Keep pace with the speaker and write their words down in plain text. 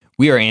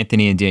We are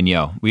Anthony and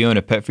Danielle. We own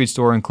a pet food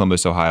store in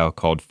Columbus, Ohio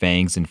called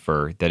Fangs and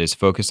Fur that is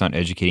focused on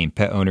educating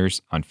pet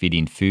owners on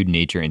feeding food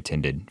nature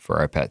intended for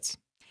our pets.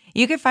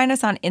 You can find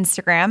us on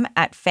Instagram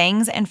at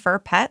Fangs and Fur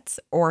Pets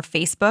or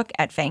Facebook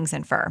at Fangs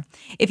and Fur.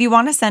 If you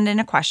want to send in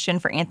a question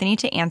for Anthony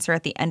to answer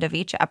at the end of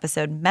each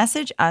episode,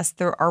 message us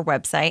through our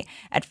website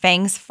at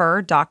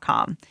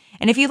fangsfur.com.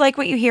 And if you like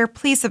what you hear,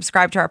 please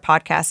subscribe to our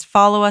podcast,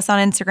 follow us on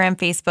Instagram,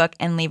 Facebook,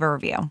 and leave a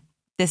review.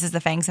 This is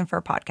the Fangs and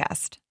Fur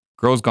Podcast.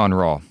 Girls Gone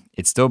Raw.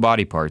 It's still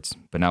body parts,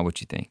 but not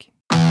what you think.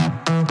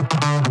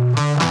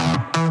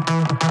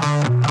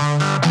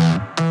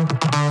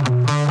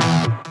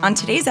 On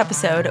today's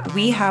episode,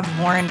 we have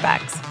Lauren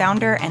Becks,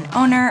 founder and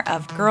owner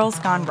of Girls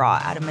Gone Raw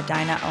out of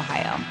Medina,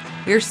 Ohio.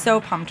 We are so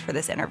pumped for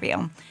this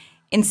interview.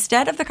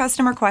 Instead of the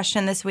customer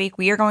question this week,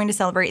 we are going to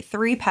celebrate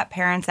 3 pet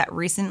parents that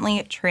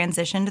recently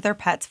transitioned their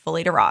pets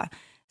fully to raw.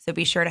 So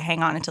be sure to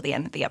hang on until the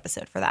end of the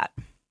episode for that.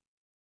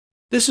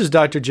 This is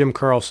Dr. Jim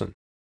Carlson.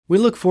 We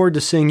look forward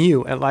to seeing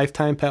you at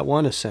Lifetime Pet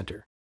Wellness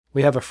Center.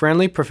 We have a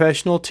friendly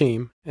professional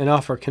team and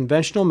offer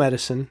conventional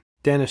medicine,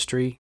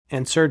 dentistry,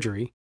 and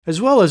surgery, as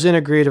well as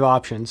integrative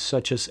options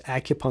such as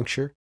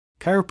acupuncture,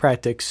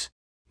 chiropractics,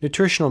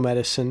 nutritional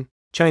medicine,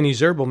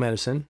 Chinese herbal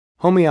medicine,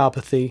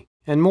 homeopathy,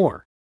 and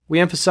more. We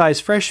emphasize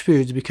fresh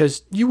foods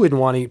because you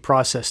wouldn't want to eat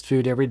processed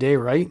food every day,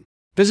 right?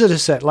 Visit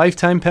us at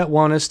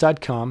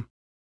lifetimepetwellness.com,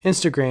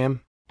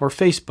 Instagram, or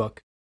Facebook,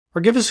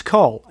 or give us a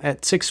call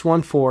at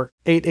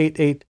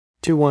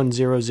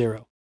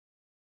 614-888-2100.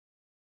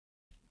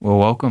 Well,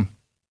 welcome.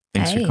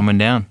 Thanks for coming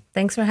down.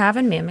 Thanks for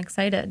having me. I'm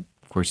excited.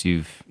 Of course,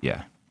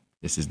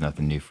 this is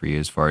nothing new for you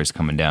as far as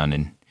coming down,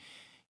 and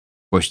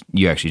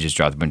you actually just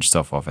dropped a bunch of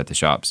stuff off at the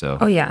shop, so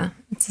oh yeah,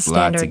 it's a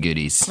standard. Lots of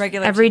goodies.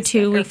 Regular Every Tuesday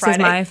 2 weeks Friday. is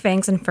my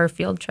Fangs and Fur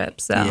field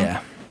trip, so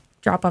Yeah,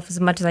 drop off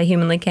as much as I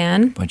humanly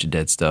can. bunch of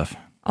dead stuff,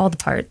 All the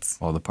parts.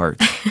 all the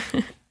parts.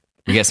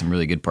 We got some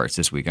really good parts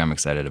this week. I'm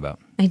excited about.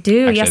 I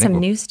do. Actually, I yeah, think some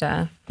we'll- new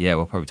stuff. Yeah,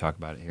 we'll probably talk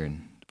about it here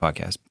in the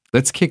podcast.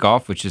 Let's kick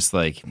off with just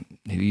like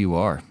who you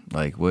are.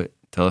 Like,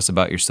 tell us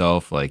about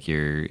yourself, like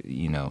your,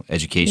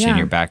 education, Yeah.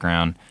 your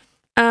background.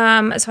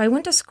 So I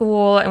went to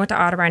school. I went to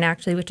Otterbein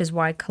actually, which is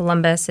why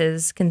Columbus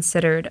is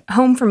considered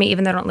home for me,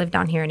 even though I don't live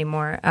down here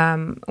anymore. I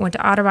went to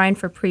Otterbein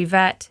for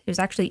pre-vet. It was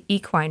actually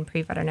equine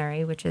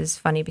pre-veterinary, which is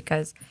funny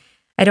because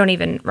I don't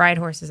even ride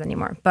horses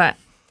anymore. But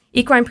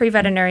equine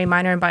pre-veterinary,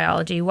 minor in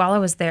biology. While I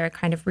was there, I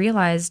kind of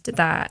realized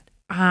that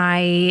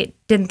I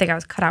didn't think I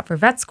was cut out for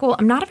vet school.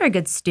 I'm not a very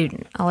good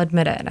student. I'll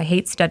admit it. I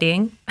hate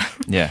studying.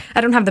 Yeah.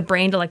 I don't have the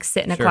brain to like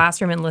sit in a Sure.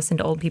 classroom and listen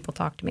to old people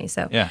talk to me.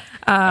 So Yeah.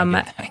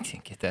 I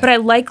get that. but I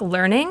like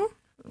learning,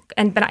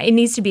 but it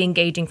needs to be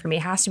engaging for me.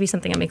 It has to be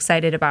something I'm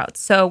excited about.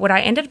 So what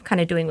I ended up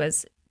kind of doing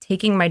was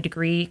taking my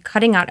degree,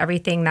 cutting out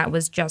everything that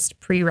was just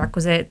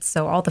prerequisites,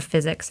 so all the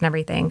physics and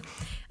everything.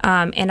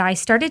 And I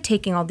started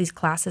taking all these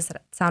classes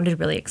that sounded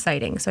really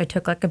exciting. So I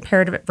took like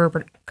comparative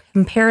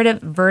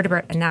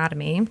vertebrate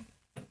anatomy,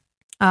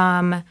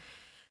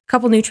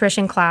 couple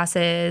nutrition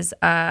classes,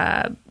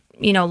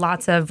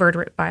 lots of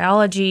vertebrate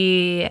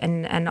biology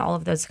and all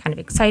of those kind of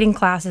exciting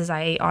classes.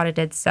 I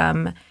audited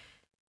some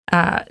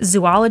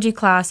zoology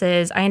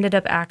classes. I ended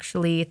up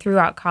actually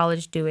throughout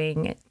college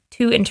doing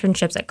 2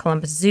 internships at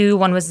Columbus Zoo.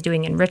 One was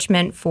doing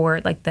enrichment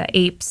for like the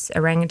apes,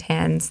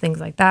 orangutans, things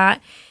like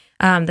that.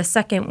 The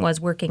second was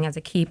working as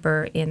a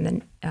keeper in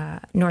the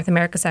North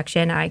America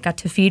section. I got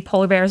to feed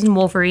polar bears and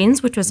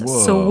wolverines, which was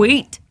Whoa.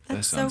 sweet.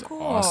 That's so sounds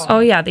cool. awesome. Oh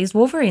yeah, these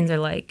wolverines are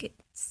like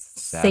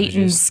Savages.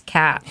 Satan's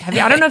cat.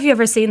 I don't know if you've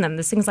ever seen them.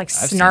 This thing's like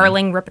seen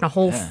snarling, ripping a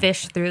whole Yeah.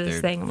 fish through this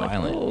They're thing. I'm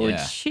violent, like, oh, yeah.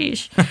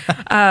 sheesh.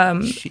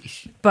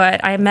 Sheesh.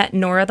 But I met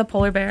Nora the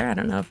polar bear. I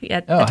don't know if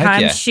at Oh, the heck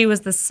time yeah. she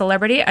was the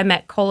celebrity. I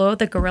met Kolo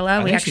the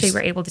gorilla. We think actually she's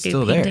were able to do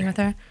still painting there. with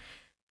her.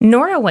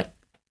 Nora went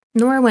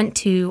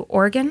to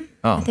Oregon,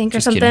 Oh, I think, or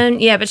just something. kidding.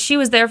 Yeah, but she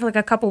was there for like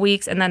a couple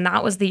weeks, and then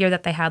that was the year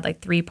that they had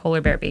like 3 polar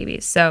bear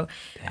babies. So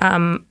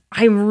I'm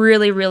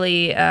really,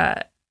 really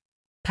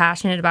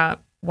passionate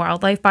about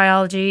wildlife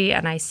biology,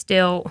 and I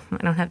don't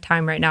have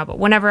time right now, but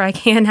whenever I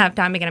can have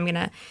time again, I'm going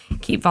to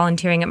keep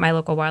volunteering at my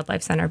local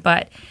wildlife center.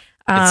 But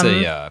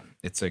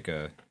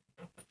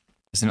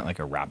isn't it like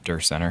a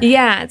raptor center?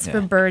 yeah, it's for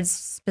Yeah. birds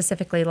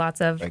specifically, lots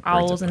of Like birds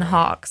owls of and prey.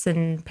 hawks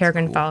and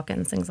peregrine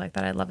falcons, things like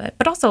that. I love it,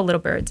 but also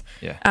little birds.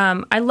 Yeah.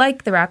 I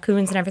like the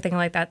raccoons and everything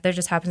like that. There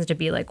just happens to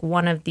be like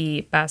one of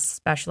the best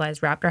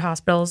specialized raptor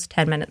hospitals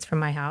 10 minutes from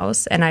my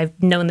house. And I've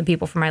known the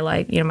people for my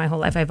life, my whole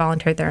life. I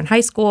volunteered there in high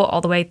school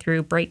all the way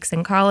through breaks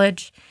in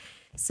college.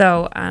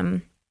 So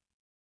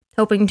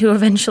hoping to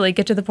eventually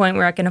get to the point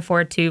where I can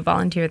afford to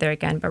volunteer there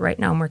again. But right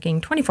now I'm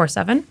working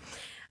 24/7.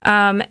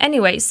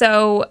 Anyway,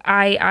 so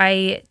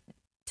I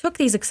took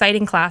these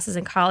exciting classes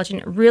in college, and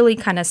it really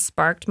kind of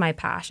sparked my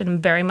passion. I'm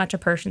very much a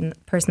person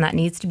that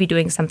needs to be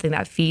doing something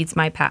that feeds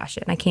my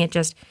passion. I can't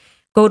just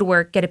go to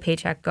work, get a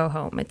paycheck, go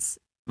home.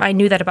 I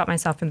knew that about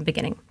myself from the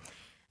beginning.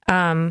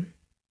 And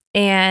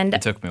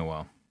It took me a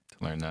while to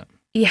learn that.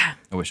 yeah,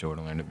 I wish I would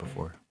have learned it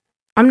before.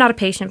 I'm not a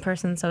patient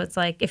person, so it's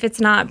like if it's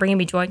not bringing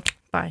me joy,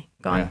 bye,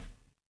 gone. Yeah.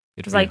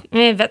 Good was for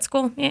like, vet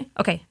school? Yeah.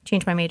 Okay.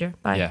 Change my major.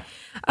 Bye.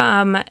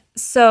 Yeah.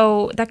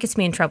 So that gets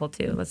me in trouble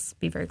too. Let's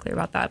be very clear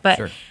about that. But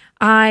Sure.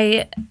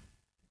 I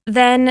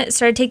then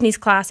started taking these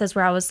classes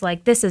where I was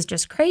like, this is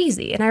just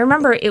crazy. And I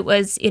remember it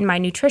was in my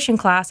nutrition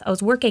class. I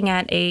was working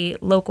at a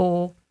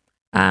local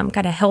kind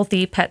of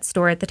healthy pet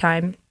store at the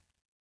time.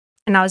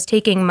 And I was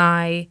taking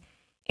my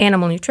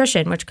animal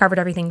nutrition, which covered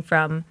everything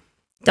from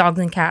dogs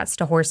and cats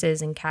to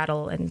horses and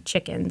cattle and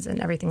chickens and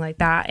everything like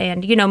that.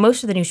 And,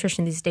 most of the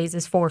nutrition these days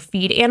is for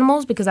feed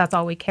animals because that's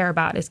all we care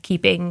about is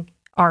keeping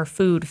our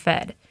food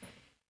fed.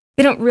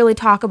 They don't really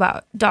talk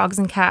about dogs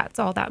and cats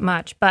all that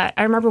much. But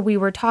I remember we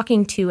were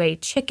talking to a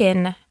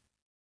chicken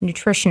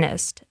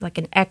nutritionist, like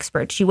an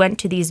expert. She went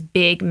to these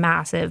big,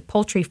 massive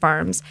poultry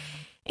farms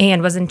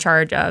and was in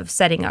charge of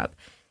setting up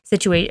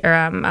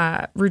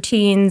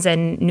routines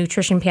and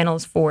nutrition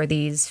panels for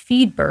these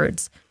feed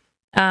birds.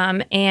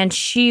 And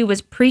she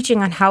was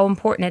preaching on how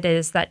important it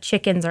is that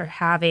chickens are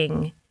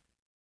having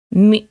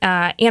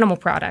animal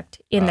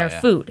product in their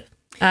food.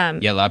 A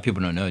lot of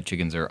people don't know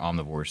chickens are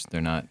omnivores.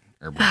 They're not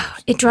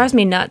herbivores. It drives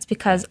me nuts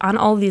because on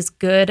all these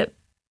good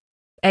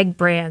egg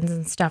brands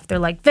and stuff, they're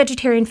like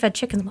vegetarian-fed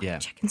chickens. Well,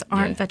 chickens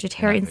aren't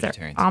vegetarians. They're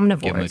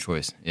omnivores. Give them a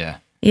choice. Yeah.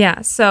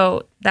 Yeah,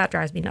 so that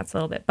drives me nuts a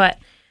little bit. But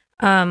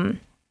I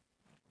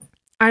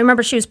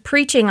remember she was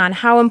preaching on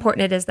how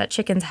important it is that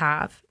chickens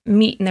have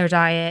meat in their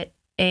diet.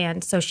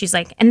 And so she's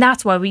like, and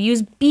that's why we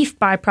use beef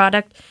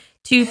byproduct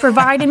to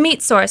provide a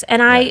meat source.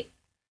 And I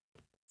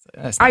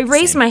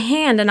raised my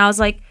hand and I was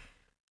like,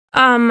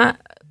 well,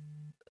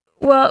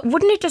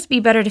 wouldn't it just be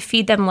better to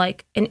feed them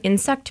like an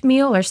insect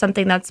meal or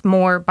something that's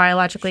more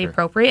biologically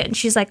appropriate? And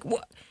she's like,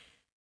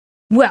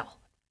 well,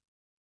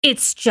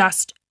 it's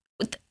just,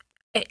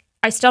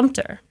 I stumped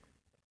her.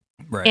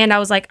 Right. And I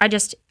was like,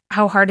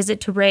 how hard is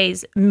it to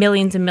raise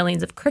millions and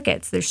millions of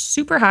crickets? They're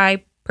super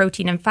high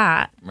protein and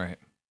fat. Right.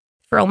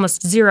 For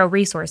almost zero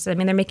resources. I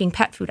mean, they're making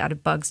pet food out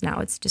of bugs now.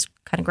 It's just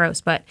kind of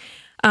gross. But,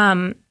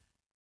 and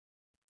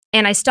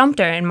I stumped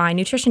her, and my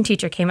nutrition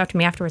teacher came up to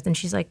me afterwards, and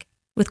she's like,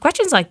 with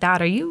questions like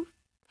that, have you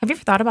ever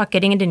thought about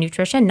getting into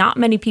nutrition? Not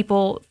many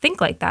people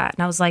think like that.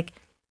 And I was like,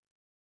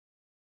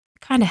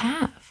 kind of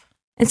have.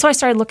 And so I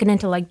started looking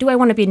into like, do I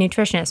want to be a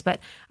nutritionist?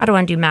 But I don't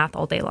want to do math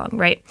all day long,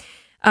 right?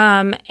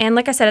 And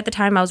like I said, at the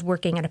time I was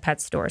working at a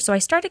pet store. So I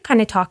started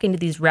kind of talking to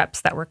these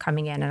reps that were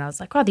coming in and I was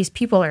like, wow, these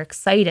people are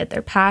excited.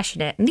 They're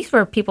passionate. And these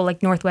were people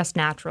like Northwest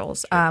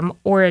Naturals,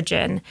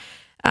 Origin,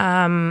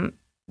 the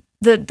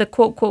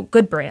quote, quote,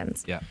 good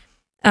brands. Yeah.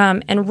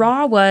 And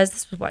Raw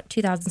this was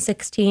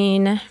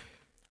 2016.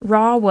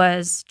 Raw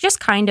was just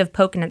kind of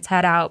poking its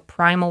head out.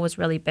 Primal was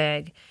really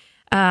big.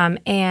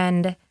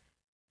 And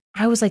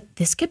I was like,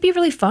 this could be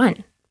really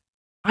fun.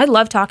 I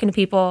love talking to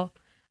people.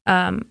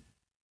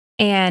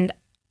 And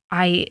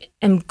I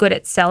am good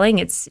at selling.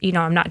 It's,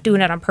 I'm not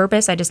doing it on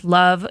purpose. I just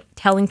love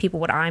telling people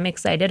what I'm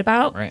excited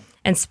about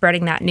and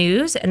spreading that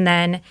news. And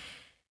then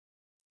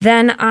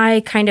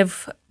I kind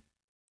of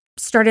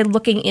started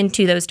looking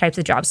into those types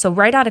of jobs. So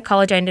right out of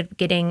college, I ended up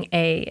getting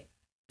a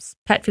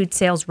pet food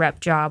sales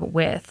rep job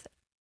with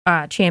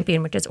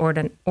Champion, which is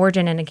Origin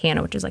and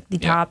Acana, which is like the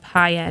top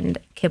high-end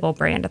kibble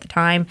brand at the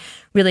time.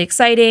 Really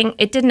exciting.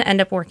 It didn't end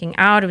up working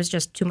out. It was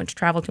just too much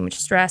travel, too much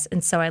stress.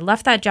 And so I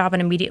left that job and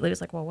immediately was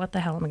like, well, what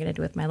the hell am I going to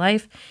do with my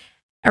life?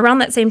 Around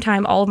that same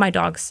time, all of my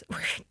dogs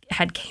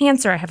had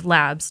cancer. I have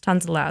labs,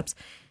 tons of labs.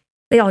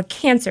 They all had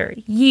cancer,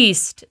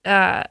 yeast,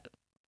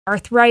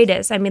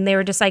 arthritis. I mean, they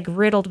were just like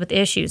riddled with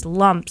issues,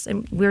 lumps.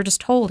 And we were just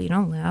told,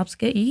 labs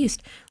get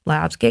yeast,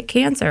 labs get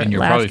cancer. And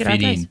you're labs probably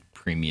feeding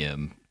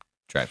premium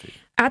dry food.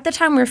 At the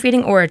time, we were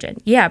feeding Origin.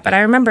 Yeah, but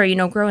I remember,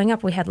 growing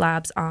up, we had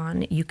labs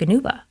on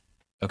Eukanuba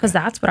because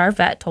that's what our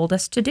vet told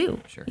us to do,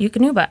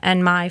 Eukanuba.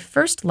 And my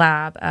first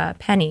lab,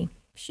 Penny,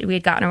 we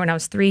had gotten her when I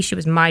was 3. She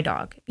was my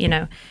dog,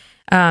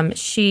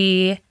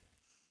 She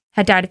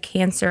had died of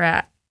cancer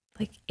at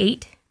like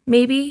 8,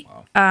 maybe.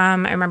 Wow.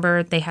 I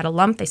remember they had a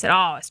lump. They said,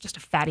 oh, it's just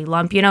a fatty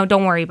lump.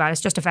 Don't worry about it.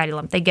 It's just a fatty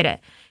lump. They get it.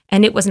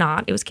 And it was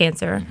not. It was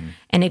cancer. Mm-hmm.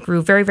 And it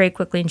grew very, very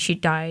quickly. And she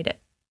died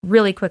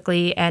really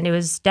quickly. And it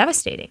was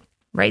devastating.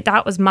 Right?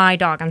 That was my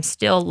dog. I'm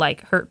still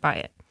like hurt by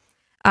it.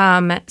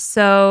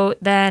 So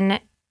then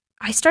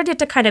I started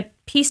to kind of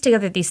piece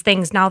together these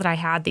things now that I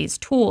had these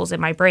tools in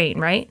my brain,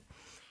 right?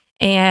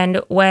 And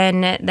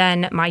when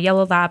then my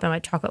yellow lab and my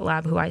chocolate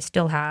lab, who I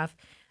still have,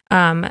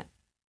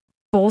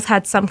 both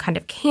had some kind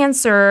of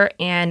cancer.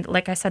 And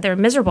like I said, they were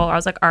miserable. I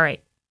was like, all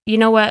right, you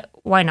know what?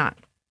 Why not?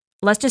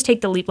 Let's just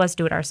take the leap. Let's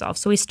do it ourselves.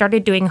 So we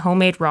started doing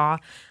homemade raw.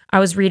 I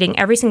was reading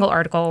every single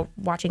article,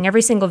 watching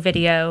every single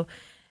video,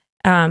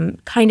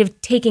 kind of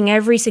taking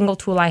every single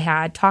tool I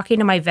had, talking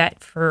to my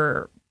vet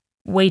for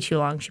way too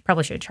long. She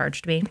probably should have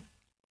charged me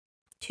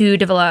to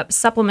develop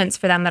supplements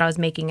for them that I was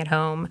making at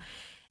home.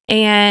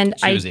 And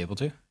she was able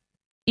to?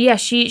 Yeah,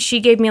 she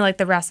gave me like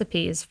the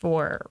recipes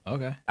for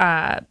okay.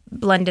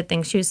 Blended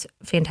things. She was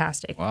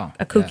fantastic. Wow.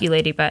 A kooky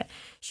lady, but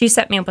she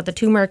set me up with the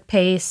turmeric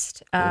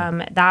paste.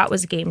 That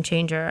was a game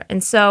changer.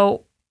 And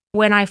so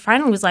when I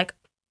finally was like,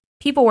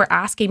 people were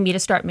asking me to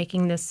start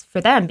making this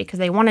for them because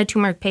they wanted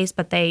turmeric paste,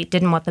 but they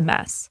didn't want the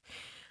mess.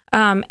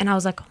 And I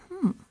was like,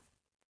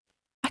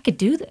 I could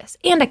do this,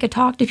 and I could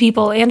talk to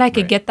people, and I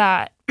could get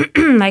that,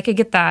 I could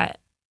get that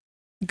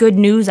good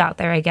news out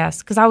there, I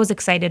guess, because I was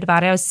excited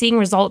about it. I was seeing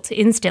results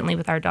instantly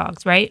with our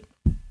dogs, right?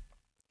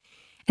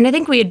 And I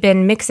think we had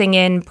been mixing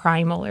in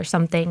Primal or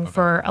something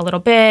for a little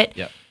bit,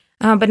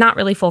 but not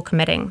really full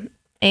committing.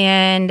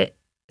 And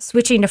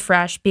switching to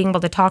fresh, being able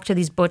to talk to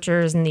these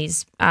butchers and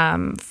these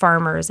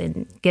farmers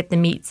and get the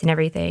meats and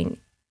everything,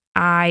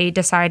 I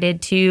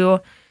decided to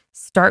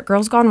start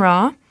Girls Gone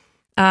Raw.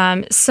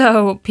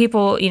 So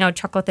people,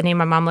 chuckle at the name.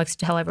 My mom likes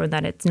to tell everyone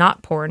that it's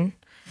not porn.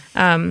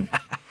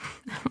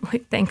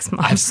 Like, thanks,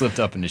 Mom. I've slipped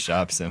up in the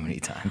shop so many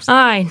times.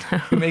 I know.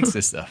 Who makes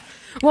this stuff?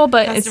 Well,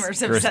 but Customers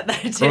have said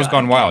that too. Girls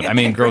Gone Wild. I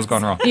mean, Girls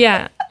Gone Raw.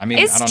 Yeah. I mean,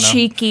 it's I don't know.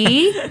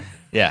 cheeky.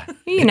 Yeah.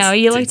 You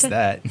like it's to.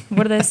 that.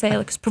 What do they say?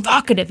 Like, it's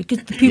provocative. It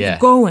gets the people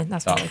going.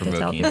 That's what I like to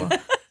tell people.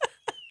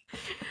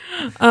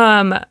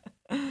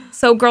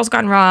 So Girls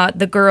Gone Raw,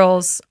 the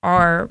girls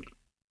are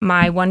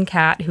my one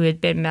cat who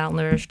had been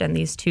malnourished and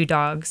these two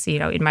dogs.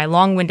 In my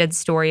long-winded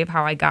story of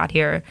how I got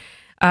here,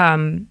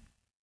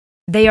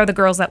 they are the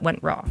girls that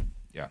went raw.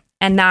 Yeah.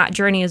 And that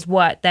journey is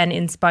what then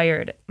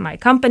inspired my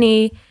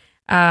company.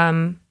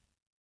 So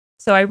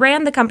I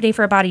ran the company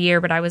for about a year,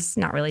 but I was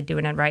not really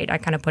doing it right. I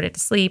kind of put it to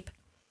sleep.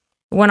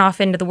 Went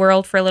off into the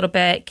world for a little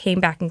bit,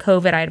 came back in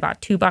COVID. I had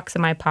about $2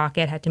 in my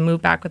pocket, had to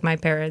move back with my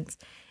parents.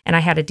 And I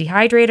had a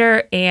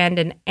dehydrator and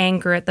an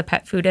anger at the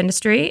pet food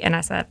industry. And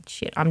I said,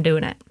 shit, I'm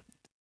doing it.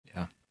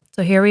 Yeah.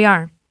 So here we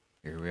are.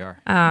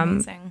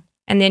 Amazing.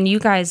 And then you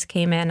guys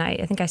came in.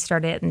 I think I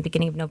started in the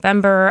beginning of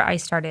November. I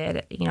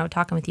started,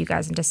 talking with you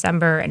guys in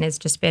December, and it's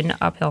just been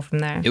uphill from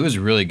there. It was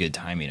really good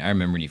timing. I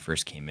remember when you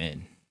first came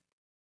in,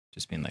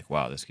 just being like,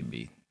 wow, this could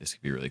be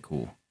really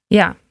cool.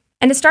 Yeah.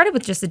 And it started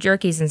with just the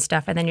jerkies and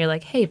stuff. And then you're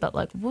like, hey, but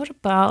like, what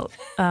about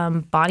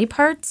body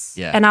parts?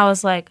 Yeah. And I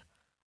was like,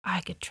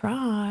 I could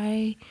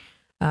try.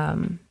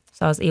 So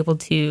I was able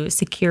to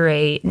secure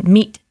a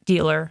meat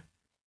dealer.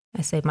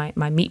 I say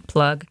my meat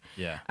plug.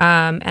 Yeah.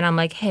 And I'm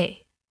like, hey,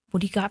 what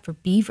do you got for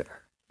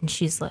beaver? And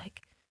she's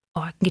like,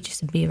 oh, I can get you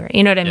some beaver.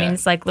 You know what I mean?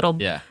 It's like little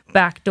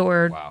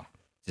backdoor. Wow.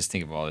 Just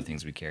think of all the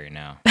things we carry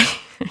now.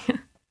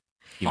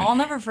 I'll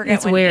never forget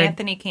It's when weird.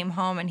 Anthony came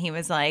home and he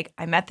was like,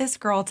 I met this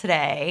girl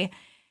today.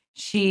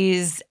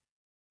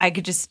 I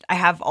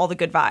have all the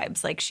good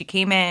vibes. Like, she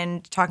came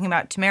in talking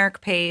about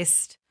turmeric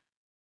paste,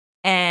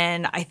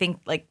 and I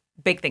think like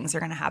big things are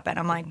going to happen.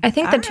 I'm like, I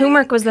think all the right,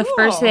 turmeric was the cool.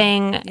 first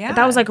thing. Yeah.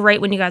 That was like right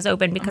when you guys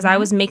opened, because I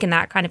was making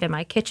that kind of in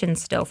my kitchen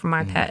still for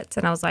my pets.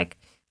 And I was like,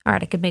 all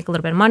right, I could make a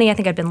little bit of money. I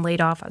think I'd been laid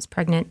off. I was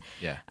pregnant.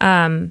 Yeah.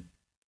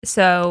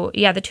 So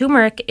yeah, the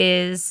turmeric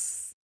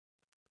is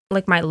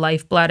like my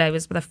lifeblood. It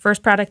was the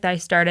first product that I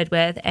started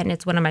with, and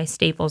it's one of my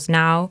staples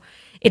now.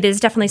 It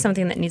is definitely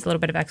something that needs a little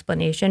bit of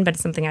explanation, but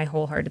it's something I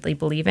wholeheartedly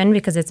believe in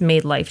because it's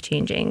made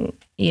life-changing,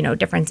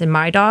 difference in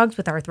my dogs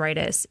with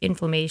arthritis,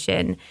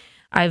 inflammation.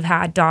 I've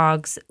had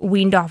dogs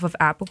weaned off of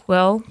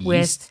Apoquil with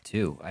Yeast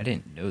too. I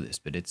didn't know this,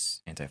 but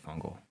it's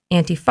antifungal.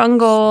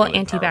 antifungal,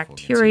 It's really powerful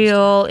against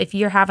antibacterial. If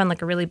you're having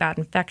like a really bad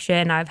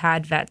infection, I've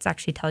had vets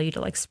actually tell you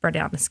to like spread it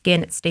on the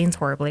skin. It stains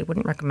horribly.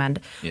 Wouldn't recommend.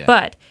 Yeah.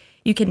 But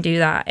you can do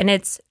that. And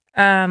it's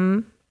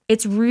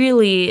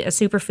really a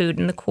superfood.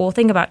 And the cool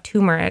thing about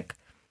turmeric,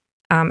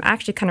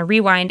 actually kind of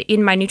rewind,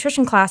 in my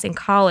nutrition class in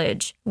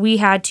college, we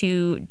had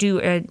to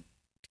do a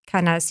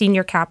kind of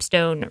senior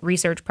capstone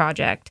research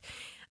project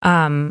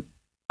on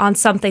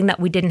something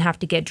that we didn't have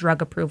to get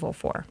drug approval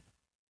for.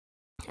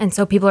 And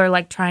so people are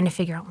like trying to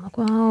figure out, like,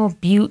 well,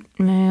 bute,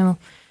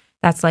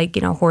 that's like,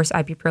 horse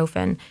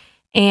ibuprofen.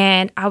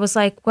 And I was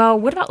like, well,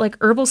 what about like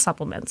herbal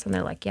supplements? And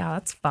they're like, yeah,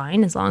 that's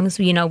fine as long as,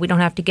 we don't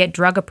have to get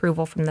drug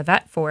approval from the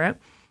vet for it.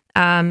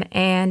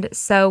 And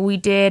so we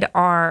did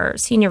our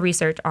senior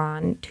research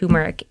on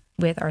turmeric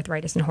with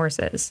arthritis in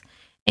horses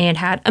and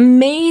had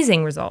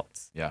amazing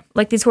results. Yeah.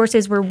 Like, these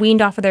horses were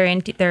weaned off of their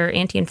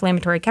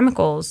anti-inflammatory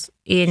chemicals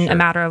in a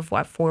matter of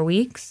 4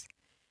 weeks.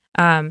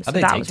 So How'd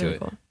they that take was to really it?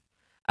 cool.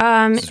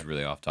 This is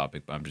really off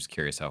topic, but I'm just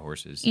curious how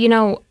horses.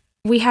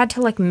 We had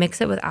to like mix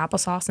it with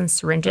applesauce and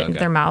syringe it into Okay.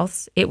 their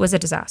mouths. It was a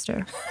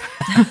disaster.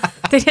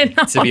 They did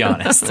not. To be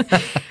honest.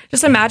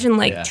 Just imagine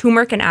like Yeah.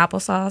 turmeric and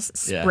applesauce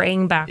Yeah.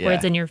 spraying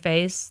backwards Yeah. in your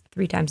face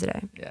 3 times a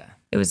day. Yeah.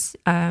 It was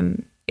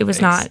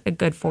Thanks. not a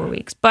good 4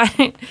 weeks, but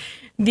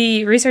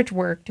the research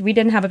worked. We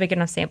didn't have a big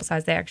enough sample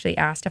size. They actually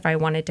asked if I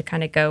wanted to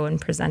kind of go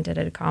and present it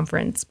at a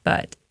conference,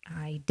 but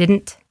I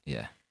didn't.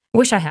 Yeah.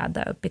 Wish I had,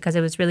 though, because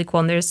it was really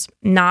cool. And there's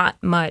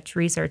not much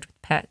research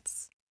with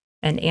pets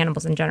and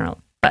animals in general.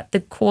 But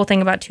the cool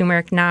thing about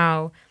turmeric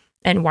now,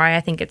 and why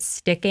I think it's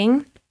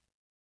sticking,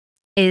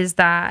 is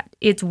that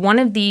it's one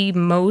of the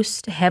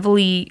most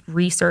heavily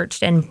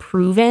researched and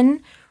proven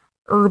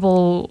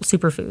herbal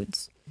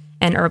superfoods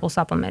and herbal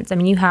supplements. I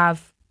mean, you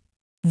have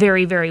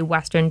very, very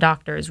Western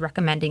doctors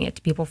recommending it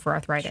to people for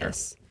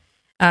arthritis.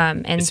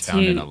 And It's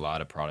found in a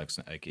lot of products.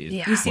 Like,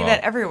 Yeah. You see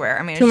that everywhere.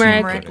 I mean,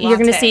 turmeric, you're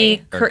going to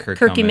see Or curcumin.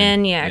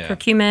 curcumin. Yeah, Yeah.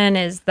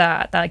 curcumin is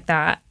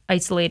that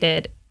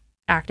isolated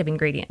active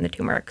ingredient in the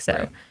turmeric.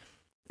 So,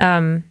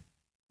 Right.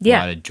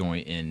 yeah.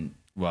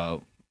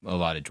 A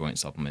lot of joint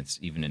supplements,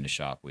 even in the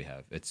shop we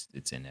have. It's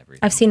in everything.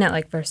 I've seen it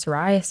like for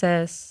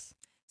psoriasis.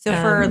 So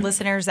for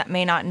listeners that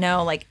may not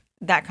know, like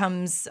that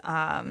comes, do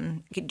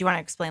you want to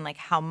explain like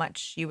how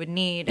much you would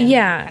need? And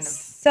Yeah. kind of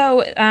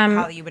So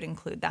how you would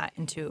include that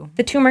into.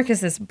 the turmeric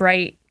is this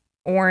bright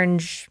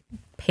orange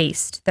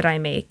paste that I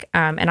make.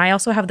 And I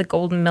also have the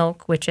golden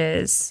milk, which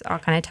is, I'll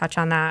kind of touch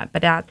on that,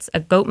 but that's a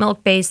goat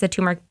milk base. The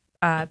turmeric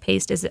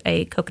paste is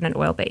a coconut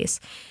oil base.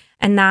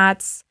 And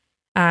that's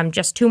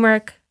just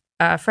turmeric,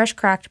 fresh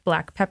cracked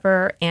black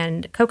pepper,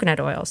 and coconut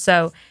oil.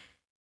 So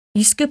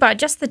you scoop out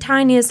just the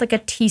tiniest, like a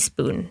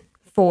teaspoon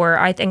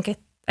I think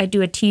I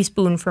do a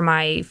teaspoon for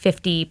my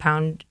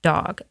 50-pound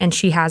dog, and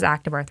she has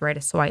active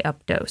arthritis, so I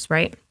updose,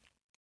 right?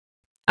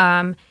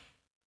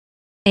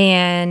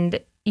 And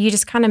you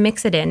just kind of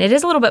mix it in. It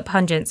is a little bit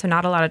pungent, so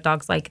not a lot of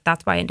dogs like it.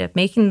 That's why I ended up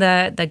making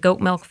the goat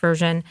milk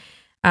version.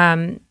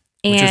 Which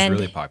is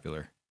really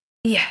popular.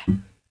 Yeah.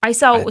 I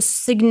sell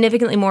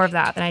significantly more of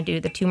that than I do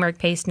the turmeric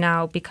paste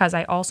now because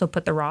I also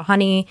put the raw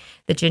honey,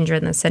 the ginger,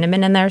 and the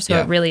cinnamon in there. So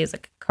it really is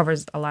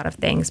covers a lot of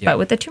things. Yeah. But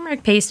with the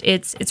turmeric paste,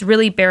 it's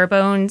really bare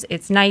bones.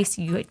 It's nice.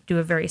 You do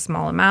a very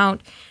small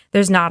amount.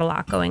 There's not a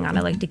lot going on.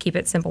 I like to keep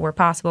it simple where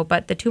possible.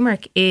 But the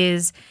turmeric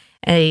is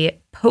a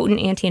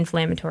potent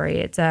anti-inflammatory.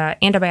 It's a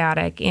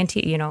antibiotic,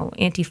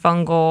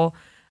 antifungal,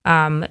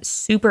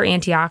 super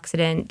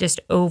antioxidant. Just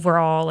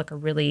overall, like a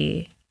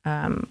really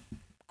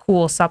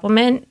cool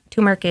supplement.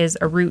 Turmeric is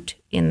a root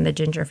in the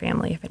ginger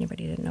family, if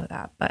anybody didn't know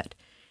that. But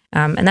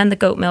and then the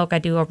goat milk, I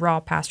do a raw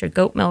pastured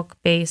goat milk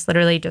base,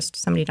 literally just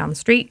somebody down the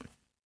street.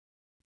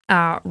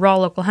 Raw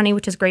local honey,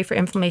 which is great for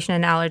inflammation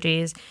and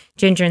allergies.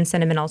 Ginger and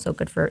cinnamon also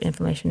good for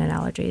inflammation and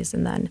allergies.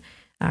 And then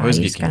I always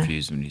get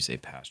confused when you say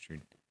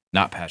pastured,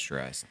 not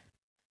pasteurized.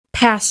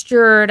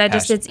 Pastured.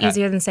 It's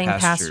easier than saying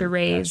pasture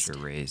raised.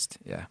 Pasture raised,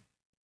 yeah.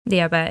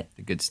 Yeah, but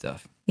the good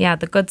stuff. Yeah,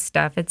 the good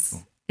stuff.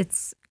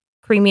 It's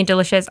creamy and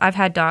delicious. I've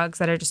had dogs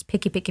that are just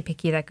picky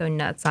that go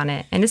nuts on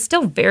it. And it's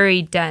still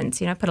very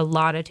dense. I put a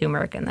lot of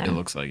turmeric in there. It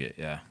looks like it,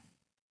 yeah.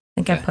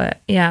 I think I put,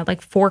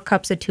 like 4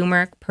 cups of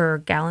turmeric per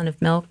gallon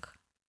of milk.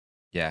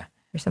 Yeah.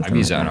 Or something I've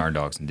used like it on that. our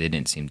dogs, and they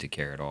didn't seem to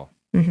care at all.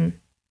 Mm-hmm.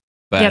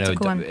 But Yeah, I it's know a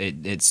cool one.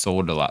 it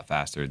sold a lot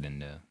faster than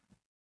the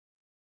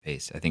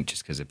paste. I think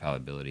just because of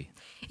palatability.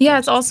 Yeah,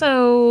 it's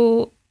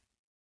also...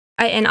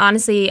 and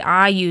honestly,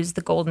 I use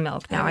the golden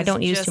milk now. I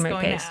don't use turmeric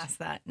paste. To ask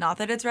that. Not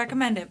that it's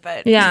recommended,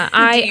 but Yeah,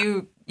 do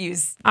you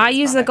use? I those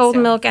use the products golden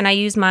too? milk and I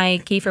use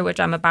my kefir, which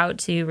I'm about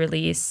to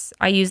release.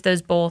 I use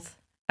those both.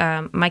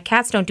 My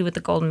cats don't do with the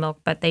golden milk,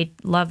 but they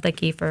love the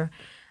kefir.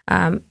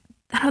 I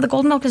don't know, the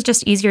golden milk is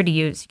just easier to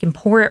use. You can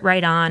pour it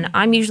right on.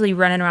 I'm usually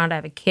running around. I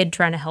have a kid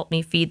trying to help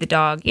me feed the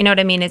dog. You know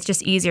what I mean? It's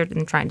just easier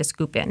than trying to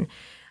scoop in.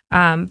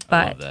 But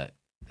I love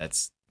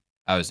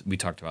that. We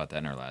talked about that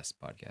in our last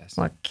podcast.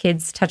 what,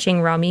 kids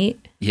touching raw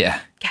meat?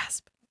 Yeah.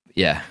 Gasp.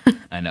 Yeah,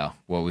 I know.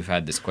 Well, we've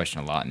had this question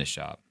a lot in the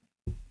shop.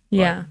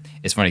 Yeah.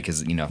 It's funny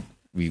because,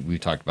 we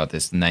talked about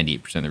this.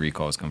 98% of the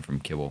recalls come from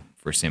kibble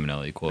for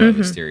Salmonella, E. coli,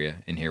 Listeria.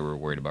 And here we're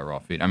worried about raw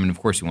food. I mean, of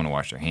course you want to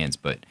wash their hands,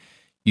 but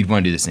you'd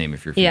want to do the same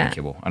if you're feeding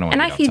kibble. I don't want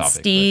And to I get feed off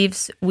topic.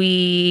 Steve's.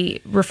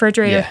 We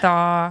refrigerator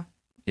thaw.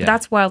 Yeah.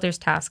 That's Wilder's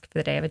task for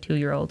the day. I have a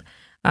 2-year-old.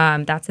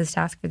 That's his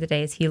task for the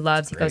day. Is he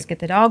goes great. get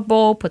the dog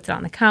bowl, puts it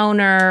on the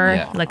counter.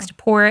 Yeah. He likes to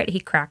pour it. He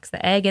cracks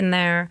the egg in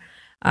there.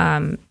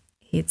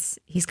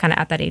 He's kind of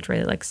at that age where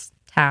he likes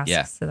tasks.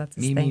 Yeah. So that's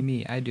his thing.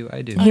 Me. I do.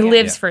 He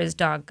lives for his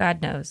dog.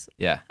 God knows.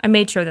 Yeah. I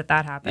made sure that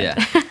happened.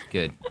 Yeah.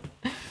 Good.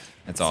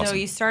 That's awesome. So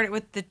you started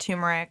with the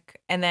turmeric,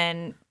 and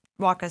then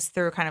walk us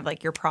through kind of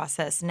like your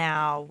process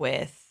now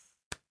with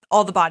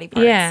all the body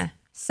parts. Yeah.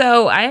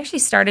 So I actually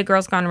started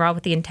Girls Gone Raw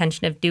with the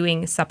intention of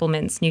doing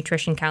supplements,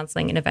 nutrition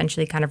counseling, and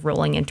eventually kind of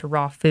rolling into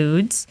raw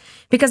foods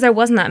because there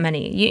wasn't that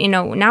many. You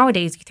know,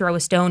 nowadays you throw a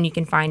stone, you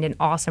can find an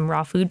awesome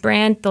raw food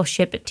brand. They'll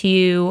ship it to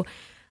you.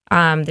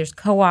 There's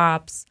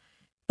co-ops.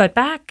 But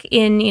back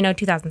in,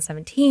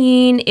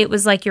 2017, it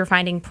was like you're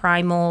finding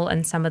Primal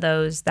and some of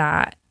those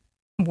that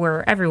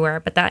were everywhere,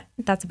 but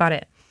that's about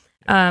it.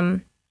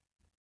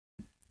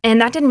 And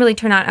that didn't really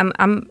turn out.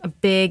 I'm a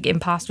big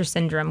imposter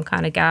syndrome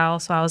kind of gal.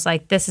 So I was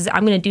like,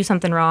 I'm going to do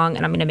something wrong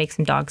and I'm going to make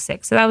some dogs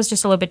sick. So that was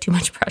just a little bit too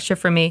much pressure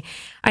for me.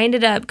 I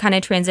ended up kind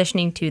of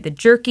transitioning to the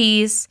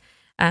jerkies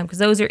because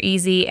those are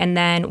easy. And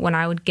then when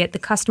I would get the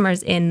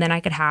customers in, then I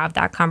could have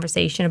that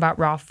conversation about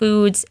raw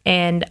foods.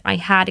 And I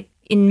had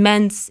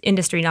immense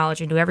industry knowledge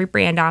into every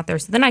brand out there.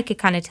 So then I could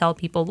kind of tell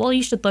people, well,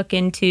 you should look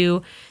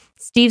into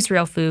Steve's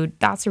Real Food.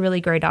 That's a really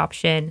great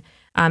option.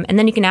 And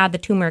then you can add the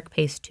turmeric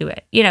paste to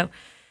it,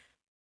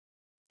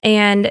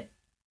 And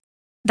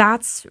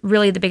that's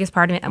really the biggest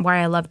part of it and why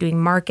I love doing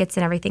markets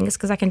and everything is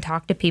because I can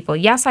talk to people.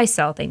 Yes, I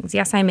sell things.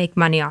 Yes, I make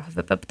money off of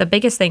it. But the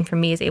biggest thing for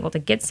me is able to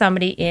get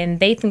somebody in.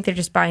 They think they're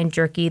just buying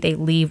jerky. They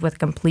leave with a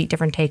complete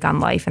different take on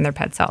life and their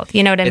pet's health.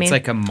 You know what I mean? It's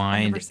like a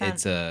mind.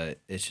 100%.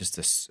 It's just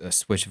a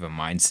switch of a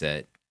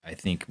mindset. I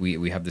think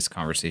we have this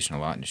conversation a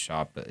lot in the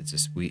shop, but it's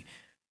just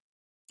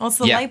Well, it's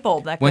the light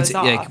bulb that once, goes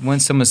off. Like when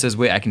someone says,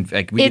 "Wait,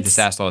 we get this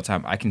asked all the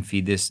time. I can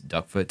feed this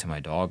duck foot to my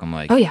dog." I'm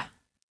like, oh yeah,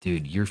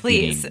 dude, you're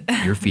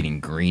feeding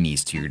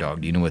greenies to your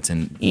dog. Do you know what's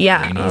in Oh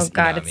greenies?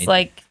 god, it's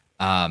like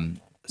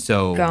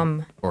so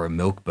gum or a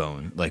milk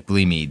bone. Like,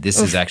 believe me,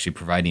 this is actually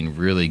providing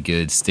really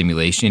good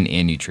stimulation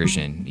and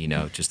nutrition. You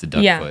know, just the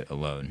duck foot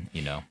alone.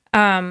 You know.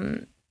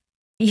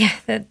 Yeah,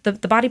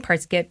 the body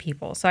parts get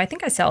people. So I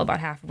think I sell about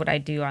half of what I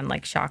do on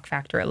like shock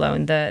factor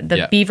alone.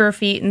 The beaver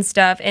feet and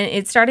stuff. And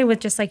it started with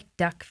just like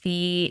duck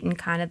feet and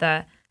kind of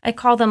I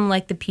call them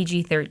like the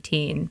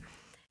PG-13.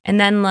 And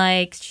then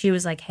like she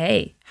was like,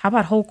 hey, how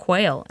about whole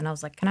quail? And I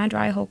was like, can I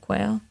dry a whole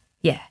quail?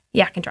 Yeah,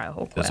 I can dry a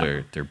whole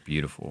quail. They're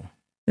beautiful.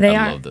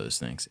 I love those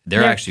things.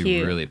 They're actually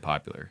cute. Really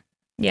popular.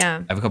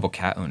 Yeah. I have a couple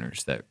cat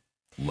owners that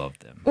love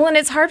them. Well, and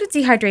it's hard with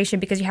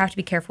dehydration because you have to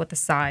be careful with the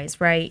size,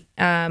 right?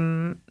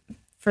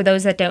 For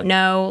those that don't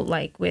know,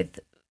 like with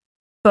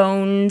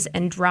bones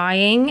and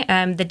drying,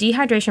 the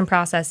dehydration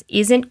process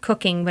isn't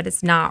cooking, but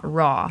it's not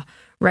raw,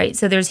 right?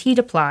 So there's heat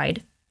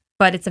applied,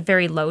 but it's a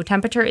very low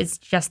temperature. It's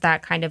just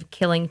that kind of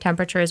killing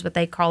temperature is what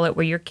they call it,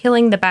 where you're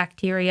killing the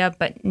bacteria,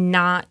 but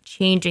not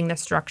changing the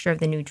structure of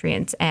the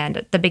nutrients.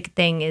 And the big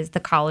thing is the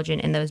collagen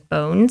in those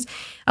bones.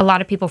 A lot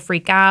of people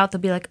freak out.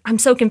 They'll be like, I'm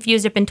so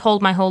confused. I've been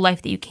told my whole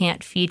life that you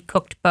can't feed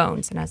cooked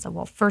bones. And I said,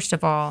 well, first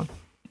of all,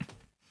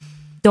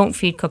 don't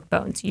feed cooked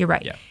bones. You're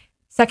right. Yeah.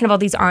 Second of all,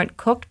 these aren't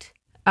cooked.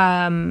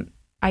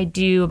 I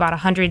do about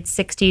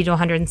 160 to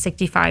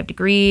 165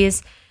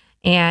 degrees,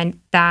 and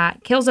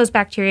that kills those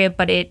bacteria,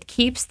 but it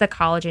keeps the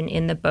collagen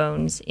in the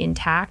bones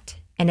intact,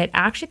 and it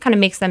actually kind of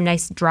makes them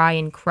nice, dry,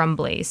 and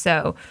crumbly.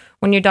 So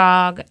when your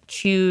dog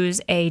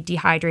chews a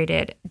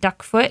dehydrated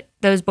duck foot,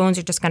 those bones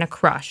are just going to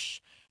crush,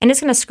 and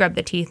it's going to scrub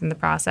the teeth in the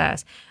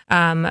process.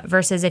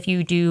 Versus if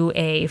you do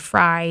a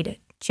fried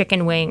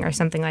chicken wing or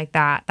something like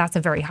that, that's a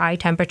very high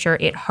temperature.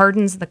 It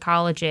hardens the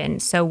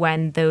collagen. So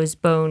when those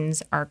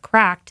bones are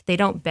cracked, they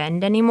don't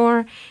bend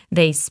anymore.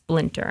 They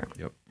splinter.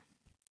 Yep.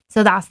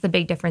 So that's the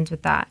big difference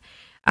with that.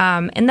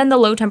 And then the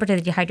low temperature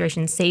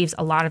dehydration saves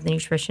a lot of the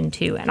nutrition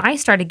too. And I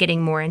started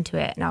getting more into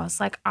it. And I was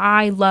like,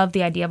 I love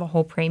the idea of a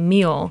whole prey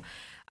meal.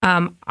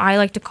 I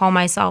like to call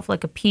myself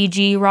like a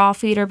PG raw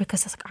feeder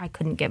because it's like I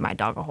couldn't give my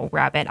dog a whole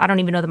rabbit. I don't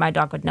even know that my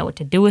dog would know what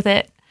to do with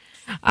it.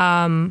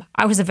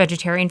 I was a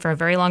vegetarian for a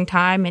very long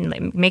time, and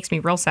it makes me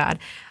real sad.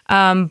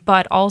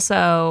 But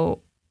also,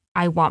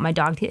 I want my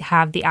dog to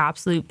have the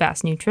absolute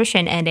best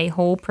nutrition, and a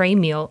whole prey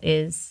meal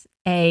is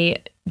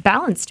a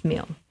balanced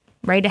meal,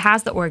 right? It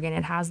has the organ,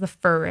 it has the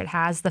fur, it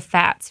has the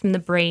fats from the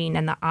brain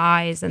and the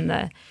eyes and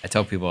the... I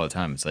tell people all the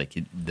time, it's like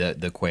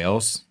the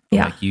quails,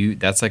 yeah. Like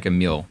that's like a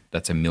meal.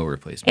 That's a meal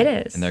replacement.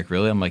 It is. And they're like,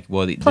 really? I'm like,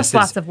 well, plus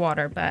lots of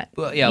water, but...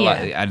 Well, yeah,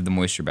 added the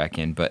moisture back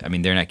in, but I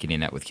mean, they're not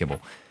getting that with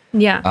kibble.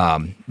 Yeah.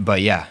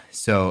 But yeah,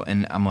 so,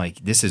 and I'm like,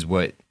 this is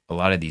what a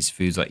lot of these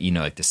foods, like, you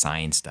know, like the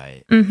science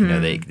diet, you know,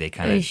 they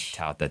kind of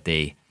tout that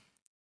they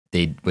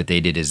what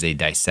they did is they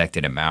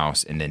dissected a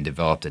mouse and then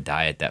developed a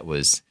diet that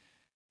was,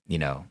 you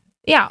know.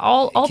 Yeah,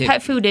 all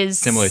pet food is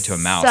similar to a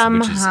mouse,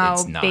 somehow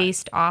which is not,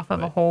 based off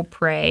of a whole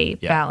prey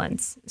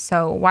balance.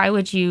 So why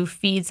would you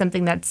feed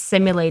something that's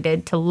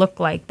simulated to look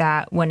like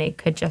that when it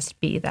could just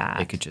be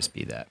that? It could just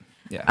be that.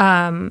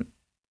 Yeah.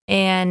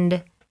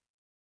 And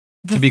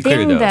to be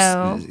clear,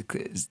 though,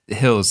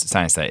 Hill's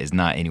science diet is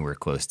not anywhere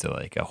close to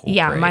like a whole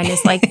prey. Mine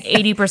is like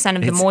 80%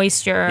 of the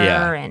moisture,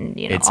 and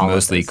you know, it's all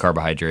mostly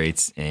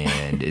carbohydrates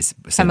and it's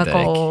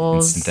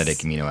chemicals, synthetic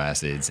amino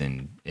acids,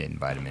 and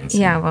vitamins,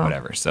 and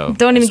whatever. So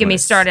don't even get me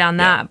started on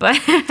that. But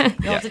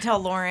you'll have to tell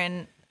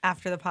Lauren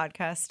after the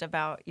podcast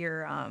about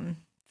your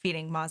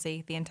feeding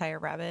Mozzie the entire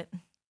rabbit in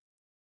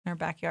our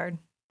backyard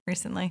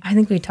recently. I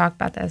think we talked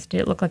about this.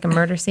 Did it look like a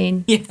murder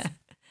scene? Yeah,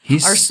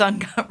 our son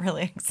got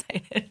really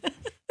excited.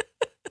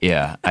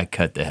 Yeah, I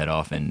cut the head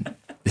off, and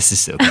this is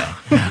so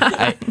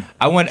bad.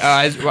 I went.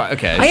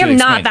 Okay, I am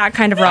not that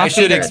kind of raw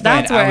feeder.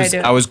 That's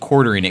why I was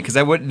quartering it because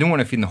I didn't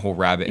want to feed the whole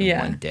rabbit in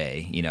one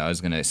day. You know, I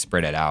was gonna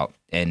spread it out,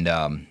 and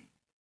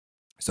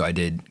so I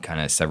did kind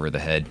of sever the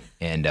head.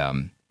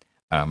 And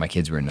my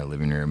kids were in the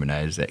living room, and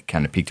I just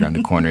kind of peeked around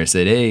the corner and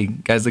said, "Hey,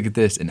 guys, look at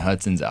this!" And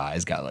Hudson's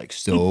eyes got like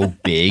so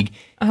big,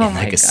 and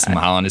like a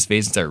smile on his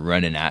face, and started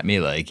running at me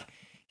like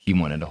he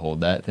wanted to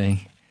hold that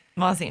thing.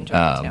 Mozzie enjoyed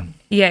it too.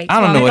 Yeah,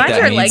 I don't know what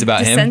that means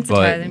about him,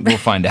 but we'll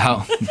find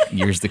out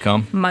years to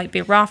come. Might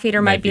be raw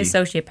feeder, might be a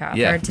sociopath.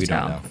 Yeah, hard to we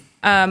tell.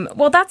 don't know.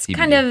 Well, that's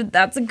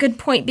that's a good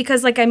point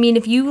because, like, I mean,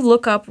 if you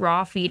look up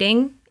raw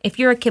feeding, if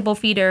you're a kibble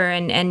feeder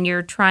and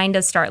you're trying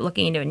to start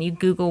looking into it, and you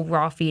Google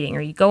raw feeding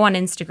or you go on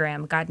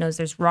Instagram, God knows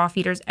there's raw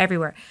feeders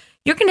everywhere.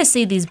 You're going to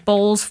see these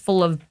bowls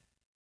full of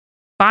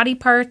body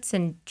parts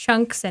and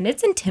chunks, and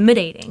it's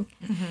intimidating.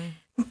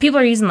 Mm-hmm. People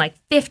are using like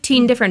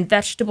 15 different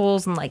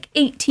vegetables and like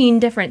 18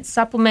 different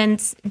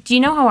supplements. Do you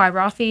know how I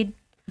raw feed?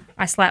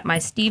 I slap my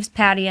Steve's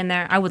patty in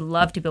there. I would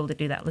love to be able to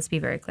do that. Let's be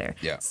very clear.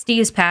 Yeah.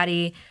 Steve's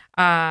patty,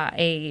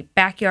 a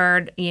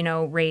backyard,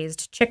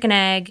 raised chicken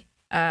egg,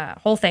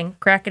 whole thing,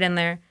 crack it in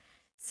there.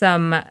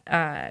 Some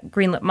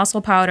green lip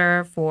mussel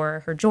powder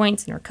for her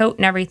joints and her coat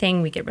and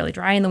everything. We get really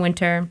dry in the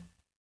winter.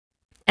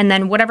 And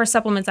then whatever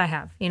supplements I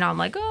have, I'm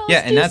like,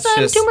 and that's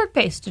some just turmeric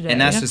paste today. And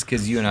that's just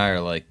because you and I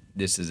are like,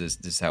 this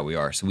is how we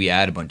are. So we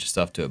add a bunch of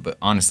stuff to it. But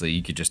honestly,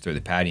 you could just throw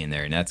the patty in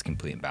there, and that's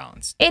complete and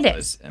balanced. It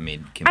is. I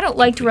mean, I don't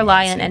like to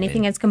rely on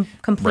anything that's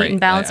complete and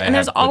balanced. And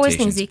there's always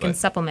things that you can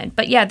supplement.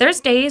 But yeah, there's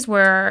days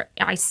where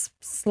I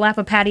slap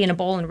a patty in a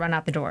bowl and run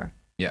out the door.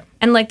 Yeah.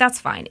 And like, that's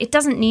fine. It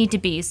doesn't need to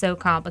be so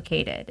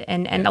complicated.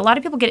 And a lot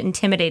of people get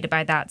intimidated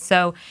by that.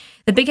 So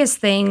the biggest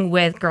thing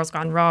with Girls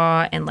Gone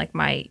Raw and like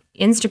my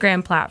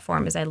Instagram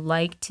platform is I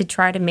like to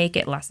try to make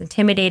it less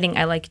intimidating.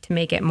 I like to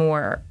make it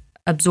more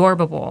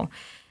absorbable.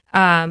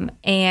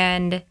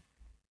 And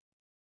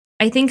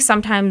I think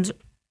sometimes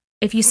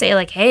if you say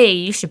like, hey,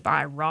 you should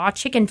buy raw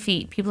chicken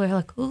feet, people are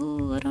like,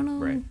 oh, I don't know.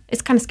 Right.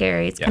 It's kind of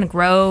scary. It's kind of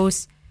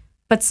gross.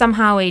 But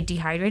somehow a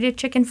dehydrated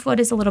chicken foot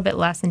is a little bit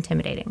less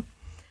intimidating.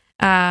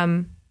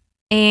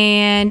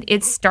 And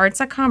it starts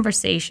a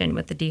conversation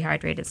with the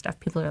dehydrated stuff.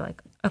 People are like,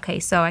 okay,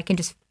 so I can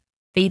just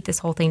feed this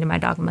whole thing to my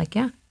dog. I'm like,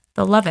 yeah,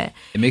 they'll love it.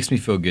 It makes me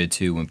feel good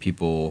too when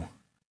people,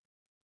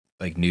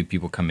 like new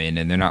people come in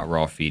and they're not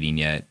raw feeding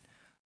yet.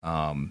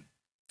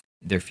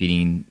 They're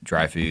feeding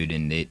dry food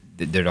and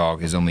their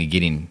dog is only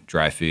getting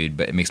dry food,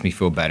 but it makes me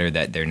feel better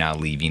that they're now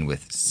leaving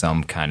with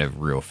some kind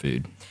of real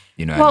food.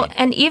 You know what I mean?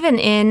 And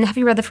even have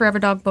you read the Forever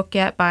Dog book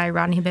yet by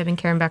Rodney Habib and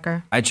Karen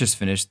Becker? I just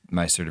finished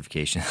my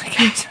certification. Like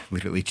I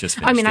literally just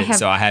finished it,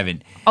 so I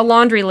haven't. A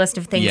laundry list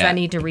of things I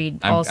need to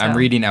read also. I'm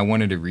reading, I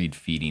wanted to read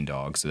Feeding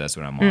Dogs, so that's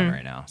what I'm on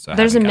right now. So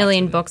there's a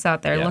million books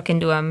out there. Look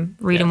into them,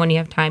 read them when you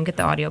have time, get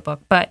the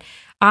audiobook. But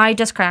I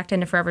just cracked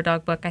into Forever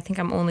Dog book. I think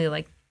I'm only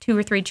like 2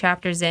 or 3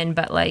 chapters in,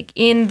 but like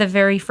in the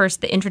very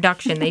first, the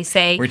introduction, they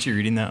say. Weren't you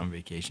reading that on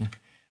vacation?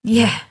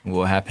 Yeah.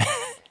 What happened?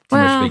 Too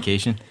much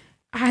vacation?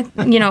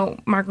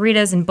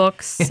 Margaritas and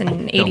books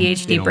and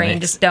ADHD brain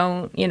just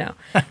don't,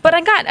 But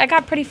I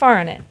got pretty far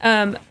on it.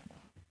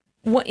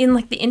 In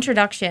like the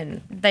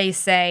introduction, they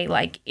say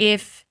like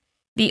if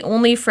the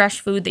only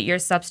fresh food that you're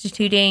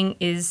substituting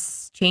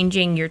is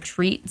changing your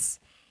treats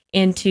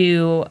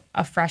into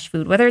a fresh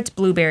food, whether it's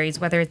blueberries,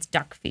 whether it's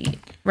duck feed,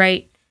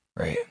 right?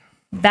 Right.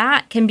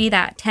 That can be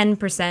that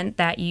 10%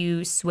 that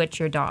you switch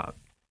your dog.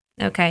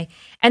 Okay.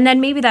 And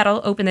then maybe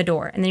that'll open the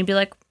door. And then you'd be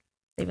like,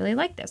 they really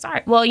like this. All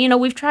right. Well,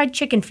 we've tried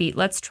chicken feet.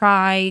 Let's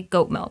try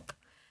goat milk.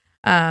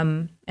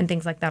 And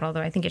things like that.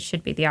 Although I think it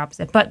should be the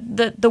opposite. But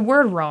the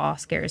word raw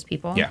scares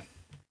people. Yeah.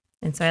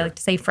 And so I like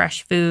to say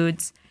fresh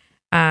foods.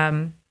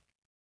 And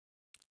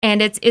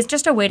it's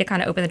just a way to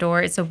kind of open the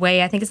door. It's a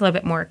way, I think it's a little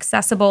bit more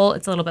accessible.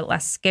 It's a little bit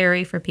less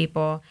scary for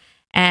people.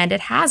 And it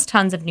has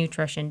tons of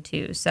nutrition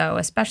too. So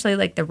especially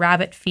like the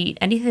rabbit feet,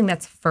 anything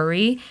that's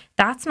furry,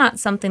 that's not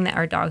something that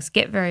our dogs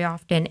get very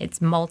often. It's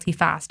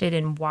multifaceted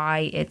in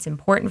why it's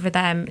important for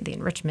them, the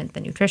enrichment, the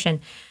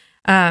nutrition.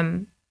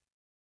 And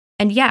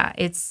yeah,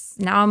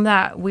 now I'm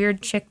that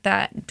weird chick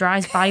that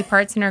dries body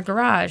parts in her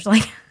garage.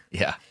 Like,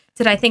 yeah.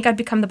 Did I think I'd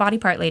become the body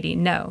part lady?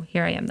 No,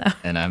 here I am though.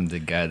 And I'm the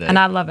guy that. And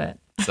I love it.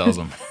 Sells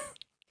them.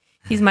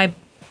 He's my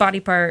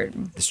body part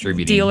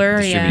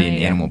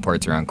distributing animal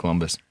parts around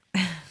Columbus.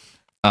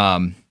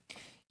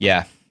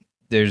 Yeah,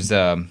 there's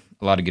a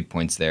lot of good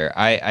points there.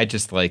 I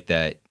just like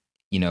that,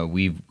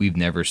 we've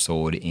never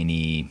sold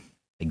any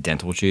like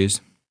dental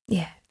chews.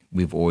 Yeah.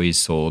 We've always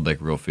sold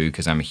like real food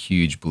because I'm a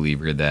huge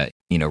believer that,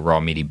 raw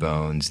meaty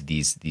bones,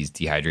 these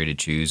dehydrated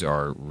chews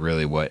are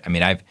really what,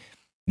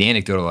 the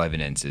anecdotal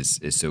evidence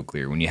is so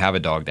clear. When you have a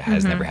dog that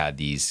has never had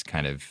these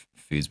kind of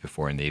foods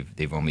before and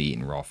they've only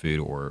eaten raw food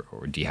or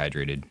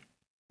dehydrated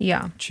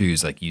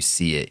chews, like you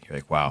see it, you're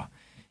like, wow,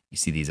 you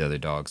see these other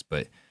dogs,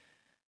 but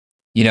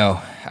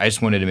I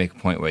just wanted to make a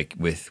point like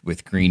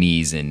with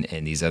Greenies and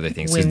these other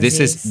things. So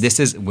this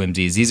is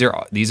Whimsies.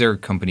 These are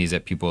companies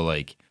that people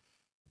like.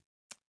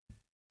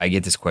 I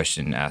get this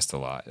question asked a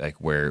lot, like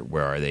where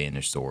are they in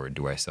their store?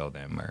 Do I sell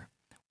them or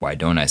why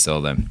don't I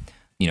sell them?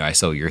 I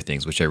sell your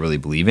things, which I really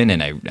believe in,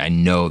 and I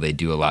know they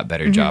do a lot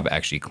better job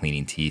actually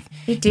cleaning teeth.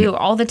 They do.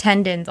 All the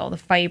tendons, all the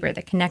fiber,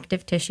 the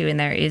connective tissue in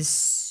there is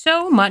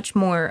so much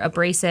more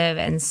abrasive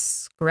and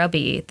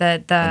scrubby.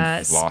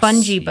 The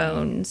spongy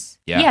bones.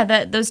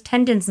 Yeah, those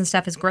tendons and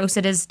stuff, as gross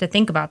it is to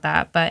think about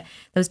that, but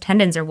those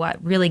tendons are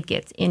what really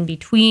gets in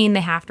between.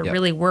 They have to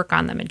really work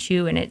on them and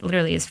chew, and it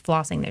literally is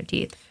flossing their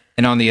teeth.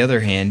 And on the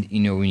other hand,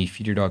 when you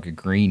feed your dog a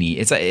Greenie,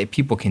 it's like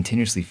people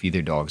continuously feed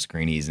their dogs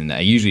Greenies, and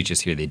I usually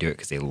just hear they do it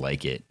because they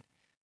like it.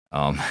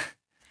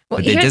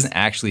 But it doesn't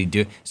actually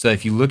do it. So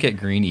if you look at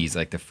Greenies,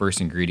 like the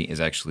first ingredient is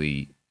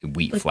actually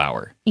wheat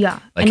flour. Yeah,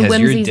 like and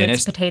Whimsies,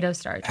 it's potato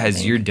starch.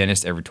 Has your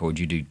dentist ever told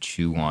you to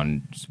chew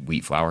on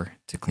wheat flour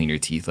to clean your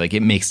teeth? Like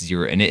it makes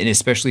and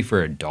especially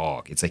for a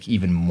dog, it's like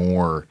even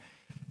more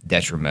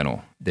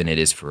detrimental than it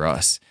is for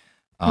us.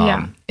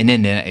 And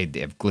then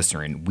they have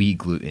glycerin, wheat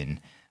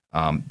gluten.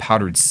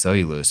 Powdered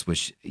cellulose,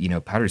 which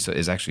powdered cellulose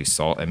is actually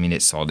salt.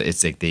 It's salt.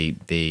 It's like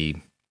it's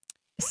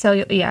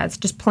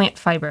just plant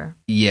fiber.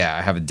 Yeah,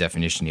 I have a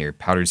definition here.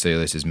 Powdered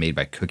cellulose is made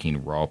by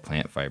cooking raw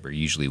plant fiber,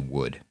 usually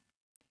wood,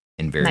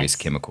 and various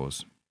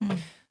chemicals.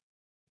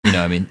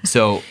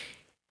 So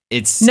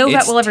it's no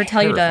vet will ever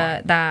tell you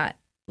that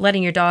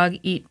letting your dog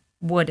eat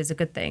wood is a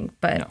good thing,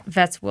 but No.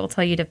 vets will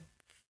tell you to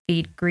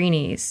feed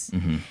greenies.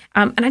 Mm-hmm.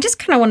 And I just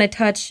kind of want to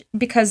touch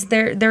because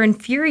they're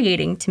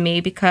infuriating to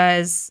me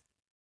because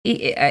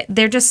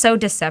they're just so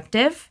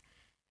deceptive.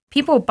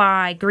 People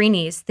buy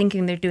greenies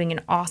thinking they're doing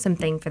an awesome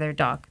thing for their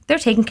dog. They're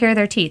taking care of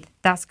their teeth.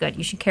 That's good.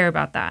 You should care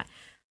about that.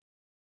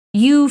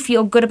 You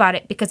feel good about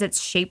it because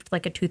it's shaped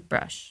like a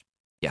toothbrush.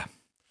 Yeah.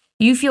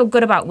 You feel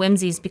good about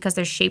Whimsies because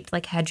they're shaped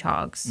like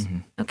hedgehogs.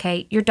 Mm-hmm.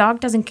 Okay? Your dog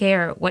doesn't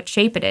care what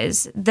shape it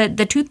is.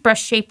 The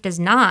toothbrush shape does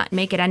not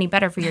make it any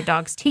better for your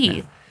dog's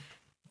teeth.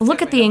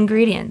 Look at the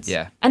ingredients.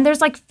 Yeah. And there's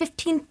like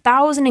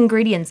 15,000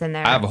 ingredients in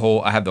there. I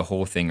have the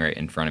whole thing right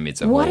in front of me.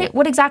 It's a what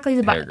whole exactly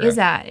is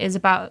paragraph.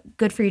 about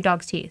good for your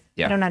dog's teeth?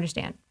 Yeah. I don't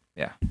understand.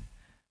 Yeah.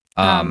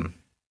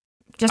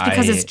 Just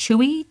because it's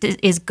chewy,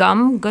 is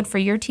gum good for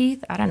your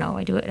teeth? I don't know.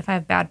 I do it if I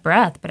have bad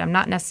breath, but I'm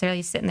not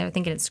necessarily sitting there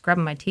thinking it's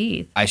scrubbing my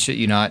teeth. I shit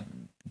you not.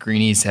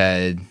 Greenies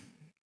had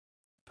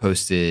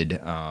posted. They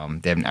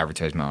have an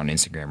advertisement on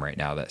Instagram right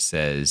now that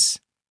says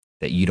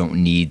that you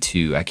don't need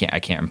to.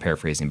 I'm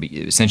paraphrasing, but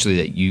essentially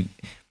that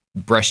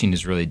brushing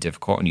is really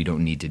difficult and you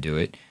don't need to do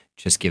it.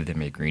 Just give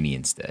them a greenie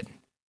instead.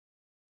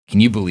 Can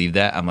you believe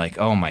that? I'm like,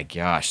 oh my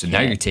gosh! So now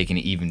you're taking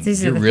it even.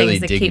 These you're are the really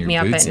things that keep me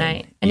up at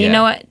night. And yeah. you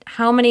know what?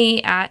 How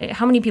many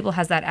people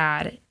has that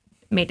ad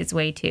made its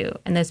way to?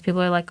 And those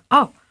people are like,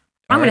 oh,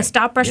 I'm going to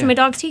stop brushing my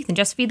dog's teeth and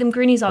just feed them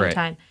greenies all the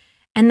time.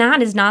 And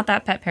that is not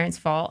that pet parent's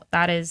fault.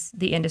 That is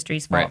the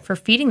industry's fault for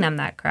feeding them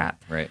that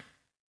crap. Right.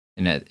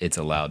 And it's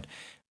allowed.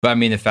 But I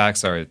mean, the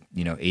facts are,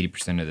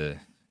 80% of the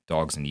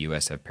dogs in the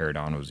U.S. have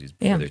periodontal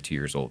before they're 2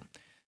 years old.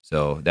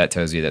 So that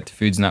tells you that the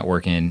food's not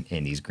working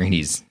and these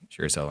greenies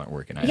sure as hell aren't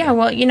working either. Yeah,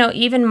 well,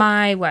 even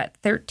my,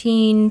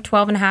 13,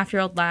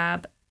 12-and-a-half-year-old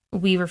lab,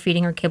 we were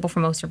feeding her kibble for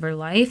most of her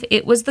life.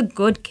 It was the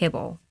good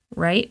kibble,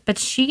 right? But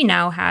she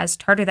now has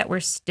tartar that we're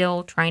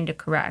still trying to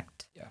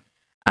correct.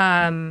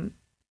 Yeah.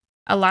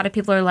 A lot of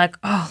people are like,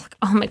 oh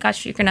my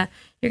gosh, you're gonna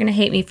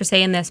hate me for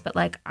saying this, but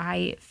like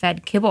I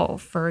fed kibble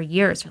for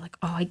years. They're like,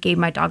 oh, I gave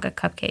my dog a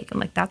cupcake. I'm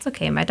like, that's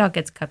okay. My dog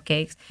gets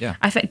cupcakes. Yeah.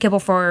 I fed kibble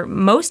for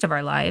most of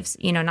our lives.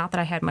 Not that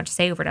I had much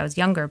say over it. I was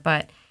younger,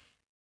 but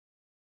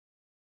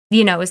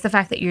it's the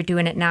fact that you're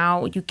doing it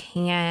now. You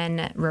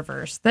can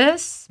reverse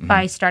this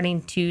by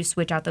starting to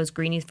switch out those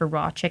greenies for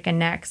raw chicken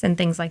necks and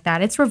things like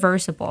that. It's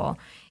reversible.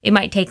 It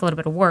might take a little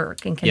bit of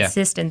work and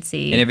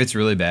consistency. Yeah. And if it's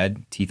really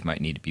bad, teeth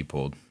might need to be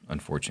pulled.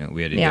 Unfortunately,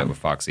 we had to do that with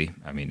Foxy.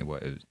 I mean,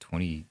 what, it was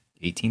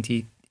 2018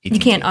 teeth? You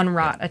can't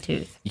unrot a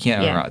tooth. You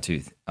can't unrot a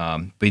tooth.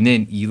 But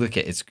then you look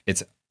at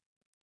it's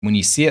when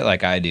you see it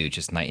like I do,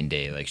 just night and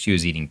day. Like she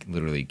was eating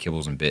literally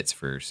kibbles and bits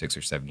for 6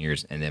 or 7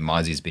 years, and then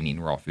Mozzie's been eating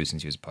raw food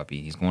since he was a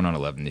puppy. He's going on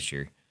 11 this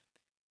year.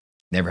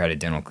 Never had a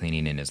dental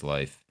cleaning in his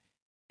life,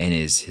 and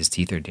his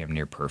teeth are damn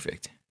near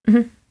perfect.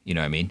 Mm-hmm. You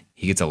know what I mean?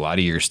 He gets a lot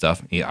of your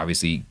stuff. He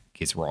obviously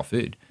gets raw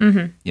food.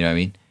 Mm-hmm. You know what I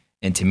mean?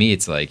 And to me,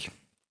 it's like,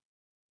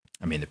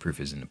 I mean, the proof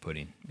is in the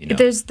pudding.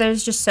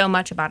 There's just so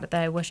much about it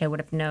that I wish I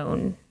would have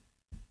known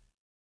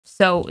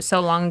so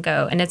long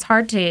ago, and it's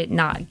hard to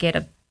not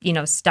get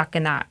stuck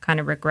in that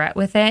kind of regret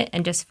with it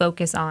and just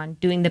focus on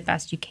doing the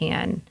best you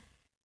can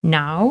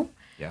now.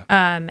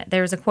 Yeah.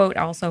 There's a quote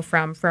also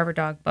from Forever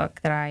Dog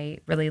book that I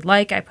really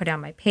like. I put it on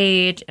my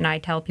page, and I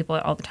tell people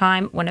all the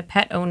time: when a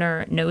pet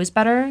owner knows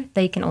better,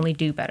 they can only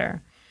do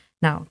better.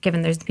 Now,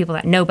 given there's the people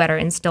that know better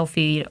and still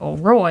feed old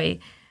Roy,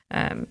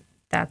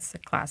 that's a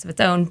class of its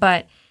own,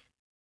 but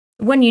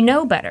when you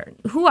know better,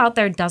 who out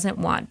there doesn't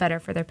want better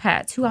for their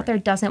pets? Who out there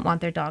doesn't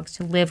want their dogs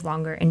to live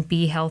longer and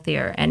be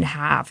healthier and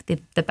have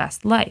the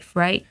best life,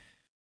 right?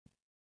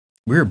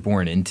 We were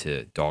born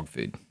into dog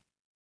food.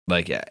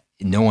 Like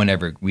no one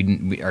ever,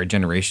 our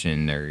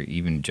generation or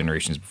even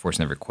generations before us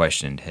never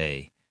questioned,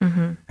 hey,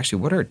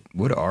 actually, what are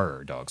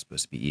our dogs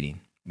supposed to be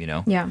eating?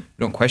 Yeah. We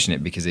don't question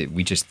it because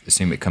we just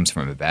assume it comes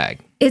from a bag.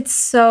 It's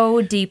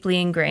so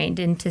deeply ingrained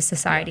into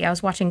society. I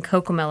was watching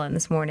Cocomelon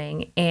this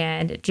morning,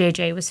 and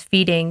JJ was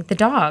feeding the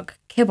dog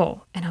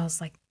kibble, and I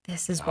was like,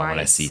 this is why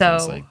it's so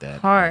like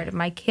hard. Yeah.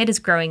 My kid is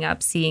growing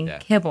up seeing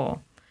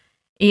kibble,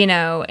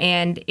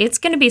 and it's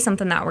going to be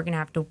something that we're going to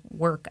have to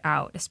work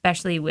out,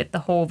 especially with the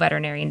whole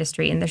veterinary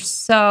industry. And there's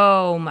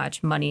so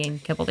much money in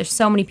kibble. There's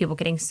so many people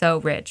getting so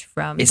rich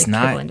from the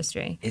kibble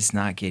industry. It's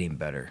not getting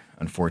better,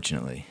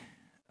 unfortunately.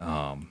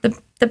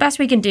 The best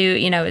we can do,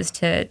 is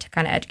to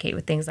kind of educate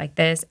with things like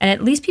this, and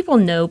at least people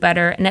know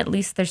better, and at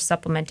least they're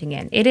supplementing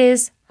in. It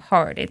is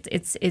hard.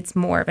 It's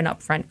more of an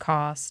upfront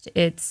cost.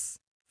 It's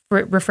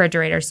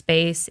refrigerator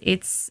space.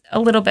 It's a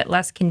little bit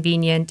less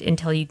convenient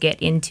until you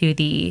get into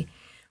the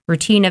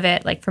routine of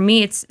it. Like for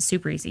me, it's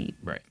super easy.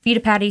 Right. Feed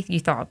a patty, you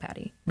thaw a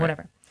patty,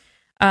 whatever.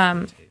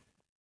 But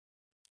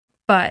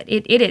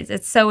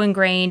it's so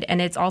ingrained,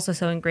 and it's also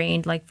so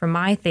ingrained. Like for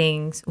my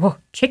things,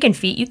 chicken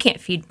feet, you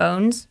can't feed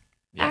bones.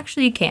 Yeah.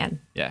 Actually, you can.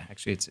 Yeah,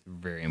 actually, it's a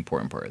very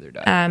important part of their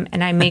diet.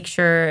 And I make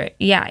sure,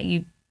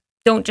 you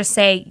don't just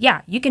say,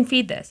 you can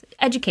feed this.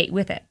 Educate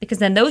with it, because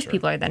then those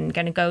people are then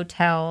going to go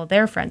tell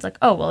their friends, like,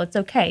 oh, well, it's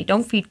okay.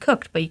 Don't feed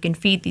cooked, but you can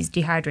feed these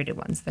dehydrated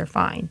ones. They're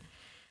fine.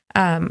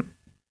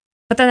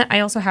 But But then I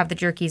also have the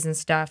jerkies and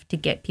stuff to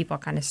get people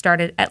kind of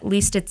started. At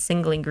least it's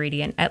single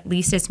ingredient. At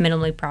least it's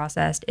minimally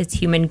processed. It's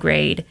human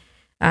grade.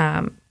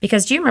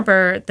 Because do you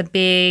remember the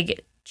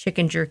big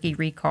chicken jerky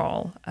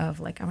recall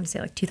of I want to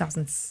say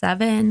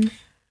 2007?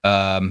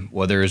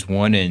 Well, there was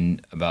one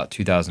in about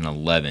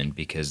 2011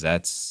 because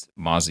that's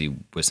Mozzie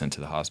was sent to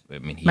the hospital. I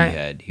mean,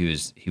 he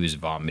was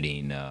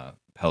vomiting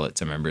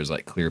pellets. I remember it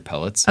was clear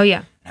pellets. Oh,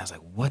 yeah. And I was like,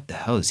 what the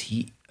hell is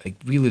he?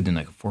 We lived in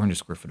a 400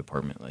 square foot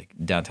apartment,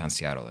 downtown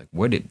Seattle.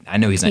 I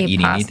know he's not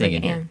eating anything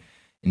in here.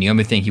 And the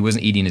only thing, he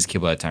wasn't eating his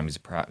kibble at the time.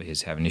 He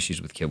was having issues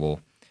with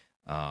kibble.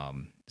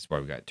 That's why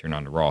we got turned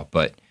on to raw.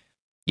 But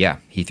yeah,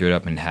 he threw it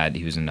up and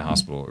he was in the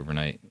hospital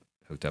overnight,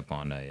 hooked up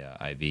on a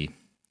IV.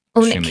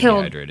 Oh, and it killed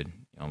dehydrated.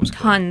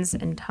 tons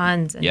and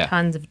tons and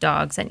tons of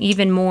dogs, and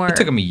even more. It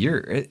took him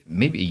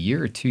maybe a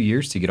year or 2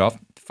 years to get off,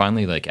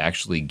 finally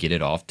actually get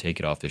it off, take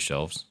it off the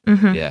shelves.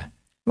 Mm-hmm. Yeah.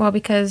 Well,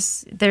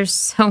 because there's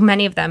so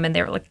many of them, and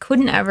they were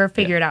couldn't ever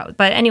figure it out.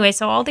 But anyway,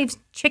 so all these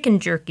chicken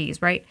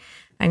jerkies, right?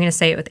 I'm going to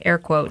say it with air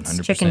quotes.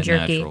 Chicken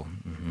jerky, natural.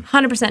 Mm-hmm.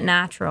 100%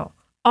 natural,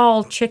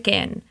 all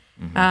chicken.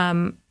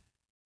 Mm-hmm.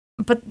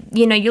 But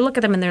you look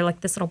at them and they're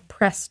this little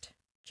pressed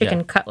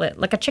chicken cutlet,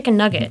 like a chicken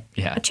nugget.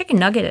 Yeah. A chicken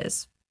nugget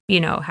is,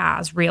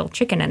 has real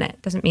chicken in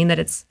it. Doesn't mean that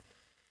it's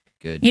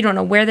good. You don't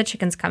know where the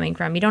chicken's coming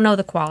from. You don't know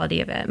the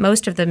quality of it.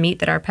 Most of the meat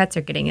that our pets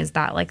are getting is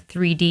that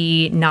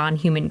 3D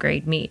non-human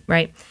grade meat,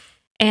 right?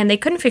 And they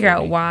couldn't figure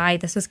out why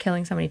this was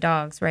killing so many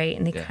dogs, right?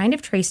 And they kind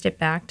of traced it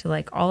back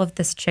to all of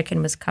this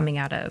chicken was coming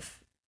out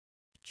of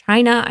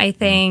China, I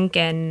think,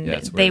 and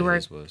they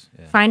were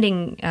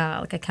finding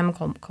a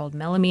chemical called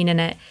melamine in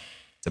it.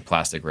 It's a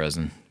plastic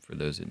resin, for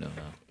those who don't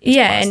know. It's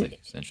plastic,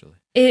 and essentially.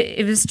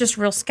 It was just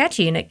real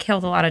sketchy, and it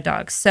killed a lot of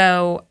dogs.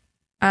 So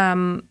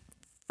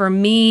for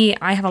me,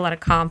 I have a lot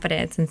of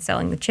confidence in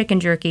selling the chicken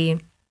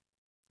jerky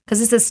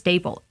because it's a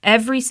staple.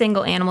 Every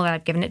single animal that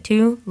I've given it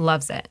to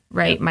loves it,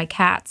 right? Yep. My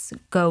cats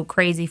go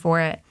crazy for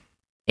it.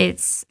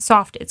 It's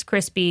soft, it's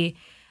crispy,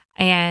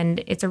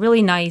 and it's a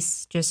really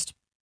nice, just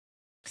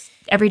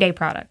everyday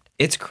product.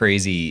 It's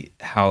crazy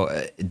how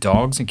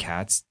dogs and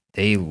cats,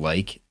 they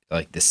like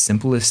the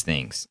simplest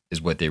things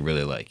is what they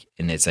really like.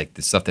 And it's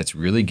the stuff that's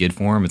really good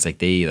for them. It's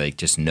they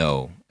just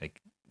know,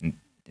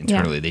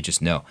 internally, they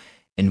just know.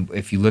 And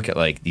if you look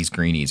at these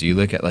greenies, or you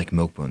look at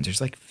milk bones,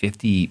 there's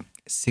 50,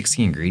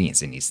 60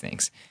 ingredients in these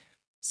things.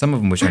 Some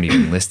of them which aren't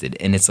even listed.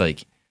 And it's all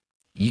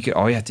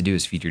you have to do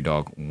is feed your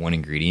dog one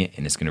ingredient,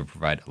 and it's going to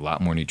provide a lot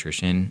more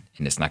nutrition,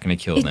 and it's not going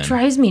to kill them. It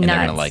drives me nuts. And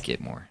they're going to like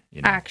it more.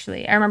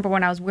 Actually, I remember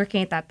when I was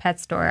working at that pet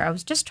store, I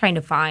was just trying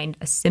to find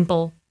a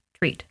simple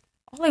treat.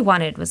 All I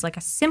wanted was a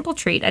simple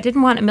treat. I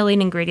didn't want a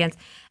million ingredients.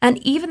 And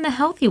even the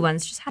healthy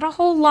ones just had a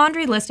whole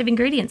laundry list of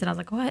ingredients. And I was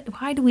like, what?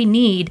 Why do we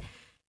need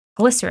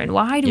glycerin?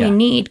 Why do we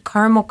need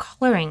caramel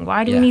coloring?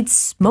 Why do we need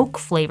smoke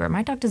flavor?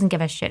 My dog doesn't give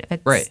a shit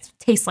if it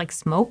tastes like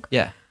smoke.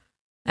 Yeah.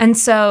 And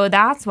so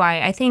that's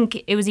why I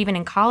think it was even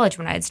in college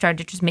when I had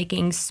started just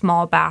making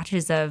small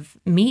batches of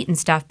meat and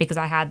stuff because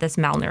I had this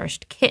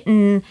malnourished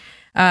kitten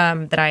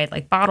that I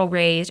had bottle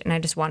raised, and I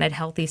just wanted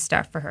healthy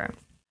stuff for her.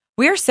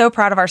 We are so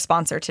proud of our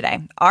sponsor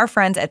today, our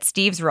friends at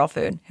Steve's Real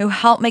Food, who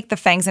help make the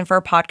Fangs and Fur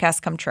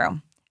podcast come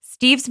true.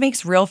 Steve's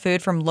makes real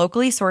food from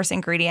locally sourced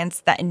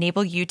ingredients that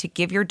enable you to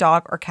give your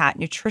dog or cat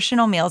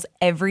nutritional meals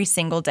every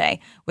single day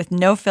with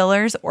no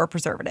fillers or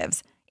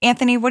preservatives.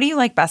 Anthony, what do you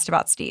like best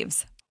about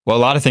Steve's? Well, a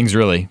lot of things,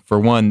 really. For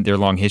one, their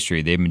long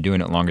history. They've been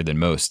doing it longer than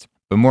most.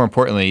 But more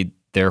importantly,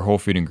 they're whole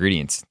food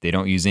ingredients. They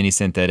don't use any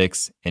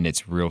synthetics, and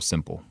it's real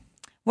simple.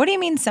 What do you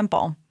mean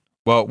simple?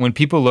 Well, when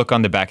people look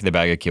on the back of the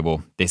bag of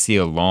kibble, they see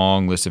a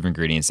long list of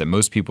ingredients that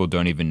most people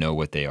don't even know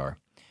what they are.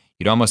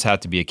 You'd almost have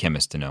to be a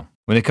chemist to know.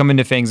 When they come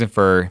into Fangs and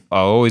Fur,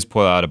 I'll always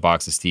pull out a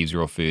box of Steve's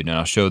Real Food, and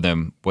I'll show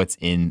them what's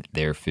in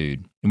their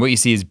food. And what you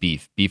see is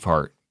beef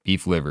heart,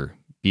 beef liver,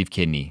 beef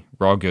kidney,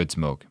 raw goat's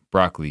milk,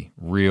 broccoli,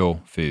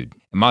 real food.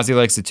 And Mozzie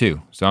likes it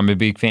too, so I'm a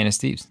big fan of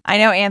Steve's. I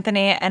know,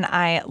 Anthony, and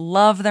I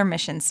love their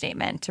mission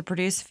statement to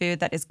produce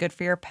food that is good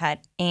for your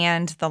pet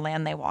and the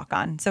land they walk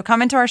on. So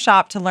come into our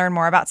shop to learn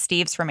more about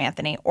Steve's from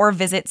Anthony, or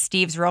visit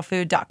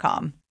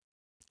stevesrealfood.com.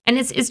 And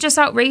it's just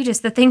outrageous,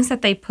 the things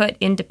that they put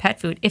into pet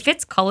food. If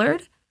it's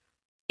colored,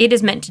 it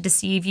is meant to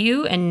deceive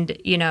you, and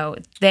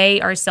they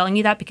are selling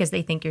you that because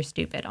they think you're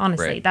stupid.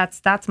 Honestly,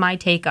 that's my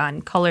take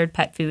on colored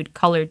pet food,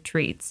 colored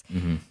treats.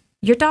 Mm-hmm.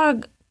 Your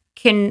dog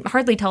can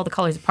hardly tell the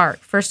colors apart,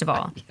 first of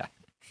all.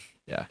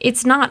 Yeah.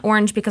 It's not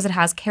orange because it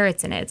has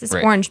carrots in it. It's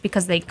orange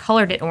because they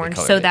colored it orange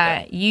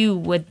that you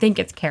would think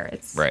it's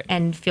carrots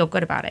and feel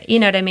good about it. You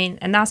know what I mean?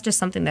 And that's just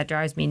something that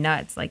drives me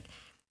nuts.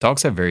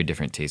 Dogs have very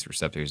different taste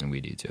receptors than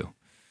we do too.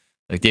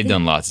 They've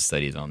done lots of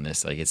studies on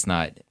this. It's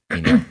not,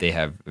 they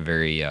have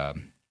very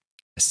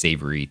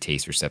savory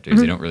taste receptors.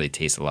 Mm-hmm. They don't really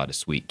taste a lot of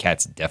sweet.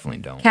 Cats definitely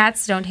don't.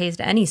 Cats don't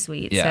taste any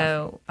sweet. Yeah.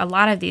 So a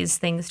lot of these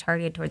things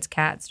targeted towards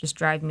cats just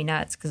drive me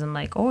nuts because I'm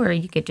like, or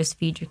you could just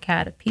feed your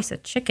cat a piece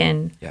of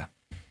chicken. Yeah.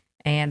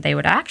 And they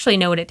would actually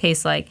know what it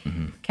tastes like.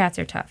 Mm-hmm. Cats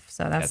are tough.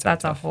 So that's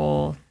a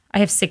whole, I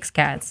have 6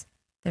 cats.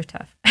 They're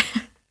tough.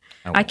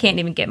 I can't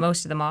even get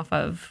most of them off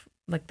of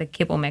like the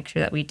kibble mixture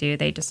that we do,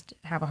 they just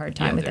have a hard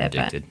time with it.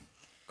 Addicted.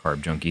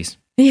 Carb junkies.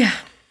 Yeah.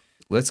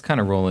 Let's kind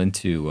of roll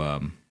into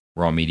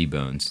raw meaty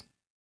bones.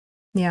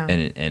 Yeah.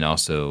 And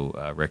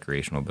also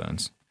recreational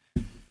bones.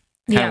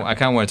 I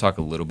kind of want to talk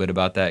a little bit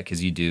about that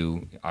because you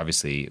do.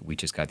 Obviously, we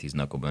just got these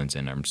knuckle bones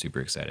in. I'm super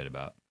excited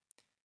about.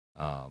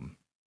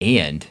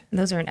 And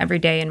those are an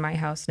everyday in my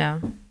house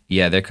now.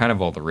 Yeah, they're kind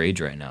of all the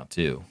rage right now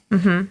too.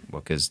 Mm-hmm.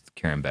 Well, because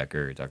Karen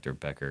Becker, Dr.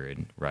 Becker,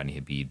 and Rodney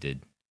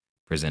Habib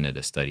presented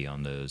a study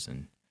on those.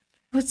 And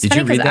it's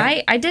funny because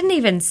I didn't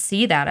even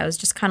see that. I was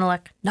just kind of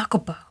like knuckle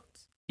bones.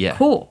 Yeah,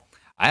 cool.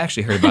 I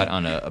actually heard about it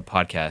on a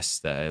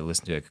podcast that I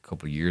listened to a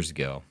couple years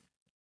ago,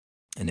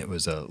 and it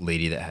was a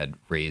lady that had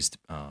raised,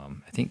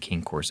 I think,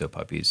 King Corso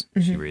puppies.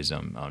 Mm-hmm. She raised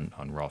them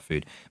on raw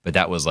food, but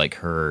that was like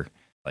her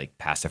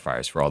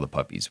pacifiers for all the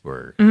puppies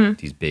were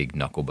these big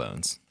knuckle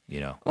bones.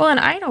 Well, and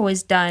I'd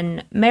always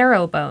done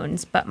marrow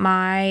bones, but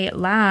my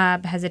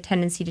lab has a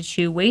tendency to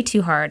chew way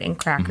too hard and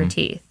crack her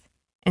teeth.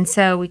 And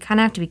so we kind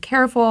of have to be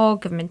careful,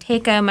 give them and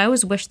take them. I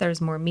always wish there was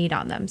more meat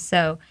on them.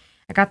 So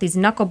I got these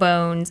knuckle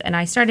bones and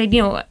I started,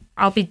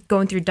 I'll be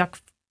going through duck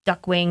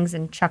wings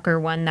and chucker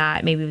one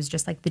that maybe was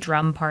just like the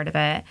drum part of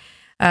it.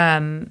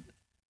 And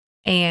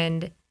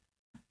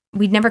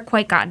we'd never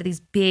quite gotten to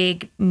these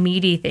big,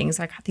 meaty things.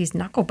 I got these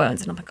knuckle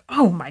bones, and I'm like,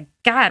 oh my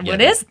God,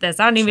 what is this?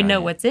 I don't even know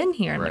what's in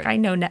here. And I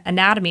know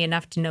anatomy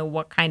enough to know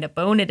what kind of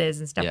bone it is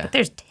and stuff, but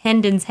there's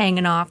tendons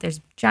hanging off.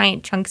 There's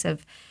giant chunks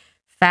of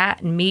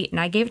fat and meat. And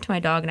I gave it to my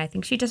dog, and I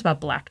think she just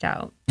about blacked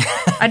out.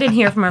 I didn't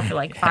hear from her for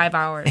like 5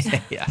 hours.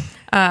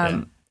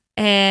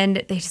 And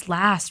they just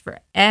last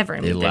forever.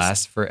 They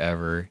last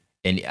forever.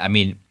 And I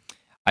mean,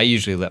 I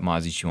usually let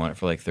Mozzie chew on it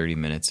for like 30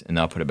 minutes, and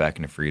I'll put it back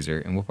in the freezer,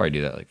 and we'll probably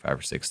do that like 5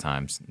 or 6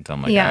 times until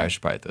I'm like, I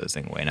should probably throw this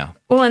thing away now.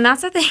 Well, and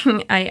that's the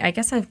thing. I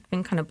guess I've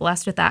been kind of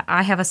blessed with that.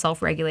 I have a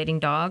self-regulating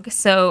dog,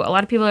 so a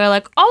lot of people are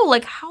like, oh,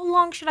 like how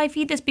long should I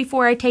feed this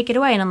before I take it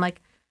away? And I'm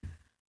like,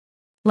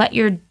 let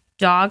your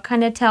dog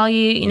kind of tell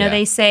you.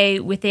 They say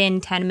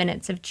within 10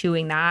 minutes of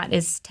chewing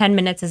 10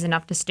 minutes is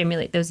enough to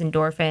stimulate those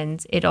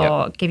endorphins.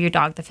 It'll give your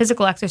dog the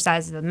physical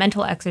exercise, the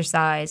mental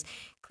exercise,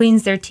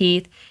 cleans their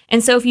teeth.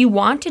 And so if you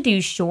want to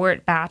do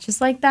short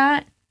batches like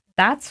that,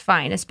 that's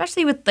fine,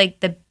 especially with like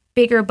the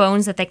bigger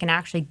bones that they can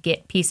actually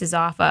get pieces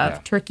off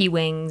of, turkey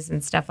wings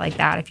and stuff like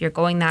that, if you're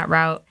going that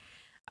route.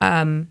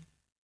 But,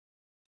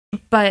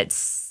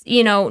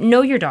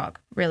 know your dog,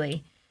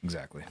 really.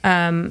 Exactly.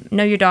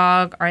 Know your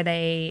dog. Are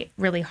they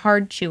really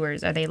hard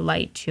chewers? Are they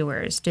light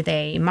chewers? Do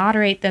they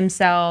moderate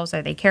themselves?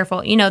 Are they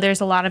careful? There's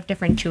a lot of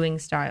different chewing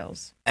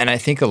styles. And I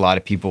think a lot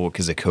of people,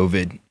 because of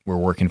COVID, were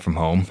working from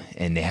home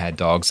and they had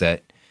dogs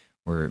that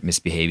were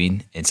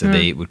misbehaving. And so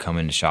they would come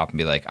in the shop and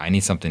be like, I need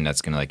something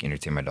that's going to like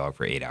entertain my dog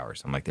for 8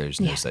 hours. I'm like, there's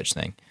no such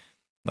thing.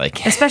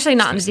 Like, especially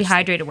not in the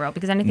dehydrated world,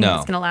 because anything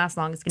that's going to last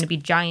long is going to be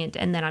giant,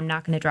 and then I'm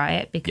not going to dry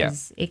it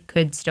because it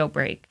could still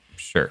break.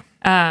 Sure.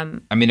 I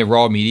mean, the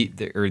raw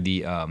meat or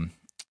the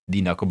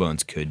knuckle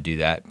bones could do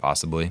that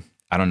possibly.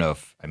 I don't know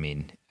if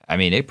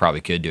they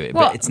probably could do it,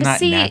 but it's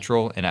not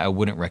natural, and I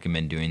wouldn't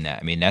recommend doing that.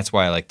 I mean, that's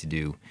why I like to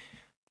do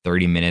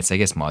 30 minutes. I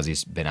guess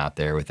Mozzie's been out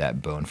there with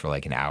that bone for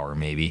like an hour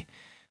maybe,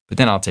 but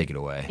then I'll take it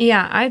away.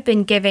 Yeah, I've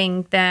been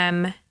giving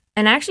them,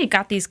 and I actually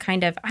got these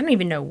kind of, I don't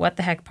even know what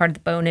the heck part of the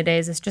bone it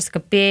is. It's just like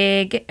a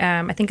big,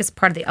 I think it's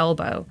part of the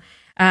elbow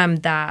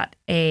that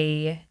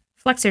a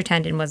flexor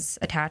tendon was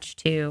attached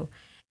to.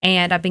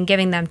 And I've been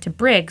giving them to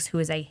Briggs, who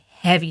is a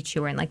heavy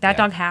chewer. And like that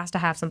dog has to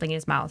have something in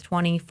his mouth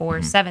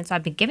 24/7. So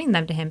I've been giving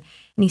them to him,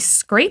 and he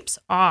scrapes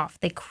off.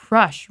 They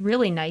crush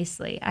really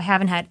nicely. I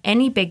haven't had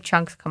any big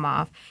chunks come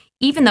off.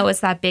 Even though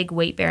it's that big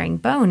weight-bearing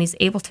bone, he's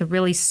able to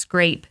really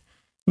scrape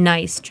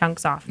nice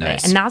chunks off of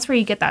it. And that's where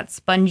you get that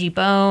spongy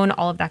bone,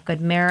 all of that good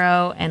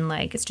marrow, and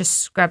like it's just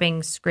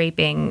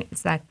scraping.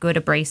 It's that good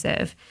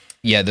abrasive.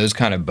 Yeah, those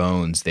kind of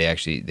bones, they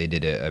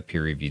did a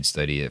peer-reviewed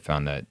study that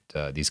found that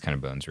these kind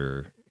of bones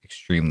were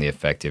extremely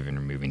effective in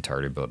removing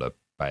tartar buildup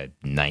by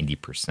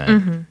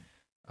 90%.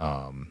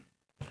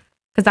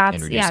 Because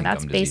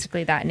that's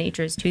basically that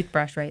nature's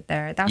toothbrush right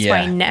there. That's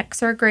why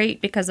necks are great,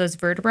 because those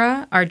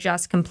vertebrae are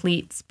just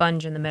complete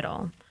sponge in the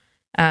middle.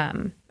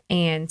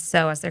 And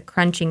so as they're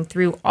crunching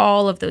through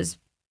all of those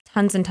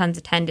tons and tons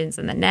of tendons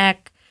in the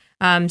neck,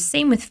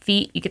 same with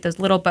feet, you get those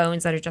little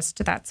bones that are just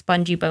to that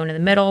spongy bone in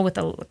the middle with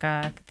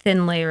a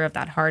thin layer of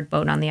that hard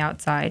bone on the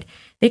outside.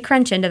 They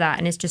crunch into that,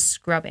 and it's just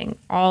scrubbing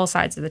all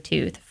sides of the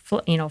tooth,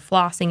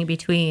 flossing in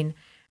between.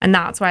 And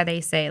that's why they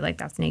say like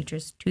that's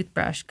nature's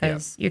toothbrush,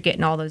 because you're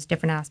getting all those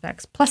different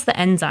aspects, plus the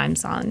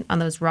enzymes on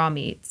those raw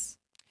meats.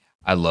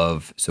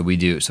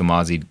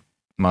 Mozzie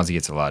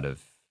gets a lot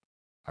of,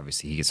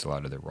 obviously he gets a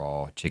lot of the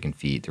raw chicken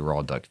feet, the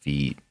raw duck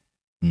feet.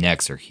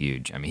 Necks are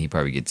huge. I mean, he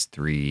probably gets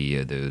 3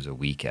 of those a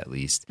week at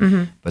least.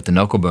 Mm-hmm. But the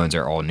knuckle bones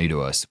are all new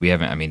to us. We've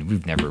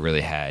never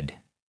really had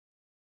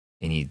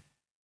any,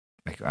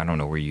 like, I don't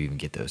know where you even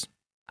get those.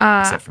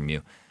 Except from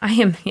you. I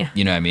am, yeah.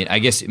 You know what I mean? I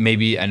guess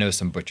maybe I know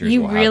some butchers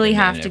you will really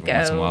have to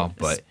go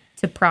but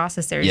to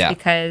processors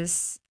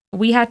because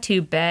we had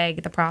to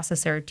beg the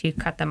processor to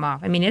cut them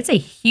off. I mean, it's a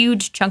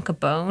huge chunk of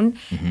bone,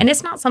 and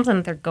it's not something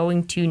that they're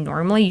going to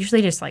normally.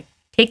 Usually just like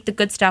take the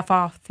good stuff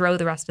off, throw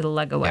the rest of the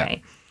leg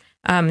away.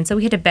 Yeah. And so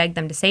we had to beg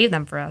them to save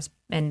them for us,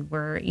 and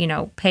we're,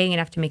 paying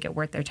enough to make it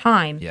worth their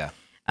time. Yeah.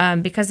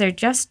 Because they're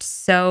just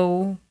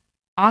so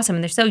awesome,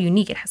 and they're so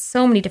unique. It has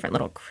so many different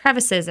little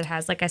crevices. It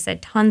has, like I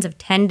said, tons of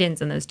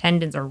tendons, and those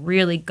tendons are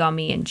really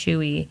gummy and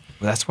chewy.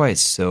 Well, that's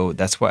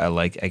why I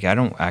like I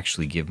don't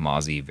actually give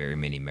Mozzie very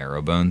many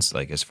marrow bones,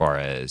 like as far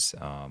as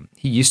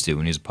he used to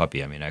when he was a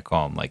puppy. I mean, I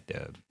call him like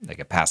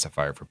a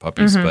pacifier for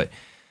puppies, but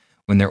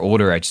when they're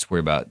older, I just worry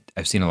about,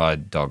 I've seen a lot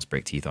of dogs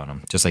break teeth on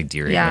them, just like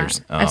deer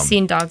antlers. I've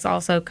seen dogs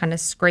also kind of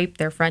scrape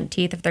their front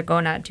teeth if they're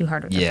going at it too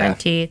hard with their front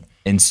teeth.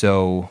 And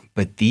so,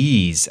 but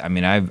these, I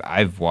mean,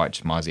 I've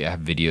watched Mozzie. I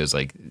have videos,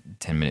 like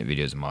 10-minute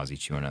videos of Mozzie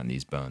chewing on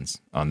these bones,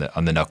 on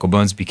the knuckle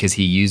bones, because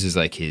he uses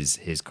like his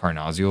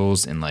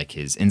carnosules and like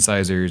his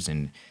incisors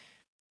and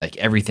like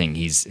everything.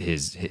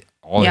 His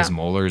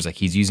molars, like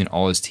he's using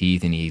all his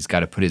teeth, and he's got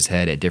to put his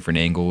head at different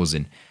angles,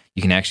 and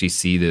you can actually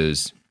see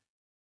those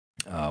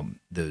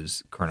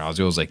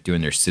carnosules like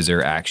doing their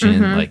scissor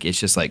action. Like it's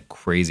just like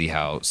crazy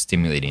how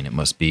stimulating it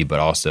must be, but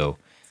also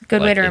it's a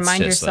good way to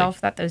remind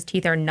yourself that those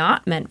teeth are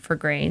not meant for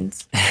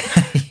grains.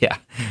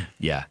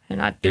 yeah. They're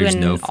not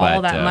doing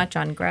all that much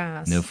on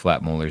grass. No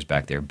flat molars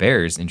back there.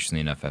 Bears,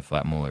 interestingly enough, have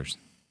flat molars.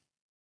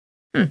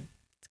 It's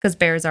because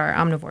bears are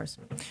omnivores.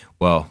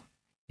 Well,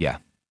 yeah.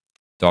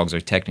 Dogs are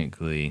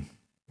technically,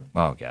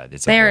 oh God,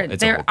 they're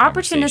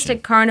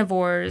opportunistic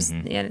carnivores.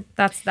 Yeah,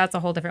 that's a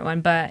whole different one.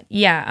 But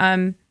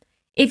yeah,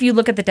 if you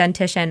look at the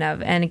dentition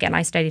and again,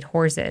 I studied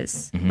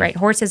horses, right?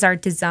 Horses are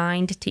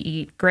designed to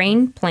eat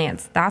grain,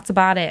 plants. That's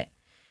about it.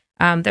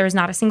 There is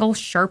not a single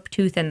sharp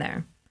tooth in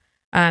there.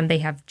 They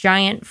have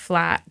giant,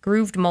 flat,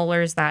 grooved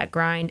molars that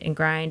grind and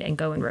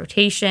go in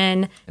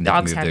rotation.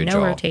 Dogs have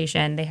no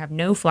rotation. They have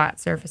no flat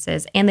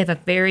surfaces, and they have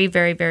a very,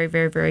 very, very,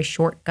 very, very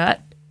short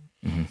gut.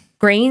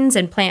 Grains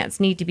and plants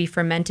need to be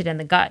fermented in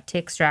the gut to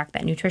extract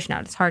that nutrition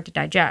out. It's hard to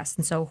digest.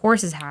 And so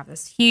horses have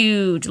this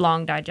huge,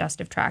 long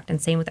digestive tract,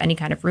 and same with any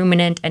kind of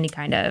ruminant, any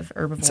kind of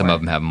herbivore. Some of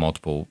them have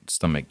multiple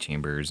stomach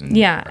chambers and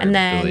and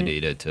then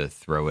ability to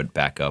throw it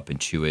back up and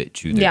chew it.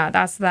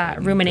 That's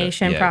that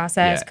rumination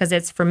process, because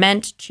it's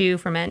ferment, chew,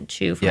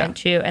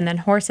 chew. And then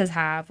horses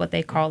have what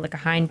they call like a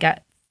hind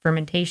gut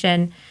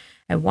fermentation.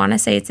 I want to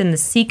say it's in the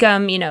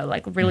cecum,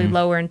 like really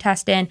lower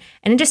intestine,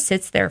 and it just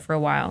sits there for a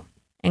while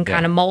and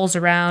kind of mulls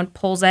around,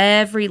 pulls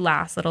every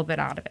last little bit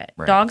out of it.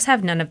 Right. Dogs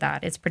have none of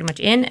that. It's pretty much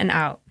in and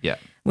out,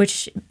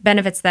 which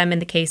benefits them in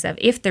the case of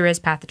if there is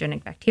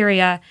pathogenic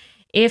bacteria,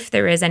 if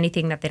there is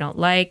anything that they don't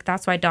like.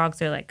 That's why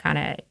dogs are like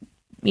kind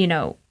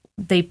of,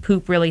 they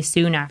poop really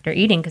soon after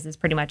eating, because it's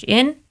pretty much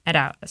in and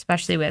out,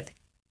 especially with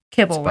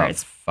kibble, where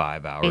it's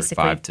 5 hours,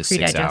 5 to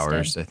 6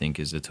 hours, I think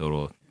is the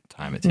total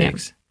time it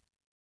takes.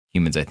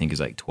 Humans, I think, is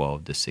like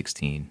 12 to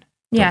 16.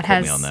 It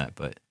has on that,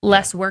 but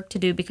less work to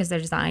do because they're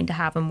designed to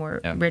have a more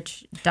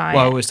rich diet.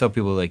 Well, I always tell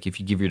people, like, if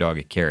you give your dog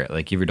a carrot,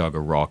 like give your dog a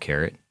raw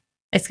carrot,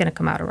 it's going to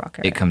come out a raw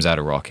carrot. It comes out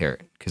a raw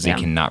carrot because it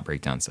cannot break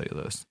down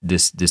cellulose.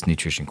 This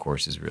nutrition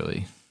course is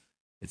really,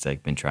 it's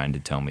like been trying to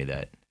tell me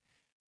that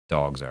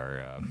dogs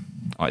are,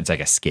 it's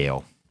like a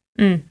scale.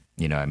 You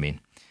know what I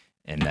mean?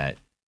 And that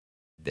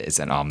it's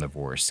an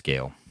omnivore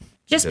scale.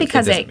 Just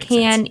because it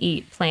can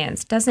eat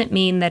plants doesn't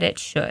mean that it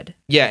should.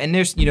 Yeah, and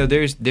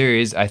there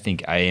is, I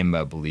think I am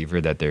a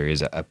believer that there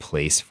is a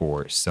place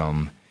for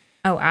some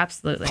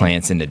absolutely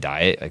plants in the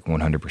diet, like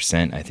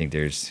 100%. I think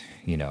there's,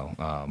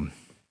 well,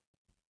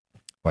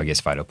 I guess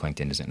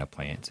phytoplankton isn't a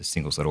plant, it's a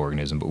single-celled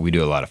organism, but we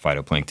do a lot of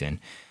phytoplankton.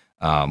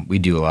 We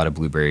do a lot of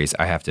blueberries.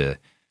 I have to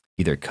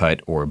either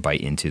cut or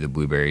bite into the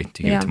blueberry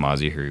to give it to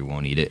Mozzie, or he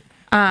won't eat it.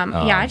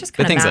 I just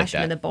kind of mash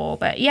it in the bowl.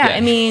 But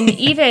I mean,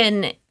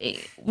 even,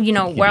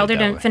 Wilder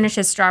didn't finish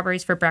his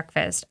strawberries for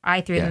breakfast. I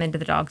threw them into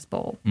the dog's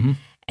bowl.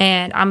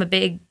 And I'm a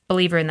big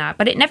believer in that.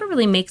 But it never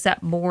really makes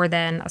up more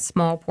than a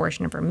small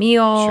portion of her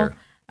meal. Sure.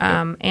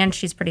 And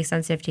she's pretty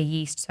sensitive to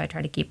yeast, so I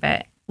try to keep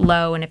it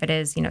low. And if it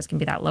is, it's going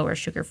to be that lower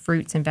sugar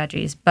fruits and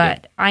veggies.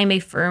 But I'm a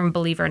firm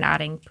believer in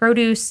adding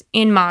produce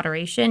in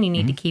moderation. You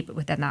need to keep it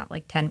within that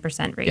like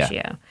 10%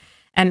 ratio.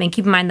 And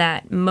keep in mind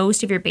that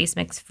most of your base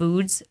mix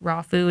foods,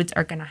 raw foods,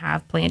 are going to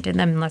have plant in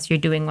them unless you're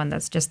doing one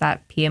that's just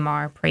that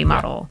PMR, prey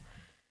model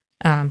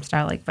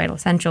style, like Vital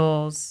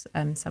Essentials,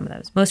 some of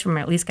those. Most of them are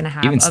at least going to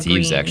have even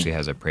Steve's actually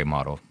has a prey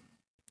model.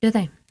 Do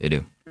they? They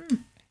do.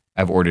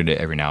 I've ordered it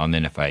every now and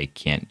then if I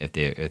can't, if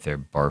their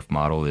barf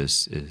model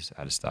is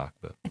out of stock.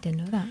 But I didn't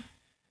know that.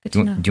 Good do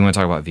to know. Do you want to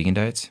talk about vegan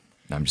diets?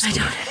 No, I'm just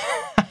kidding.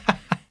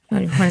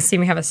 You want to see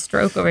me have a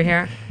stroke over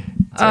here?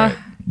 It's all right.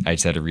 I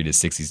just had to read a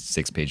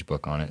 66-page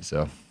book on it,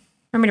 so.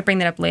 I'm going to bring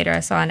that up later.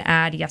 I saw an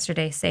ad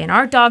yesterday saying,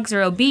 our dogs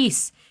are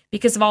obese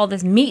because of all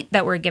this meat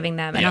that we're giving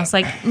them. And I was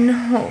like,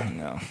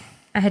 no.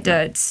 I had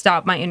to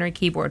stop my inner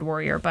keyboard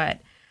warrior.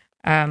 But,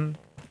 again,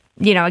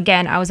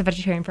 I was a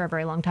vegetarian for a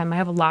very long time. I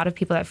have a lot of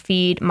people that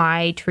feed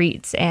my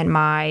treats and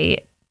my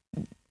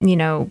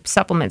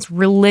supplements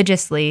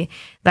religiously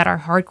that are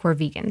hardcore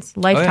vegans,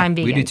 lifetime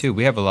vegans. We do too.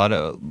 We have a lot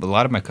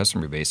of my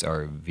customer base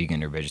are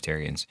vegan or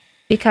vegetarians.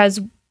 Because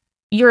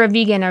you're a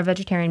vegan or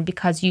vegetarian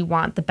because you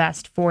want the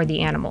best for the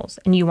animals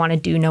and you want to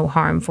do no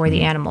harm for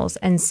the animals.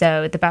 And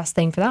so the best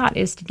thing for that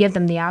is to give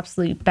them the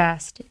absolute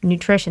best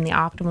nutrition, the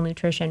optimal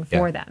nutrition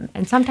for them.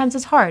 And sometimes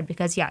it's hard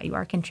because, you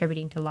are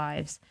contributing to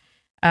lives.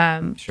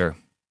 Sure.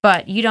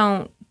 But you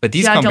don't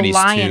these judge a companies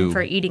lion too,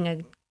 for eating a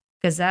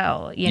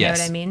gazelle. You know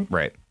what I mean?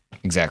 Right.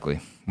 Exactly.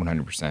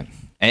 100%.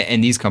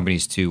 And these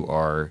companies too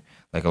are,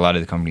 like a lot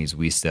of the companies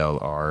we sell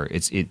are,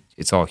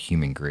 it's all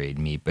human grade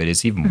meat, but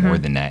it's even more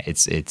than that.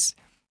 It's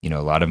a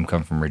lot of them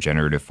come from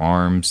regenerative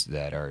farms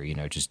that are,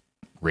 just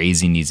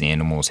raising these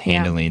animals,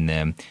 handling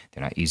them.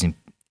 They're not using,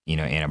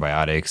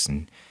 antibiotics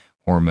and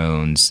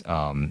hormones.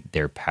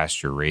 They're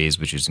pasture raised,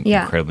 which is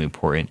incredibly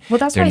important. Well,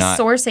 that's why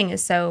sourcing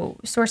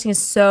is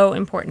so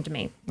important to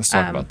me. Let's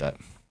talk about that.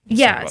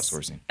 Yes. Talk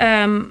about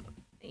sourcing.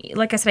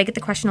 Like I said, I get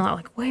the question a lot,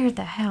 like, where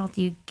the hell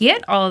do you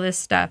get all of this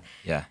stuff?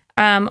 Yeah.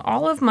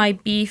 All of my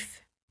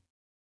beef,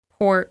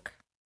 pork,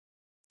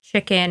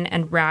 chicken,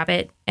 and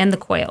rabbit, and the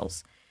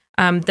quails.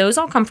 Those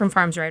all come from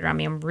farms right around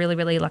me. I'm really,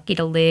 really lucky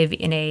to live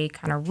in a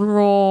kind of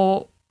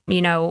rural,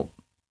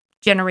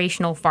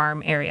 generational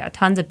farm area.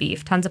 Tons of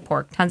beef, tons of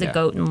pork, tons of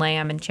goat and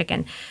lamb and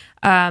chicken.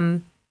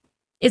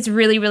 It's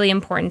really, really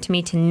important to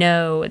me to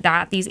know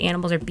that these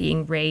animals are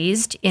being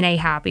raised in a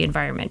happy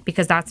environment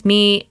because that's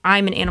me.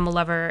 I'm an animal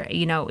lover.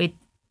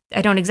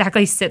 I don't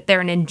exactly sit there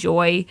and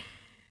enjoy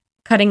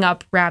cutting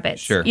up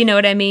rabbits. Sure. You know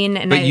what I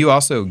mean? But you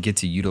also get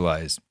to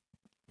utilize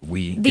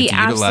the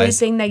absolute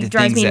thing that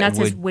drives me nuts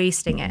is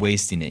wasting it.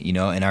 Wasting it,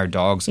 and our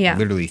dogs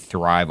literally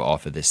thrive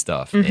off of this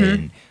stuff.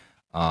 And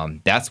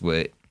that's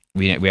what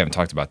we haven't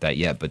talked about that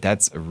yet, but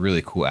that's a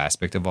really cool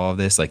aspect of all of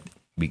this. Like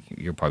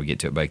you'll probably get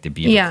to it, but like the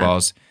beaver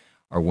claws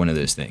are one of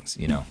those things,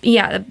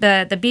 Yeah,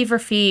 the beaver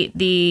feet,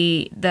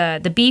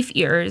 the beef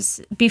ears.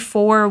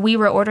 Before we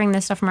were ordering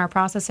this stuff from our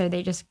processor,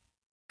 they just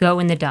go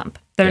in the dump.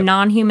 They're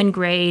non-human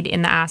grade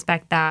in the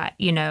aspect that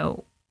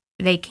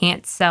they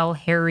can't sell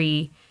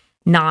hairy,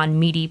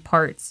 non-meaty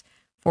parts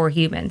for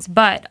humans.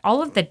 But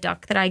all of the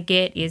duck that I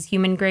get is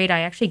human grade.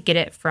 I actually get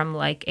it from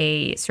like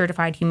a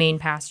certified humane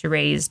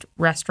pasture-raised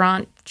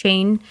restaurant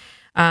chain.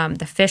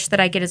 The fish that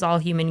I get is all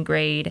human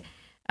grade.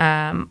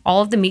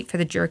 All of the meat for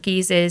the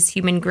jerkies is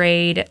human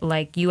grade,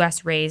 like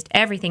U.S. raised.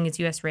 Everything is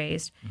U.S.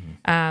 raised.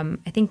 I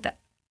think the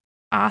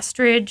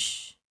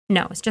ostrich,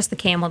 no, it's just the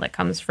camel that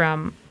comes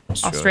from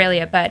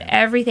Australia. But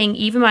everything,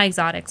 even my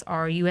exotics,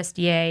 are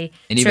USDA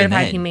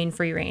certified humane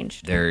free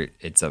range.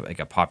 It's like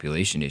a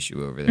population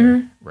issue over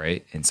there,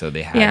 right? And so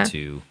they had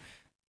to.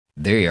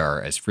 They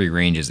are as free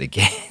range as it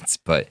gets,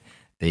 but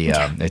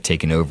they're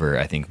taking over.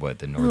 I think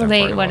the northern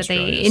part of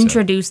Australia. They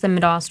introduced them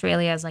into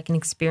Australia as like an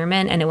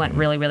experiment, and it went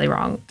really, really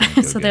wrong.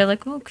 So they're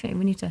like, okay,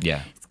 we need to.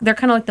 Yeah. They're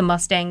kind of like the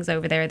Mustangs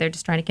over there. They're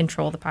just trying to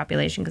control the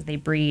population because they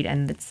breed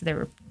and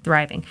they're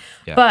thriving.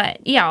 Yeah.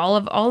 But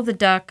all of the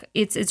duck,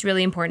 it's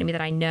really important to me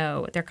that I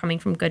know they're coming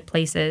from good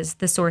places.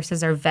 The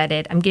sources are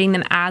vetted. I'm getting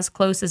them as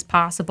close as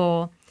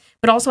possible.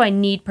 But also I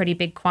need pretty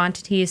big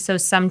quantities. So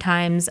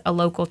sometimes a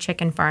local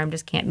chicken farm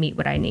just can't meet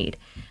what I need.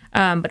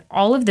 But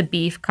all of the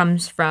beef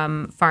comes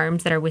from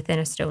farms that are within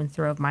a stone's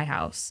throw of my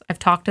house. I've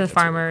talked to the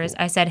farmers. Really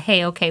cool. I said,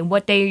 hey, okay,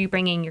 what day are you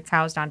bringing your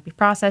cows down to be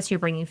processed? You're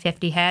bringing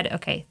 50 head.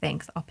 Okay,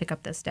 thanks. I'll pick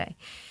up this day.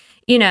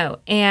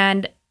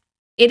 And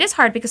it is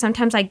hard because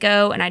sometimes I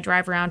go and I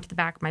drive around to the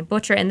back of my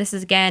butcher. And this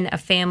is, again, a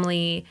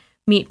family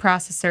meat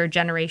processor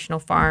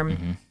generational farm.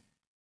 Mm-hmm.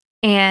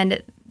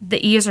 And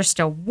the ears are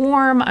still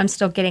warm. I'm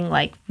still getting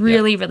like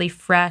really, really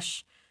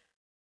fresh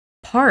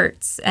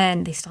parts.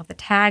 And they still have the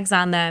tags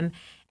on them.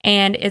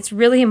 And it's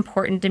really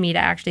important to me to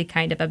actually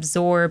kind of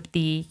absorb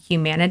the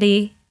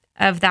humanity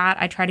of that.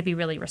 I try to be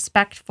really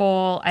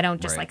respectful. I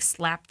don't just like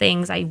slap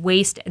things. I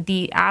waste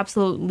the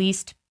absolute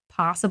least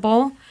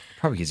possible.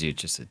 Probably gives you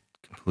just a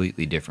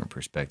completely different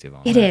perspective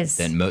on it is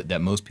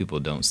that most people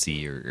don't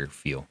see or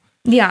feel.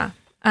 Yeah.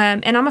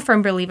 And I'm a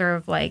firm believer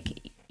of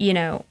like, you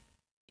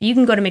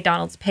can go to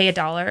McDonald's, pay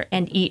 $1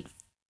 and eat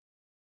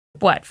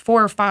 4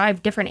 or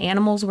 5 different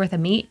animals worth of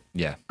meat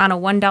on a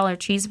 $1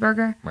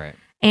 cheeseburger. Right.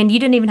 And you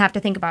didn't even have to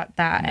think about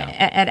that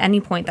at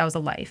any point. That was a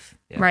life,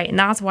 right? And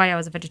that's why I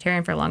was a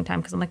vegetarian for a long time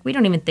because I'm like, we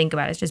don't even think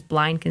about it. It's just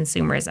blind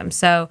consumerism.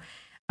 So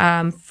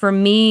for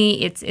me,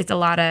 it's a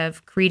lot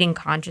of creating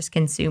conscious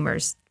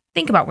consumers.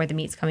 Think about where the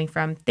meat's coming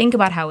from. Think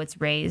about how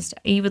it's raised.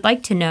 You would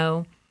like to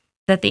know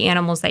that the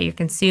animals that you're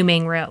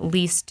consuming were at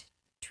least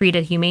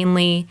treated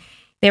humanely.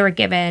 They were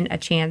given a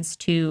chance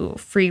to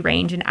free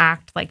range and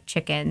act like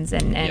chickens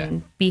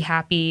and be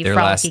happy, Their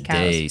frolicky last cows.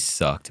 day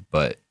sucked,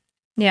 but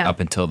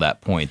up until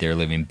that point, they're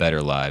living better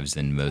lives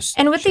than most.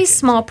 And with these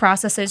small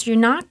processes, you're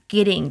not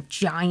getting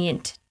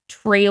giant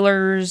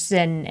trailers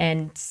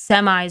and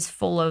semis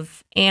full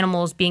of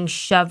animals being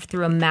shoved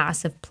through a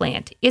massive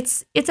plant.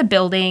 It's a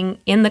building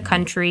in the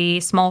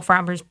country. Small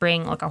farmers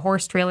bring like a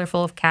horse trailer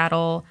full of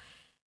cattle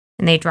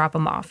and they drop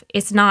them off.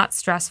 It's not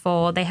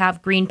stressful. They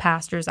have green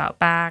pastures out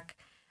back.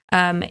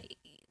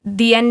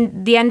 the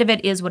end of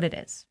it is what it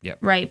is. Yep.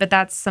 Right. But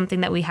that's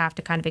something that we have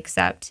to kind of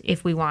accept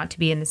if we want to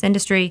be in this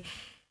industry.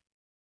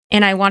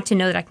 And I want to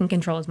know that I can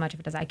control as much of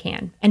it as I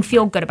can and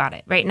feel good about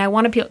it. Right. And I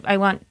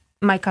want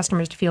my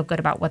customers to feel good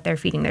about what they're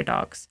feeding their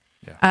dogs.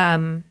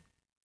 Yeah.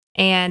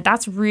 And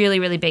that's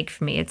really, really big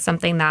for me. It's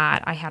something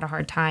that I had a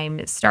hard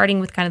time starting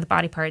with kind of the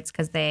body parts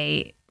because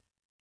I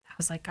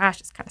was like,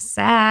 gosh, it's kind of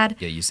sad.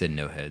 Yeah, you said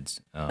no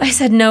heads. I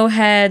said no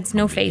heads,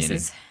 no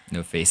faces.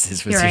 No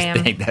faces was Here your I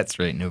am. thing. That's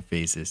right, no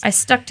faces. I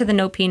stuck to the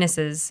no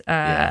penises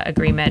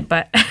agreement,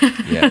 but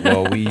yeah,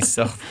 well, we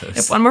sell those.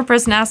 If one more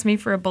person asks me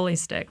for a bully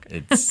stick.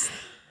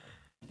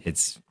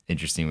 It's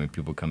interesting when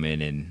people come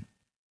in and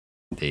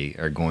they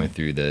are going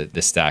through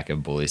the stack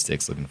of bully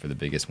sticks looking for the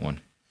biggest one.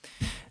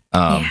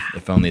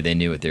 If only they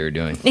knew what they were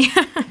doing.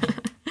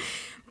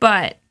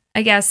 But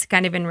I guess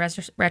kind of in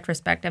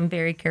retrospect, I'm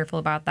very careful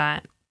about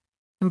that.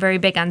 I'm very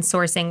big on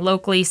sourcing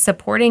locally,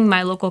 supporting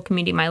my local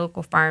community, my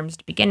local farms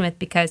to begin with,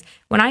 because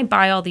when I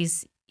buy all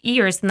these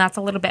ears, then that's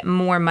a little bit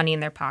more money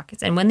in their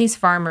pockets. And when these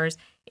farmers,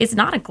 it's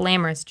not a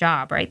glamorous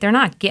job, right? They're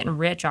not getting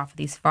rich off of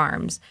these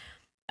farms.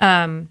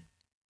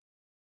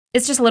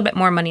 It's just a little bit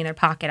more money in their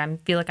pocket. I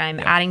feel like I'm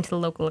adding to the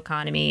local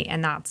economy,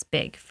 and that's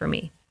big for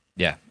me.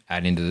 Yeah,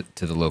 adding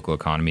to the local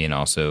economy and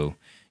also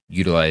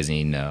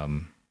utilizing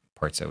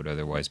parts that would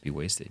otherwise be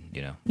wasted,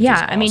 Yeah,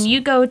 awesome. I mean, you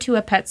go to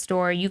a pet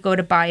store, you go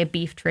to buy a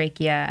beef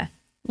trachea.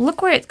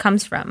 Look where it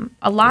comes from.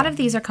 A lot of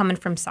these are coming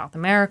from South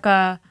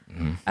America,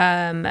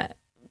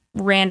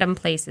 random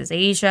places,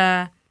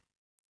 Asia.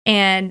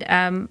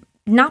 And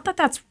not that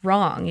that's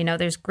wrong.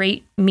 There's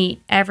great meat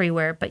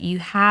everywhere, but you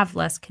have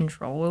less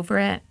control over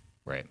it.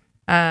 Right.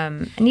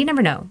 And you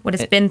never know what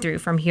it's been through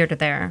from here to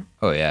there.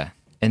 Oh, yeah.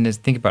 And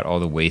just think about all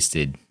the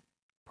wasted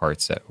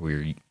parts that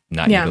we're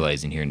not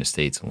utilizing here in the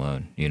States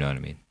alone. You know what I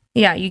mean?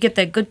 Yeah, you get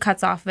the good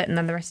cuts off of it, and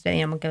then the rest of the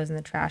animal goes in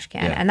the trash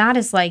can. Yeah. And that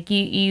is like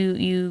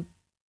you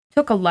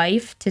took a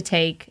life to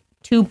take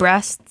 2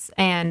 breasts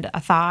and a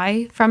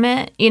thigh from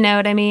it. You know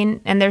what I mean?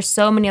 And there's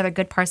so many other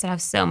good parts that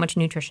have so much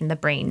nutrition: the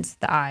brains,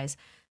 the eyes.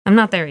 I'm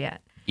not there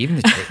yet. Even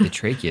the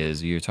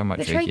tracheas. You were talking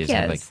about tracheas.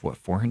 Have like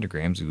 400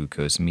 grams of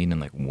glucosamine in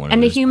like one.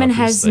 And of a human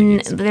puppies.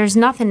 has there's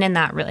nothing in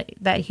that really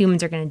that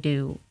humans are going to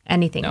do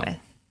anything with.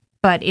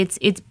 But it's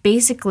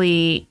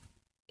basically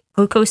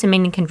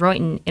glucosamine and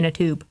chondroitin in a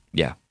tube.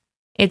 Yeah.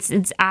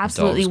 It's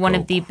absolutely one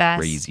of the best.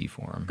 Crazy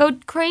for them. Go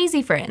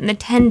crazy for it. And the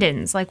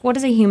tendons, like what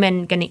is a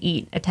human going to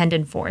eat a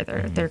tendon for?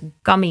 They're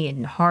gummy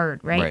and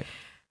hard, right?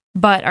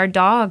 But our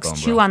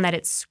dogs chew on that.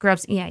 It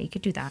scrubs. Yeah, you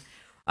could do that.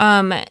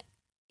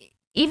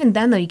 Even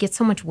then, though, you get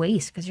so much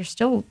waste because you're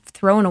still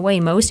throwing away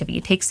most of it. You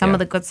take some of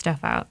the good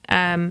stuff out.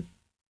 And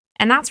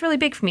that's really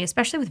big for me,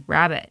 especially with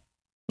rabbit,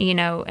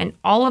 and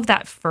all of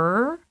that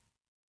fur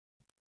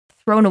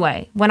thrown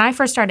away. When I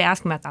first started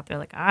asking about that, they're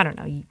like, I don't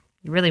know, you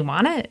really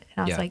want it?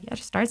 And I was like, yeah,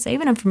 just start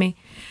saving them for me.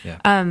 Yeah.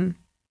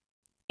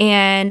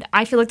 And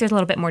I feel like there's a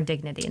little bit more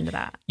dignity into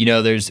that.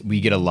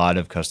 We get a lot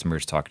of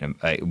customers talking.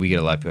 We get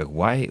a lot of people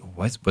like,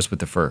 what's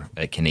with the fur?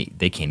 They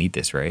can't eat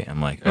this, right? I'm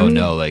like, oh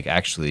no, like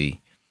actually,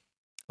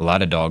 a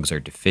lot of dogs are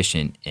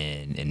deficient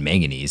in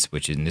manganese,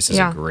 this is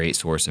a great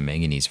source of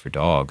manganese for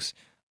dogs.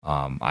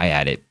 I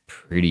add it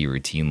pretty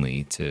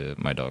routinely to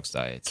my dog's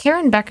diets.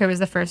 Karen Becker was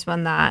the first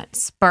one that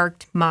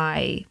sparked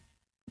my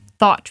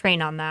thought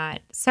train on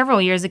that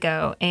several years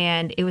ago.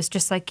 And it was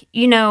just like,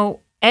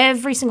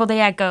 every single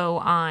day I go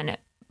on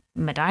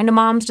Medina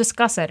Moms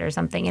Discuss It or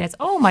something. And it's,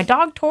 my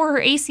dog tore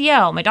her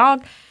ACL. My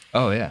dog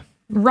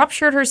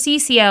ruptured her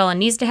CCL and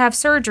needs to have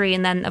surgery.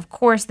 And then, of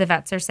course, the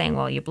vets are saying,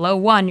 well, you blow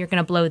one, you're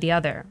going to blow the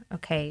other.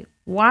 Okay,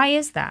 why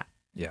is that?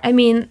 Yeah. I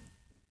mean,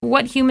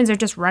 what humans are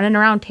just running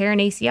around tearing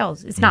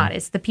ACLs? It's not.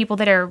 It's the people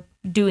that are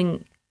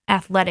doing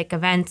athletic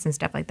events and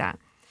stuff like that.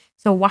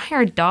 So why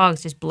are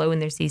dogs just blowing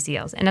their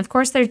CCLs? And, of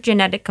course, there's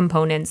genetic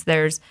components.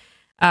 There's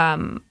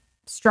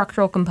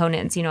structural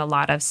components. A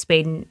lot of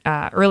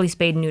early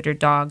spayed and neutered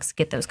dogs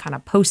get those kind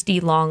of posty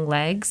long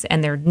legs,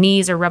 and their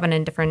knees are rubbing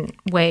in different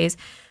ways.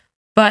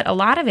 But a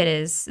lot of it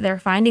is they're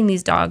finding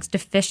these dogs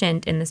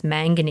deficient in this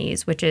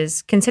manganese, which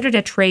is considered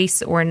a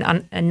trace or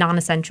a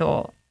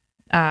non-essential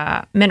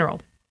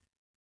mineral.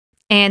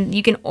 And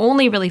you can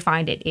only really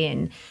find it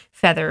in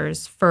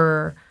feathers,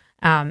 fur,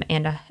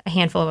 and a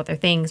handful of other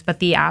things. But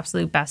the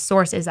absolute best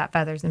source is that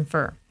feathers and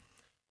fur.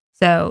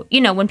 So,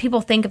 when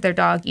people think of their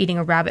dog eating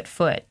a rabbit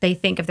foot, they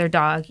think of their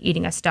dog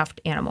eating a stuffed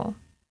animal.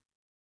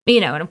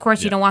 And of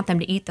course, you don't want them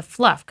to eat the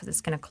fluff because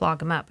it's going to clog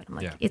them up. And I'm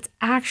like, it's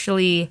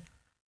actually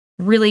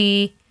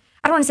really,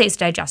 I don't want to say it's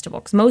digestible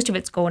because most of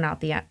it's going out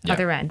the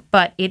other end,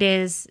 but it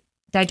is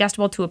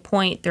digestible to a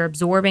point. They're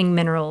absorbing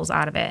minerals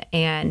out of it,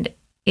 and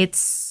it's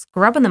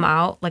scrubbing them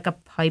out like a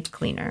pipe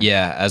cleaner.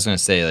 Yeah, I was going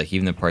to say, like,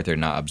 even the part they're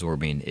not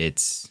absorbing,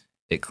 it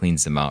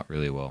cleans them out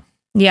really well.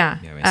 Yeah.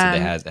 So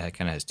it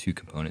kind of has 2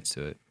 components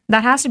to it.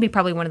 That has to be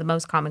probably one of the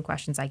most common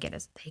questions I get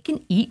is, they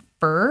can eat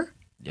fur?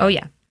 Yeah. Oh,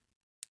 yeah.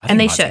 And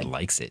they Monte should.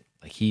 Likes it.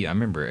 Like I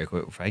remember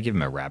if I give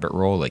him a rabbit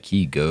roll, like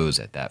he goes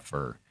at that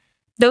fur.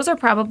 Those are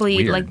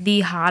probably like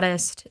the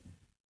hottest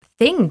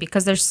thing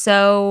because they're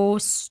so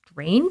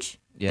strange.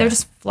 They're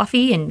just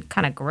fluffy and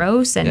kind of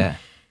gross and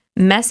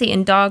messy,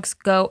 and dogs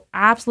go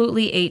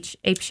absolutely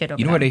ape shit over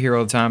You know them. what I hear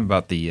all the time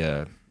about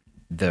the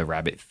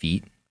rabbit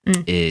feet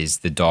is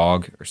the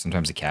dog, or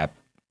sometimes a cat,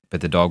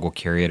 but the dog will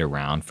carry it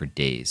around for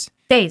days.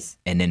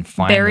 And then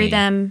finally bury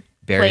them,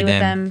 play with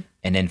them.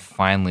 And then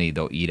finally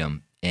they'll eat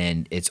them.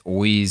 And it's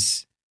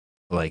always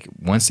like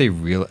once they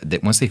feel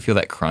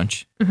that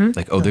crunch,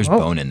 like, oh, there's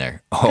bone in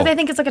there. Oh, they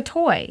think it's like a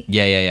toy.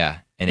 Yeah.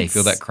 And they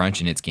feel that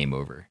crunch and it's game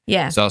over.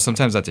 Yeah. So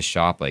sometimes at the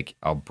shop, like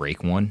I'll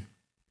break one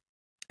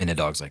and the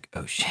dog's like,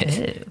 oh shit.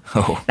 Ew.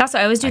 Oh, That's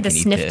why I always do I the can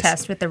eat sniff this.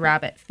 test with the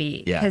rabbit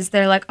feet. Yeah. Because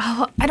they're like,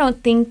 oh, I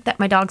don't think that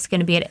my dog's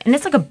going to be at it. And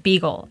it's like a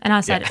beagle. And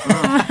I said,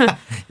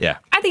 Yeah.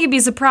 I think you'd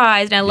be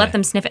surprised. And I let Yeah.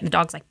 them sniff it. And the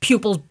dog's like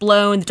pupils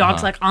blown. The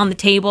dog's like on the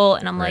table.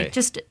 And I'm like, Right.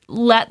 just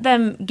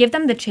give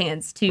them the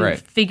chance to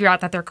figure out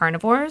that they're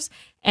carnivores.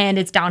 And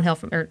it's uphill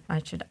from there.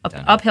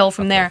 Uphill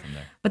from there.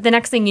 But the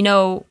next thing you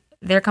know,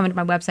 they're coming to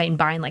my website and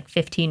buying like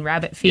 15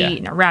 rabbit feet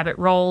and a rabbit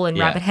roll and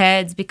rabbit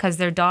heads because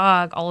their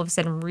dog all of a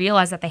sudden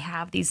realized that they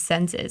have these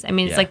senses. I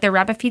mean, it's like their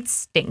rabbit feet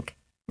stink,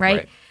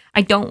 right?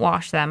 I don't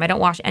wash them. I don't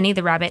wash any of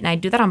the rabbit. And I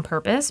do that on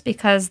purpose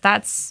because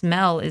that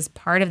smell is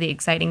part of the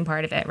exciting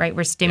part of it, right?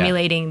 We're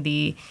stimulating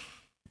the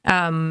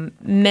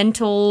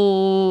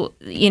mental,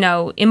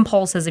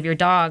 impulses of your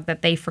dog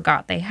that they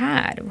forgot they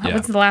had. Yeah.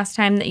 When's the last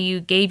time that you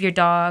gave your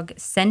dog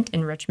scent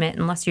enrichment,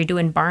 unless you're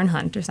doing barn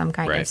hunt or some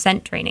kind of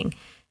scent training?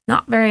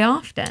 Not very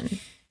often.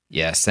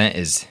 Yeah, scent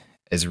is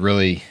a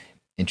really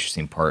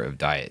interesting part of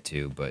diet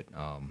too. But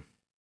I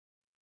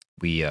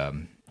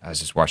was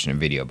just watching a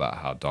video about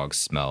how dogs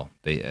smell.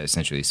 They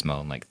essentially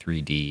smell in like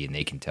 3D, and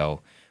they can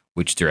tell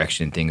which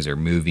direction things are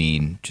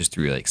moving just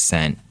through like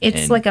scent.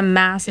 It's like a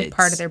massive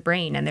part of their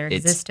brain and their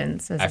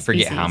existence. I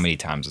forget how many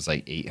times. It's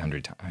like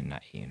 800 times,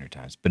 not 800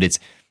 times, but it's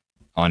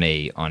on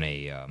a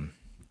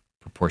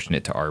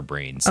proportionate to our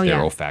brains.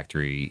 Their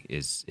olfactory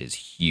is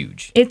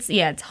huge.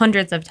 It's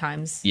hundreds of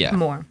times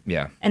more.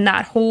 Yeah. And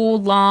that whole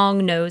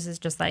long nose is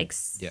just like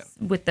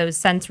with those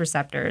sense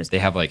receptors. They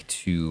have like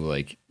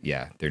two,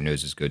 their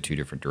noses go two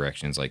different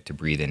directions, like to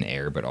breathe in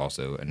air, but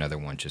also another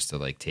one just to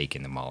like take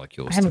in the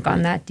molecules. I haven't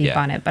gone that deep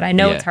on it, but I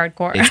know it's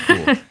hardcore. It's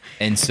cool.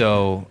 And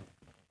so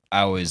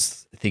I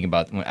always think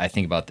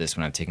about this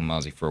when I'm taking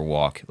Mozzie for a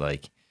walk,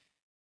 like,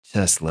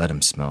 just let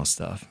them smell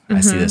stuff.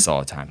 I see this all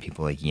the time.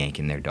 People like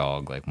yanking their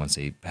dog, like once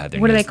they had their.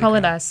 What do they call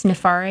it? A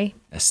sniffari.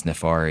 A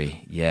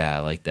sniffari. Yeah, I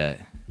like that.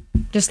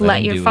 Just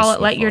let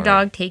your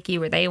dog take you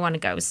where they want to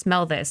go.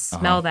 Smell this,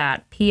 smell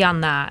that, pee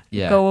on that,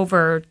 go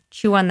over,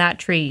 chew on that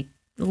tree,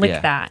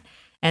 lick that.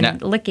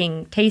 And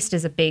licking, taste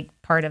is a big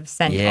part of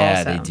scent also.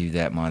 Yeah, they do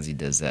that. Mozzie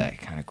does that.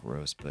 Kind of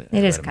gross, but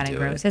it is kind of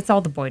gross. It's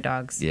all the boy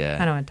dogs. Yeah.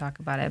 I don't want to talk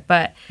about it,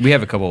 but we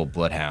have a couple of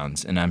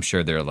bloodhounds, and I'm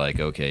sure they're like,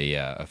 okay,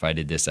 yeah, if I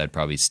did this, I'd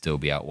probably still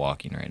be out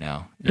walking right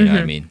now. You know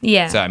what I mean?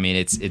 Yeah. So I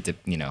mean,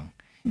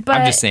 but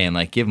I'm just saying,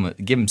 like, give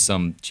them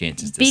some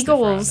chances. To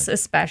beagles,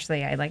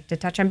 especially, I like to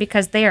touch on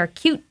because they are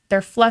cute.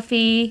 They're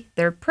fluffy.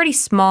 They're pretty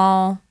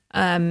small.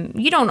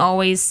 You don't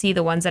always see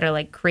the ones that are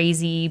like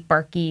crazy,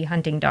 barky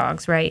hunting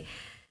dogs, right?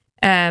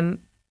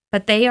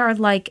 But they are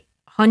like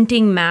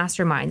hunting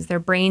masterminds. Their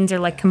brains are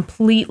like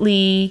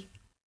completely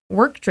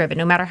work driven,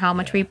 no matter how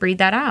much we breed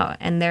that out.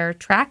 And they're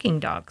tracking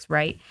dogs,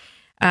 right?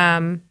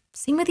 Same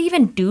with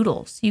even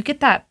doodles. You get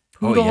that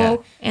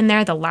poodle in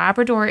there, the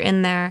Labrador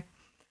in there.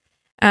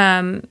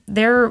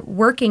 They're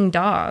working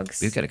dogs.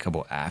 We've got a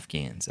couple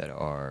Afghans that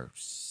are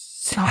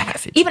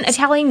savages. Even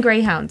Italian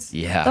greyhounds.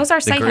 Yeah. Those are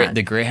sight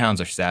the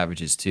greyhounds are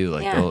savages too.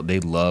 Like they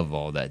love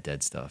all that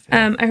dead stuff.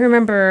 Yeah. I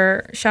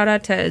remember, shout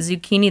out to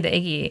Zucchini the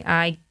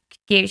Iggy.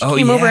 She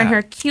came over in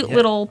her cute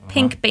little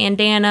pink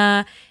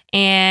bandana,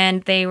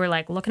 and they were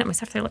like looking at my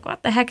stuff. They're like,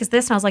 what the heck is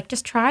this? And I was like,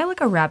 just try like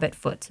a rabbit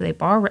foot. So they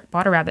bought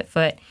a rabbit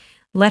foot,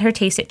 let her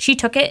taste it. She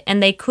took it,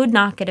 and they could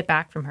not get it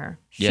back from her.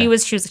 She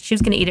was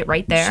going to eat it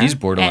right there. She's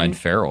borderline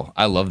feral.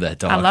 I love that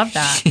dog. I love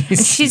that.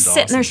 She's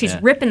sitting there. She's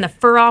ripping the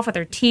fur off with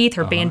her teeth.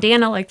 Her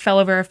bandana like fell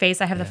over her face.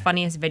 I have the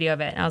funniest video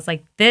of it. And I was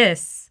like,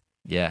 this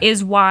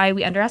is why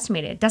we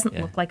underestimate it. It doesn't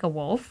look like a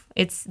wolf.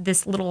 It's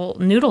this little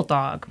noodle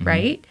dog,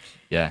 right?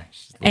 Yeah.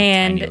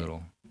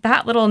 And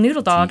that little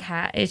noodle dog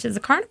is a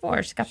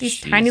carnivore. She's got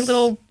these tiny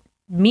little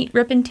meat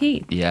ripping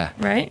teeth. Yeah.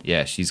 Right?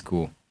 Yeah, she's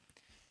cool.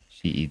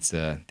 She eats,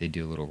 they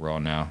do a little raw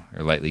now,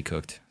 or lightly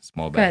cooked,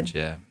 small batch.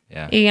 Yeah.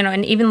 Yeah.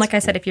 And even like I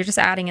said, if you're just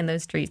adding in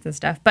those treats and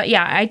stuff. But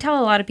yeah, I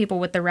tell a lot of people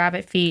with the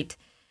rabbit feet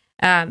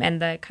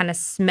and the kind of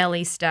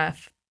smelly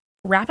stuff,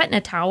 wrap it in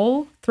a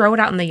towel, throw it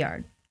out in the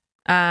yard.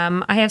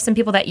 I have some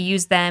people that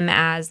use them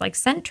as like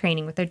scent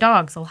training with their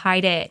dogs. They'll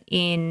hide it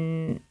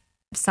in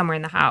somewhere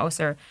in the house,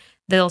 or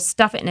they'll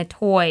stuff it in a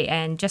toy,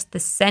 and just the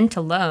scent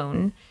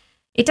alone,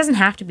 it doesn't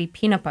have to be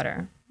peanut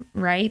butter,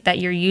 right? That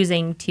you're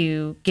using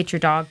to get your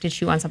dog to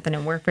chew on something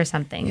and work for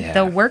something. Yeah.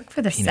 They'll work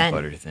for the peanut scent.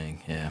 Butter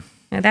thing, yeah.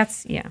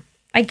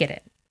 I get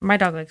it. My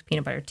dog likes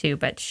peanut butter too,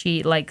 but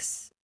she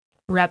likes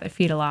rabbit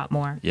feet a lot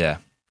more. Yeah.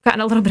 gotten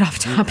a little bit off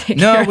topic.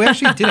 No, here. we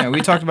actually didn't.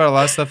 We talked about a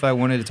lot of stuff I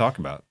wanted to talk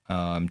about.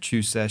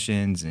 Chew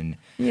sessions and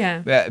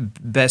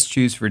best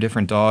chews for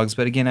different dogs.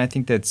 But again, I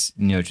think that's,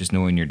 just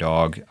knowing your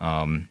dog.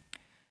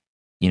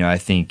 I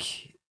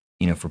think,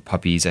 for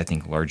puppies, I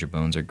think larger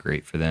bones are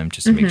great for them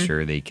just to make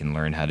sure they can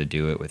learn how to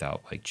do it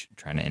without like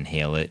trying to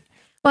inhale it.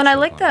 Well, and I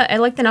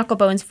like the knuckle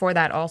bones for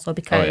that also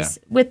because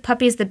with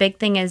puppies, the big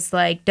thing is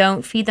like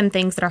don't feed them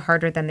things that are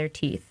harder than their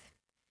teeth.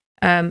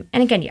 And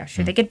again,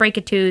 sure, they could break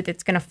a tooth.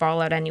 It's going to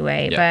fall out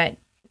anyway. But,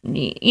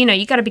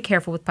 you got to be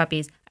careful with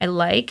puppies. I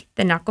like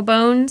the knuckle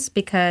bones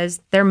because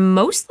they're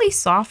mostly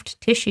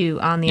soft tissue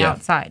on the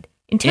outside.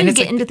 Until you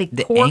get into the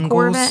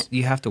core of it.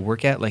 You have to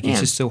work at, it's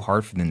just so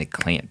hard for them to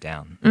clamp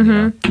down.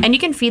 And you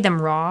can feed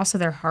them raw, so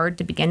they're hard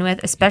to begin with,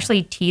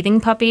 especially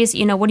teething puppies.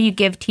 What do you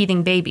give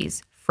teething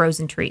babies?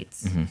 Frozen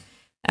treats.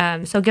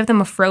 So give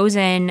them a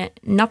frozen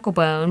knuckle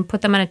bone,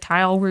 put them in a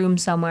tile room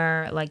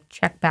somewhere,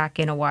 check back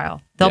in a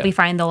while. They'll be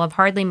fine. They'll have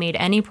hardly made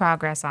any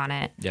progress on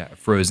it. Yeah,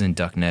 frozen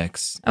duck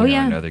necks.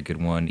 Another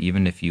good one.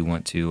 Even if you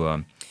want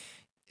to,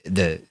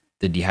 the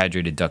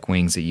dehydrated duck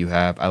wings that you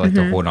have, I like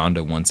to hold on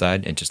to one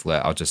side and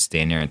I'll just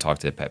stand there and talk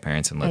to the pet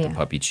parents and let the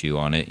puppy chew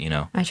on it,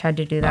 I tried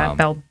to do that.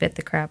 Belle bit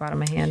the crap out of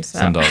my hand. So.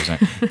 Some dogs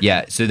aren't.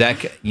 Yeah, so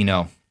that,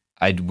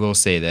 I will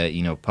say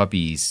that,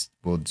 puppies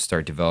will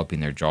start developing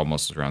their jaw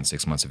muscles around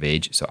 6 months of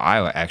age. So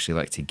I actually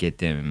like to get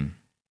them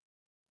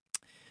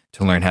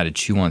to learn how to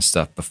chew on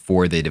stuff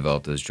before they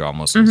develop those jaw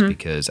muscles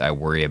because I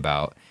worry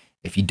about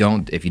if you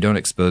don't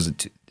expose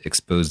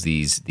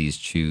these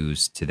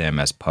chews to them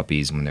as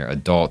puppies when they're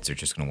adults, they're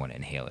just going to want to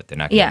inhale it. They're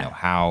not going to know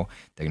how.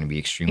 They're going to be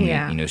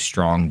extremely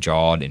strong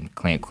jawed and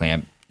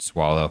clamp,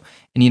 swallow.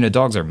 And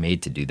dogs are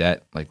made to do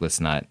that. Let's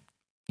not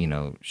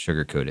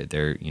sugarcoat it.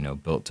 They're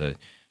built to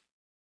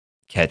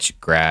catch,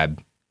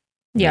 grab,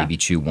 maybe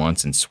chew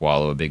once and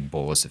swallow a big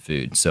bolus of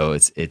food. So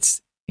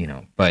it's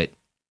but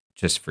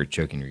just for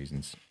choking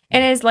reasons.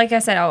 And it's like I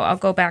said, I'll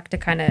go back to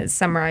kind of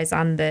summarize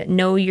on the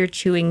know your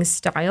chewing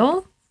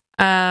style.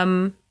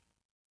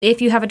 If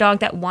you have a dog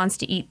that wants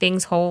to eat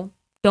things whole,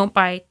 don't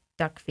buy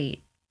duck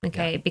feet.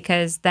 Okay,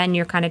 because then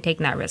you're kind of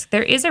taking that risk.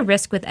 There is a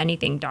risk with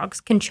anything. Dogs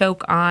can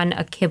choke on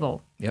a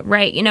kibble,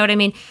 right? You know what I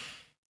mean?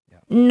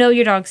 Know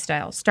your dog's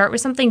style. Start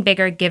with something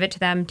bigger, give it to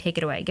them, take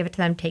it away. Give it to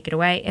them, take it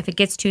away. If it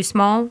gets too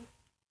small,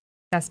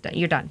 that's done.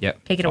 You're done.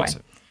 Take it away.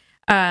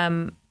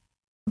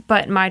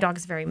 But my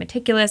dog's very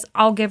meticulous.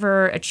 I'll give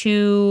her a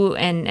chew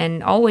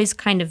and always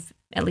kind of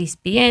at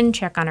least be in,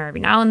 check on her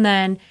every now and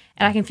then,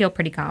 and I can feel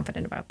pretty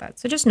confident about that.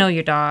 So just know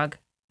your dog.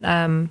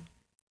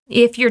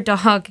 If your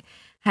dog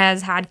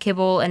has had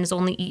kibble and has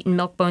only eaten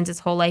milk bones its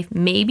whole life,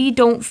 maybe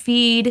don't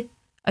feed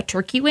a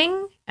turkey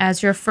wing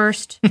as your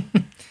first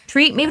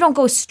treat. Maybe don't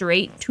go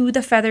straight to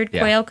the feathered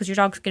quail because your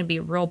dog's going to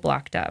be real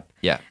blocked up.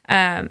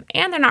 And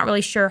they're not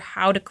really sure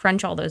how to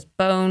crunch all those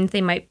bones.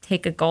 They might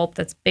take a gulp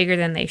that's bigger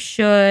than they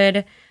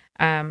should.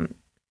 Kind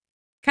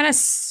of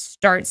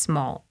start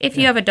small. If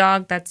you have a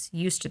dog that's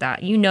used to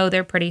that,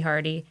 they're pretty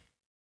hardy,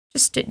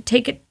 just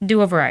take it, do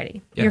a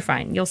variety. You're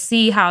fine. You'll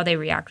see how they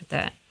react with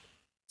it.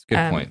 It's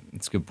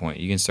a good point.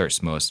 You can start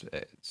slow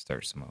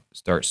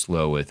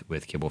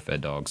with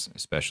kibble-fed dogs,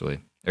 especially.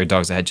 Or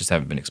dogs that just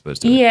haven't been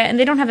exposed to it. Yeah, and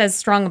they don't have as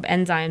strong of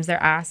enzymes.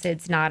 Their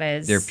acid's not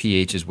as... Their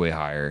pH is way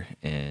higher.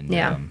 And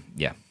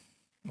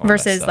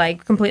versus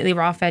completely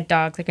raw-fed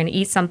dogs are going to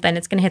eat something,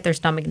 it's going to hit their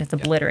stomach and it's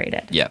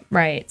obliterated.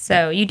 Right.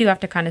 So you do have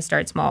to kind of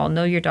start small,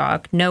 know your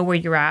dog, know where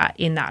you're at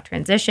in that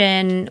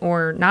transition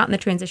or not in the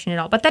transition at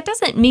all. But that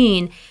doesn't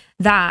mean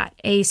that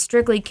a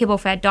strictly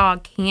kibble-fed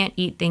dog can't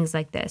eat things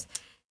like this.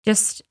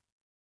 Just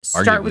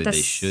start with they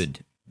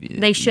should.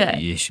 They should.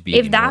 You should be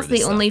if that's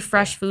the only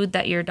fresh food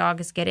that your dog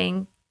is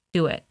getting,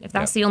 do it. If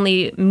that's the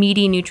only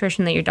meaty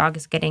nutrition that your dog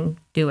is getting,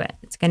 do it.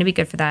 It's going to be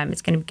good for them.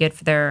 It's going to be good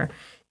for their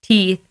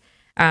teeth,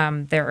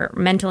 their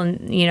mental,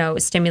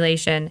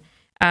 stimulation.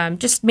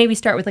 Just maybe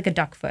start with a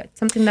duck foot,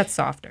 something that's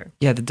softer.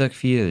 Yeah, the duck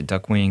feet, the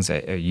duck wings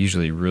are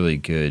usually really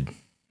good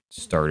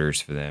starters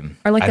for them.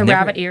 Or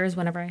rabbit ears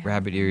whenever I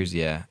rabbit ears,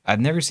 yeah. I've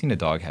never seen a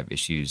dog have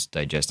issues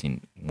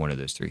digesting one of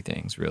those three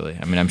things, really.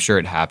 I mean, I'm sure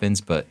it happens,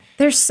 but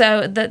they're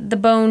so the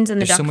bones in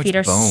the duck feet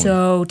are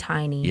so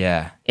tiny.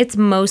 Yeah. It's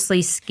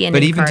mostly skin but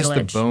and even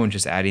cartilage. Just the bone,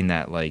 just adding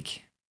that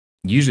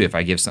usually if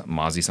I give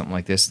Mozzie something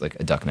like this, like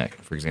a duck neck,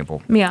 for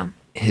example. Yeah.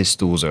 His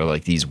stools are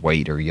these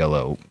white or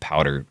yellow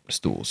powder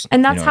stools.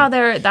 And that's how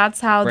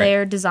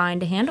they're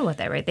designed to handle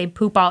with it, right? They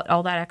poop out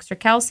all that extra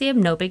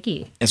calcium, no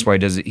biggie. That's why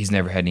he's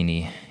never had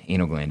any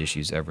anal gland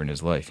issues ever in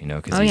his life,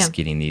 because he's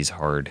getting these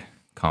hard,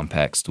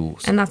 compact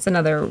stools. And that's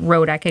another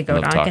road I could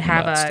go down. I could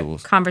have a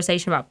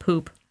conversation about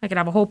poop. I could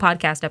have a whole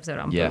podcast episode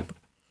on poop.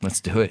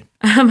 Let's do it.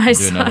 I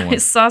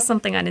saw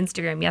something on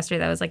Instagram yesterday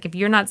that was if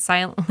you're not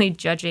silently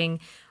judging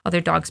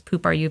other dogs'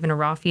 poop, are you even a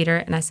raw feeder?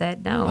 And I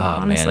said, no,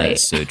 honestly. Man,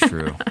 that's so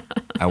true.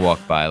 I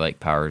walk by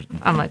Power.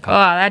 I'm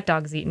that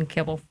dog's eating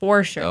kibble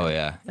for sure. Oh,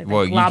 yeah.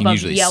 Well, you can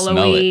usually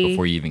smell it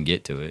before you even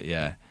get to it,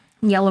 yeah.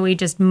 Yellowy,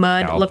 just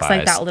mud. It looks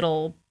like that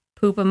little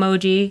poop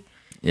emoji.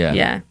 Yeah.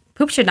 Yeah.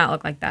 Poop should not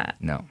look like that.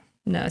 No.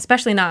 No,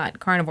 especially not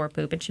carnivore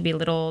poop. It should be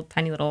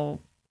tiny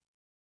little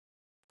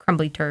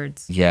crumbly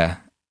turds. Yeah.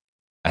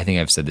 I think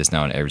I've said this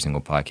now on every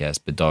single podcast,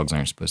 but dogs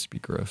aren't supposed to be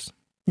gross.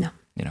 No.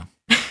 You know?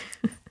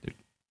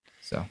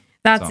 So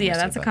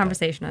that's a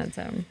conversation on its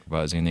own.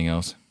 Was anything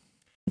else?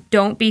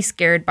 Don't be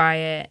scared by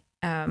it.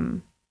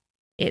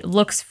 It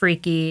looks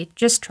freaky.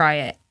 Just try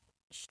it.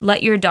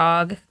 Let your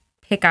dog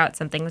pick out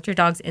something. Let your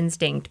dog's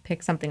instinct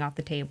pick something off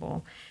the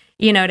table.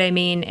 You know what I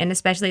mean? And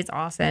especially it's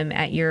awesome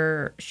at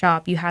your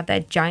shop. You have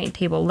that giant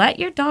table. Let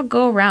your dog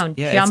go around,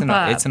 jump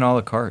up. It's an a la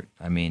carte.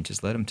 I mean,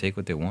 just let them take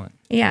what they want.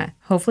 Yeah.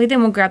 Hopefully they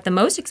won't grab the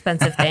most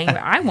expensive thing, but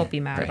I won't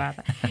be mad about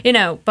that. You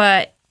know,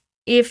 but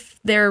if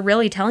they're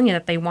really telling you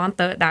that they want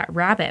that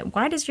rabbit,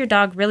 why does your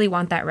dog really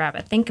want that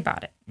rabbit? Think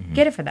about it. Mm-hmm.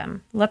 Get it for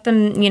them. Let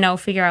them,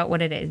 figure out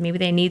what it is. Maybe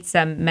they need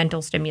some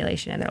mental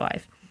stimulation in their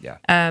life. Yeah.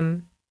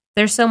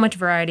 There's so much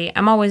variety.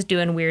 I'm always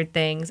doing weird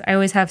things. I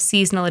always have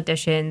seasonal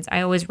editions. I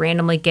always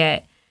randomly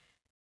get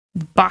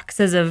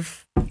boxes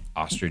of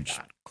ostrich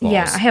claws.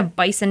 Yeah, I have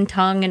bison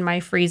tongue in my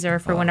freezer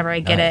for whenever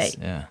I get it.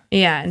 Yeah.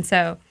 Yeah, and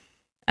so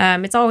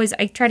it's always,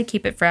 I try to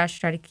keep it fresh,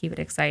 try to keep it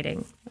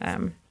exciting.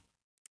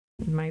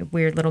 My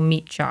weird little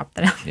meat shop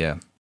Yeah.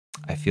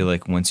 I feel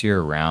like once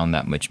you're around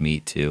that much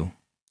meat too,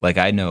 like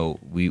I know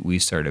we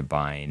started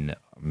buying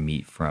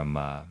meat from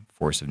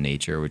Force of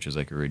Nature, which is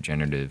like a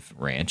regenerative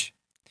ranch.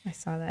 I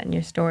saw that in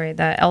your story,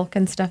 the elk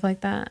and stuff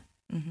like that.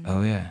 Mm-hmm.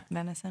 Oh yeah,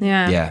 venison.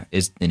 Yeah, yeah.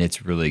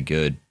 It's really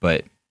good,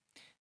 but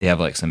they have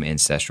like some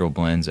ancestral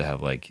blends that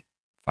have like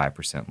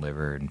 5%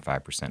 liver and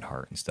 5%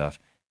 heart and stuff.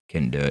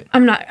 Couldn't do it.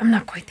 I'm not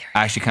quite there.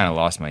 I actually kind of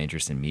lost my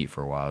interest in meat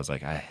for a while. I was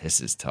like, this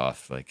is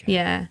tough. Like,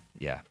 yeah.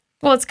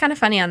 Well, it's kind of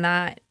funny on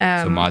that.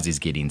 So Mozzie's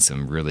getting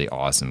some really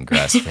awesome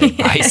grass-fed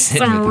bison.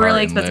 Some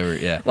really expensive.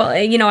 Liver, yeah. Well,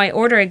 I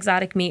order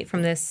exotic meat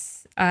from this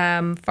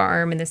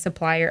farm and the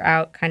supplier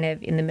out kind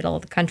of in the middle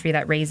of the country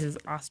that raises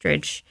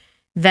ostrich,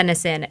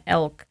 venison,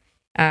 elk,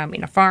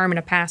 in a farm in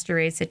a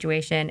pasture-raised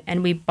situation.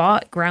 And we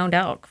bought ground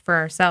elk for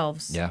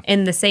ourselves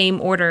in the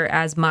same order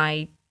as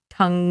my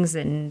tongues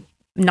and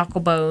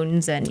knuckle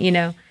bones, and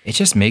it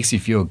just makes you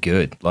feel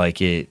good.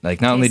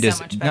 Not only does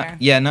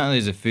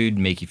the food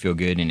make you feel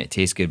good and it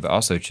tastes good, but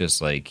also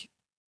just like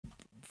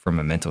from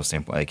a mental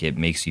standpoint, like it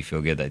makes you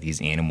feel good that these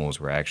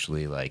animals were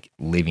actually like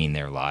living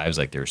their lives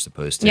like they're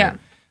supposed to. Yeah.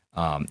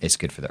 It's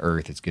good for the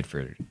earth. It's good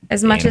for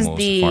as much animals,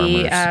 as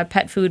the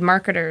pet food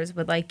marketers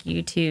would like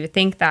you to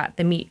think that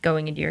the meat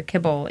going into your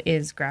kibble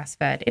is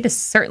grass-fed. It is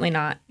certainly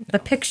not. The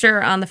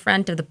picture on the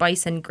front of the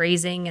bison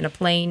grazing in a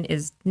plain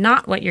is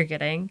not what you're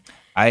getting.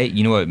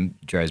 You know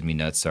what drives me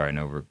nuts? Sorry, I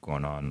know we're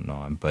going on and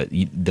on, but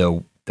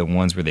the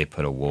ones where they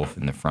put a wolf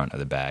in the front of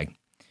the bag,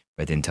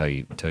 but then tell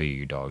you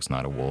your dog's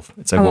not a wolf.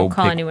 It's like we'll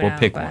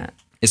pick one.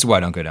 It's why I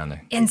don't go down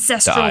there.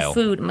 Ancestral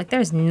food. I'm like,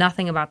 there's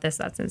nothing about this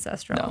that's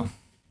ancestral. No.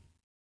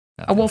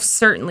 A wolf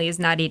certainly is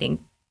not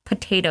eating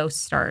potato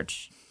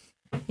starch.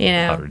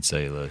 Powdered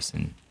cellulose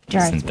and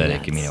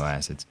synthetic amino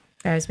acids.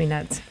 Drives me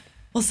nuts.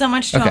 Well, so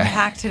much to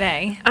unpack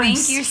today.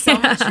 Thank you so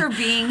much for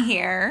being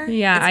here.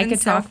 Yeah, I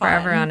could talk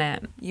forever on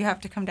it. You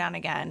have to come down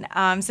again.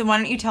 So why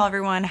don't you tell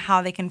everyone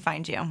how they can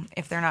find you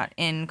if they're not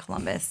in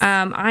Columbus?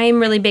 I'm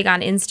really big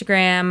on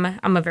Instagram.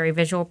 I'm a very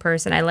visual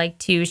person. I like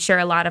to share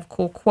a lot of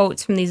cool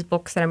quotes from these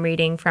books that I'm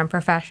reading from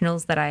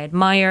professionals that I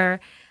admire.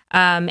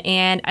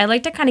 And I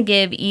like to kind of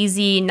give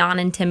easy,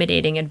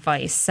 non-intimidating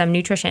advice, some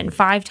nutrition,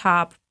 5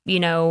 top,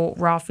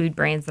 raw food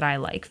brands that I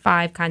like,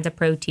 5 kinds of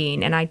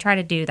protein. And I try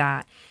to do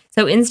that.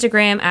 So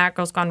Instagram at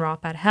Girls Gone Raw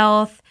Pet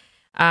Health.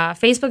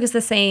 Facebook is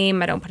the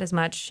same. I don't put as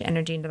much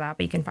energy into that,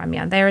 but you can find me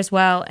on there as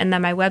well. And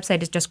then my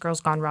website is just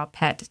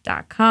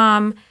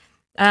girlsgonerawpet.com.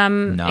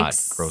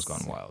 Girls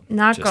Gone Wild.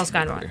 Not Girls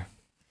Gone Wild.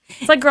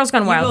 It's like Girls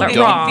Gone Wild, but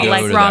raw,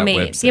 like raw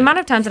meat. The amount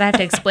of times that I have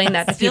to explain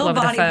that to people over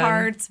the phone. Still body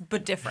parts,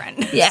 but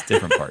different. Yeah. It's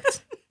different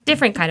parts.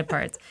 Different kind of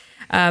parts.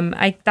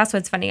 That's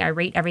what's funny. I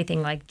rate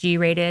everything like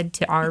G-rated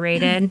to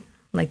R-rated.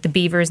 Like the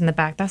beavers in the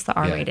back. That's the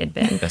R-rated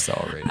bin. That's the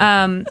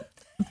R-rated.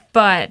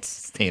 But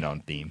staying on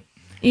theme.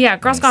 Yeah,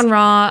 Girls Gone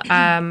Raw.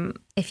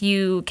 If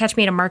you catch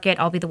me at a market,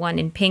 I'll be the one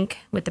in pink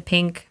with the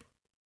pink.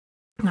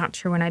 Not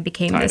sure when I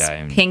became this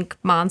pink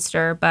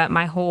monster, but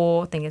my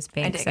whole thing is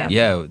pink. So.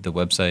 Yeah, the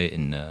website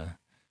and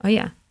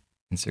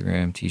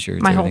Instagram,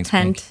 t-shirts, my whole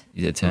tent,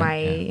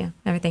 tent,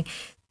 everything.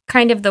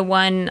 Kind of the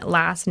one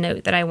last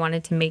note that I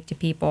wanted to make to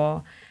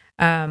people.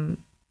 I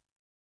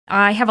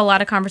have a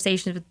lot of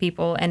conversations with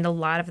people, and a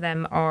lot of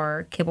them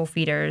are kibble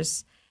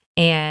feeders,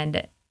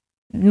 and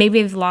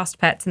maybe they've lost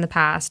pets in the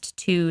past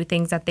to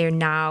things that they're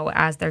now,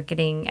 as they're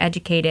getting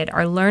educated,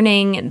 are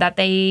learning that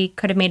they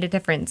could have made a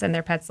difference in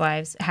their pets'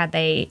 lives had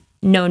they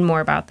known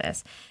more about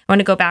this. I want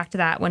to go back to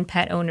that. When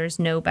pet owners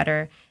know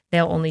better,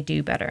 they'll only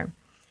do better.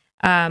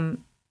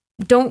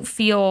 Don't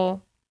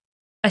feel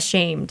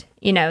ashamed,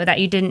 that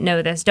you didn't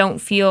know this. Don't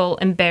feel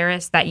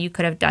embarrassed that you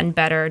could have done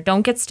better.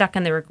 Don't get stuck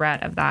in the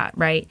regret of that,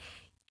 right?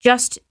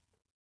 Just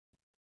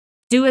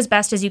do as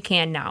best as you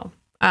can now.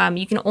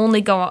 You can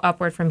only go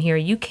upward from here.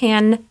 You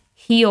can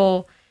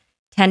heal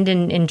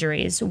tendon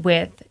injuries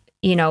with,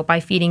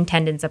 by feeding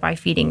tendons, by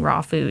feeding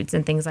raw foods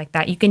and things like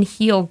that. You can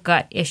heal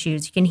gut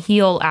issues. You can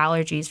heal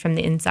allergies from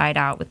the inside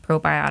out with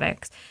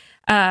probiotics.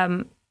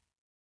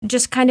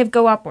 just kind of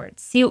go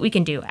upwards, see what we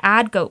can do.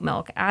 Add goat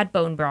milk, add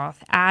bone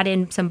broth, add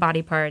in some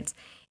body parts.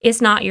 It's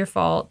not your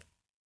fault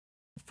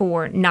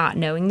for not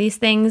knowing these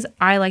things.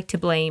 I like to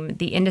blame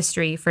the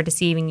industry for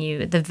deceiving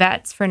you, the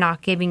vets for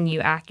not giving you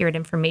accurate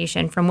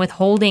information, from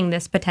withholding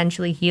this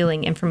potentially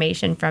healing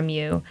information from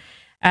you.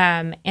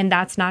 And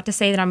that's not to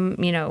say that I'm,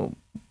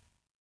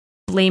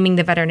 blaming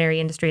the veterinary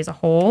industry as a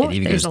whole. It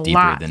even goes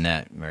deeper than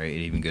that, right?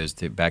 It even goes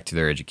back to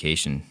their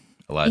education.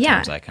 A lot of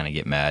times I kind of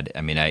get mad.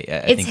 I mean, I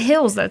it's think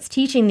Hills that's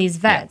teaching these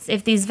vets. Yeah.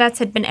 If these vets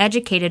had been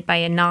educated by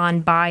a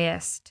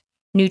non-biased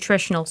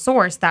nutritional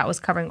source that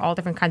was covering all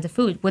different kinds of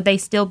food, would they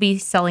still be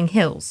selling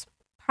Hills?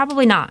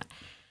 Probably not.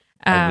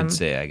 I would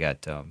say I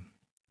got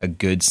a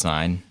good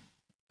sign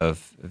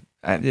of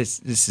this.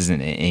 This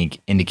isn't an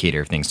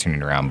indicator of things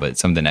turning around, but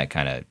something that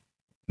kind of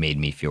made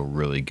me feel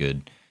really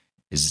good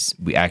is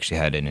we actually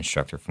had an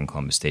instructor from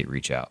Columbus State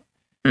reach out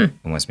and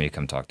wants me to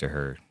come talk to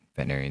her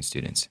veterinarian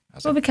students. I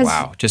was like,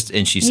 wow.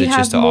 And she said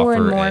just to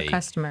offer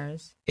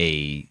customers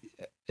a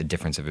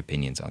difference of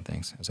opinions on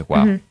things. I was like,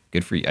 wow,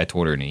 good for you. I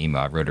told her in an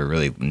email. I wrote her a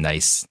really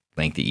nice,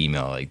 lengthy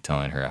email, like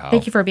telling her how.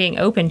 Thank you for being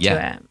open to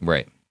it.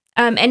 Right.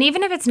 And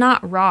even if it's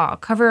not raw,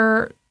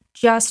 cover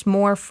just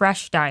more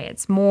fresh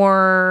diets,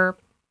 more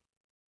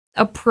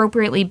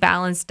appropriately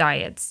balanced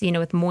diets,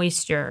 with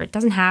moisture. It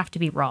doesn't have to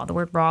be raw. The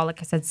word raw, like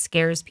I said,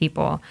 scares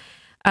people.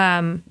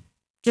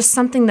 Just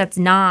something that's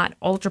not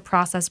ultra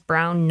processed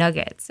brown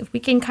nuggets. If we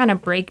can kind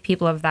of break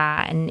people of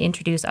that and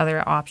introduce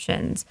other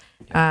options,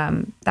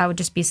 that would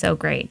just be so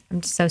great.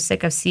 I'm just so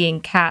sick of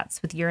seeing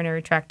cats with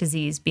urinary tract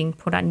disease being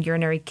put on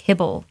urinary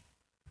kibble.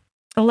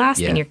 The last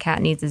thing your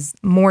cat needs is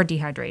more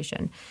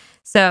dehydration.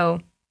 So,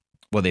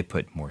 well, they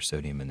put more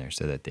sodium in there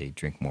so that they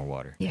drink more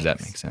water. Does that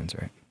make sense,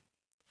 right?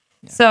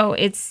 Yeah. So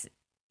it's,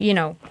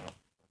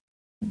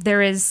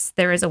 there is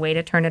a way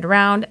to turn it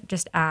around.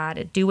 Just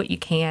do what you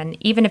can.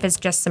 Even if it's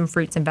just some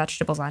fruits and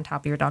vegetables on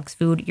top of your dog's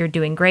food, you're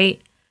doing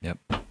great. Yep.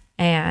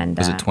 And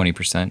was it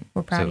 20%?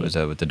 We're proud. So was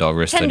that what the dog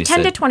risk study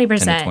 10 said? to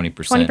 20%. 10 to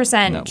 20%.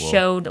 20%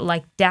 showed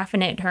like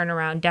definite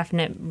turnaround,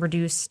 definite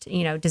reduced,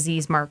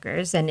 disease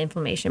markers and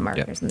inflammation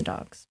markers in the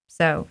dogs.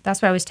 So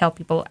that's why I always tell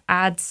people,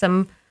 add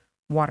some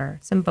water,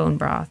 some bone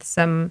broth,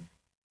 some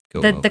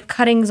the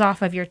cuttings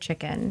off of your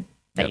chicken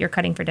that you're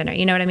cutting for dinner.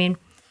 You know what I mean?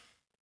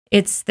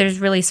 There's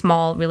really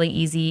small, really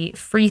easy,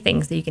 free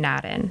things that you can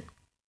add in.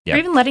 Yep. Or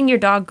even letting your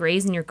dog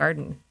graze in your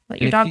garden.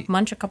 Let your dog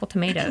munch a couple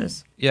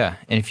tomatoes. Yeah,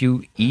 and if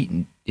you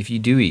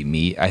do eat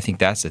meat, I think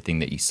that's the thing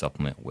that you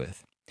supplement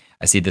with.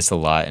 I see this a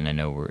lot, and I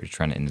know we're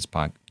trying to end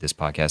this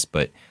podcast,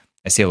 but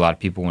I see a lot of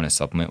people want to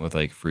supplement with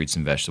like fruits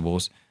and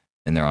vegetables,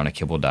 and they're on a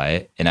kibble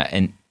diet.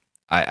 And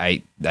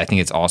I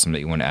think it's awesome that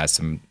you want to add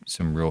some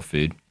real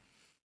food.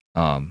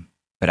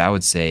 But I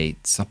would say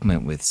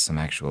supplement with some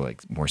actual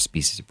like more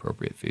species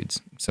appropriate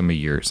foods. Some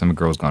of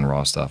Girls Gone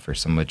Raw stuff, or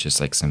some of just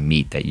like some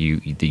meat that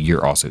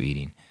you're also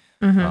eating.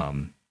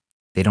 Mm-hmm.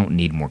 They don't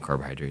need more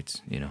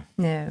carbohydrates,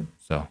 No.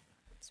 So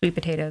sweet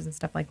potatoes and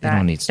stuff like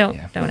that. Don't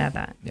add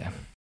that. Yeah.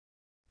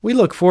 We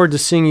look forward to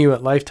seeing you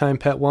at Lifetime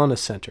Pet Wellness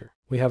Center.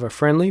 We have a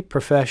friendly,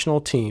 professional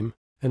team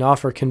and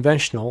offer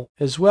conventional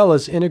as well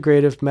as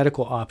integrative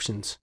medical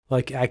options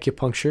like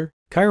acupuncture,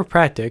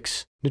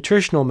 chiropractics,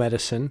 nutritional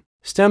medicine,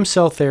 stem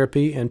cell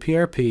therapy and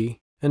PRP,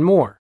 and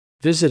more.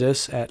 Visit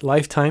us at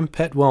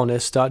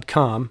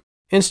lifetimepetwellness.com,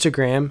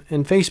 Instagram,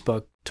 and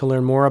Facebook to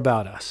learn more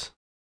about us.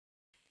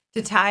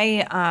 To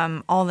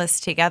tie all this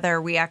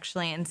together, we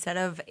actually, instead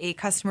of a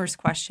customer's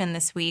question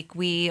this week,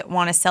 we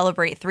want to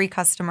celebrate 3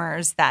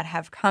 customers that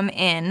have come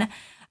in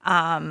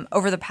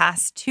over the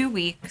past 2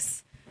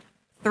 weeks.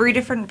 3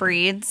 different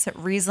breeds,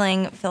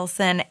 Riesling,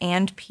 Filson,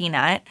 and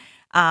Peanut.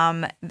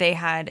 They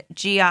had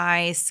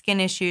GI, skin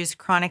issues,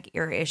 chronic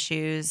ear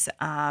issues.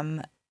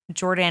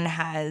 Jordan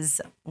has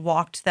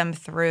walked them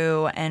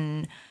through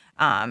and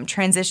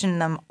transitioned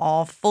them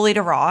all fully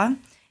to raw.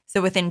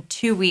 So within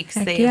 2 weeks,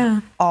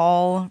 they've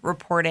all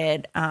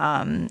reported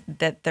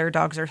that their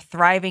dogs are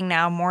thriving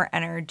now, more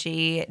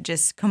energy,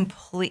 just a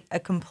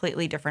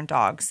completely different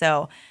dog.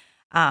 So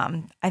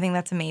I think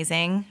that's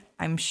amazing.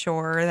 I'm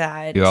sure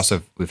that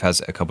we've had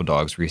a couple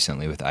dogs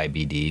recently with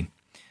IBD.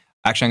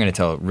 Actually, I'm going to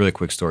tell a really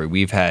quick story.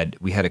 We had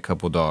a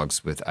couple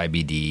dogs with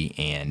IBD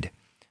and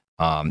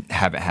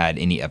haven't had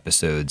any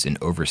episodes in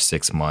over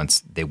 6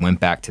 months. They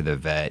went back to the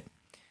vet.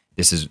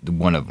 This is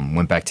one of them.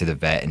 Went back to the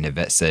vet, and the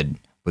vet said,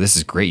 "Well, this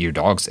is great. Your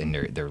dogs and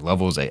their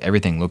levels,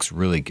 everything looks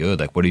really good.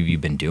 Like, what have you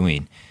been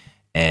doing?"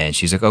 And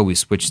she's like, "Oh, we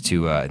switched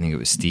to I think it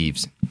was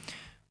Steve's.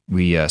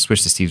 We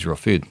switched to Steve's Real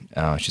Food."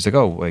 She's like,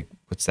 "Oh, like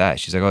what's that?"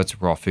 She's like, "Oh, it's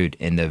raw food."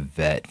 And the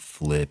vet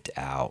flipped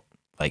out.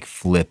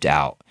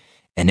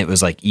 And it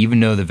was like, even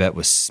though the vet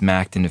was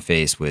smacked in the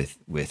face with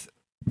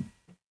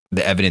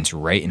the evidence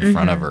right in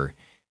front of her,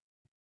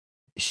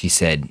 she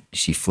said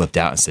she flipped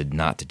out and said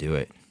not to do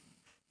it.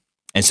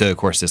 And so, of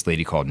course, this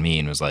lady called me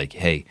and was like,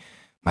 "Hey,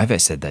 my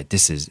vet said that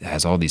this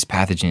has all these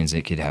pathogens.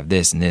 It could have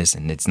this and this,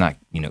 and it's not,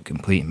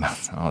 complete, and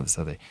all this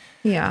other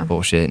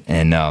bullshit."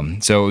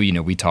 And so,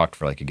 we talked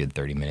for like a good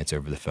 30 minutes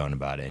over the phone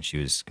about it, and she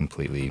was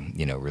completely,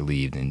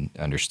 relieved and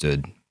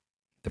understood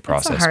the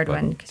process. It's a hard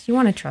one because you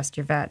want to trust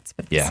your vets,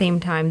 but at the same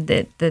time,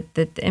 the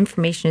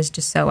information is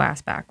just so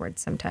ass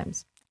backwards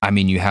sometimes. I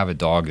mean, you have a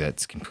dog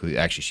that's completely,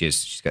 actually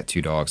she's got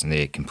 2 dogs and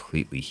they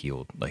completely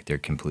healed. Like they're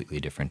completely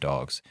different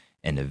dogs.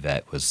 And the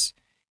vet was,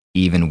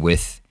 even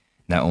with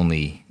not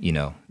only,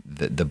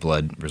 the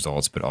blood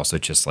results, but also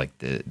just like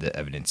the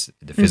evidence,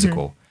 the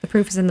physical. The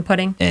proof is in the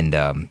pudding.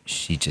 And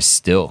she just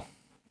still,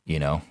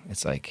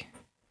 it's like,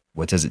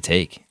 what does it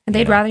take? And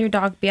they'd rather your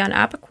dog be on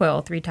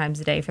Apoquil 3 times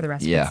a day for the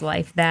rest of its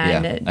life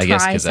than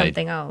try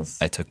something else.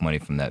 I took money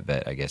from that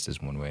vet, I guess, is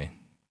one way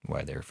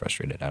why they were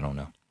frustrated. I don't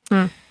know.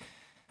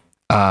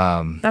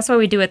 That's why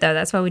we do it, though.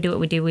 That's why we do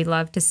what we do. We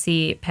love to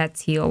see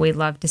pets heal. We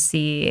love to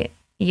see,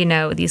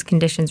 these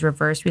conditions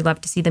reversed. We love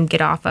to see them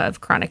get off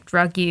of chronic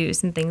drug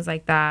use and things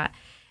like that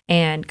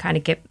and kind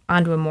of get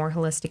onto a more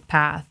holistic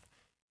path.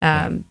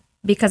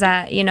 Because,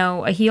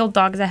 a healed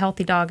dog is a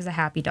healthy dog is a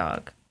happy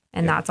dog.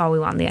 And that's all we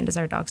want in the end is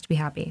our dogs to be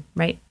happy,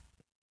 right?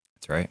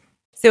 That's right.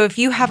 So if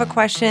you have a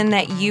question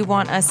that you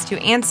want us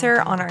to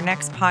answer on our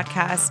next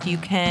podcast, you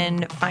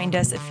can find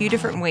us a few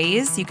different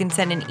ways. You can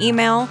send an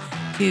email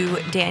to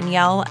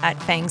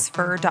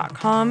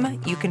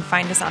Danielle@fangsfur.com. You can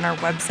find us on our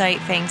website,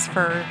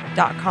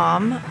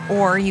 fangsfur.com,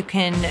 or you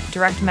can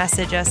direct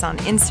message us on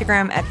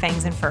Instagram at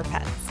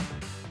fangsandfurpets.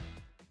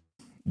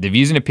 The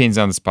views and opinions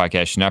on this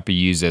podcast should not be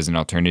used as an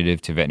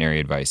alternative to veterinary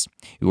advice.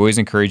 We always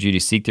encourage you to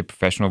seek the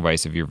professional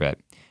advice of your vet.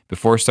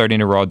 Before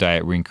starting a raw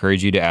diet, we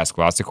encourage you to ask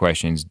lots of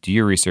questions, do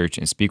your research,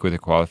 and speak with a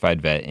qualified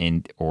vet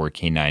and or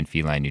canine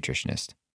feline nutritionist.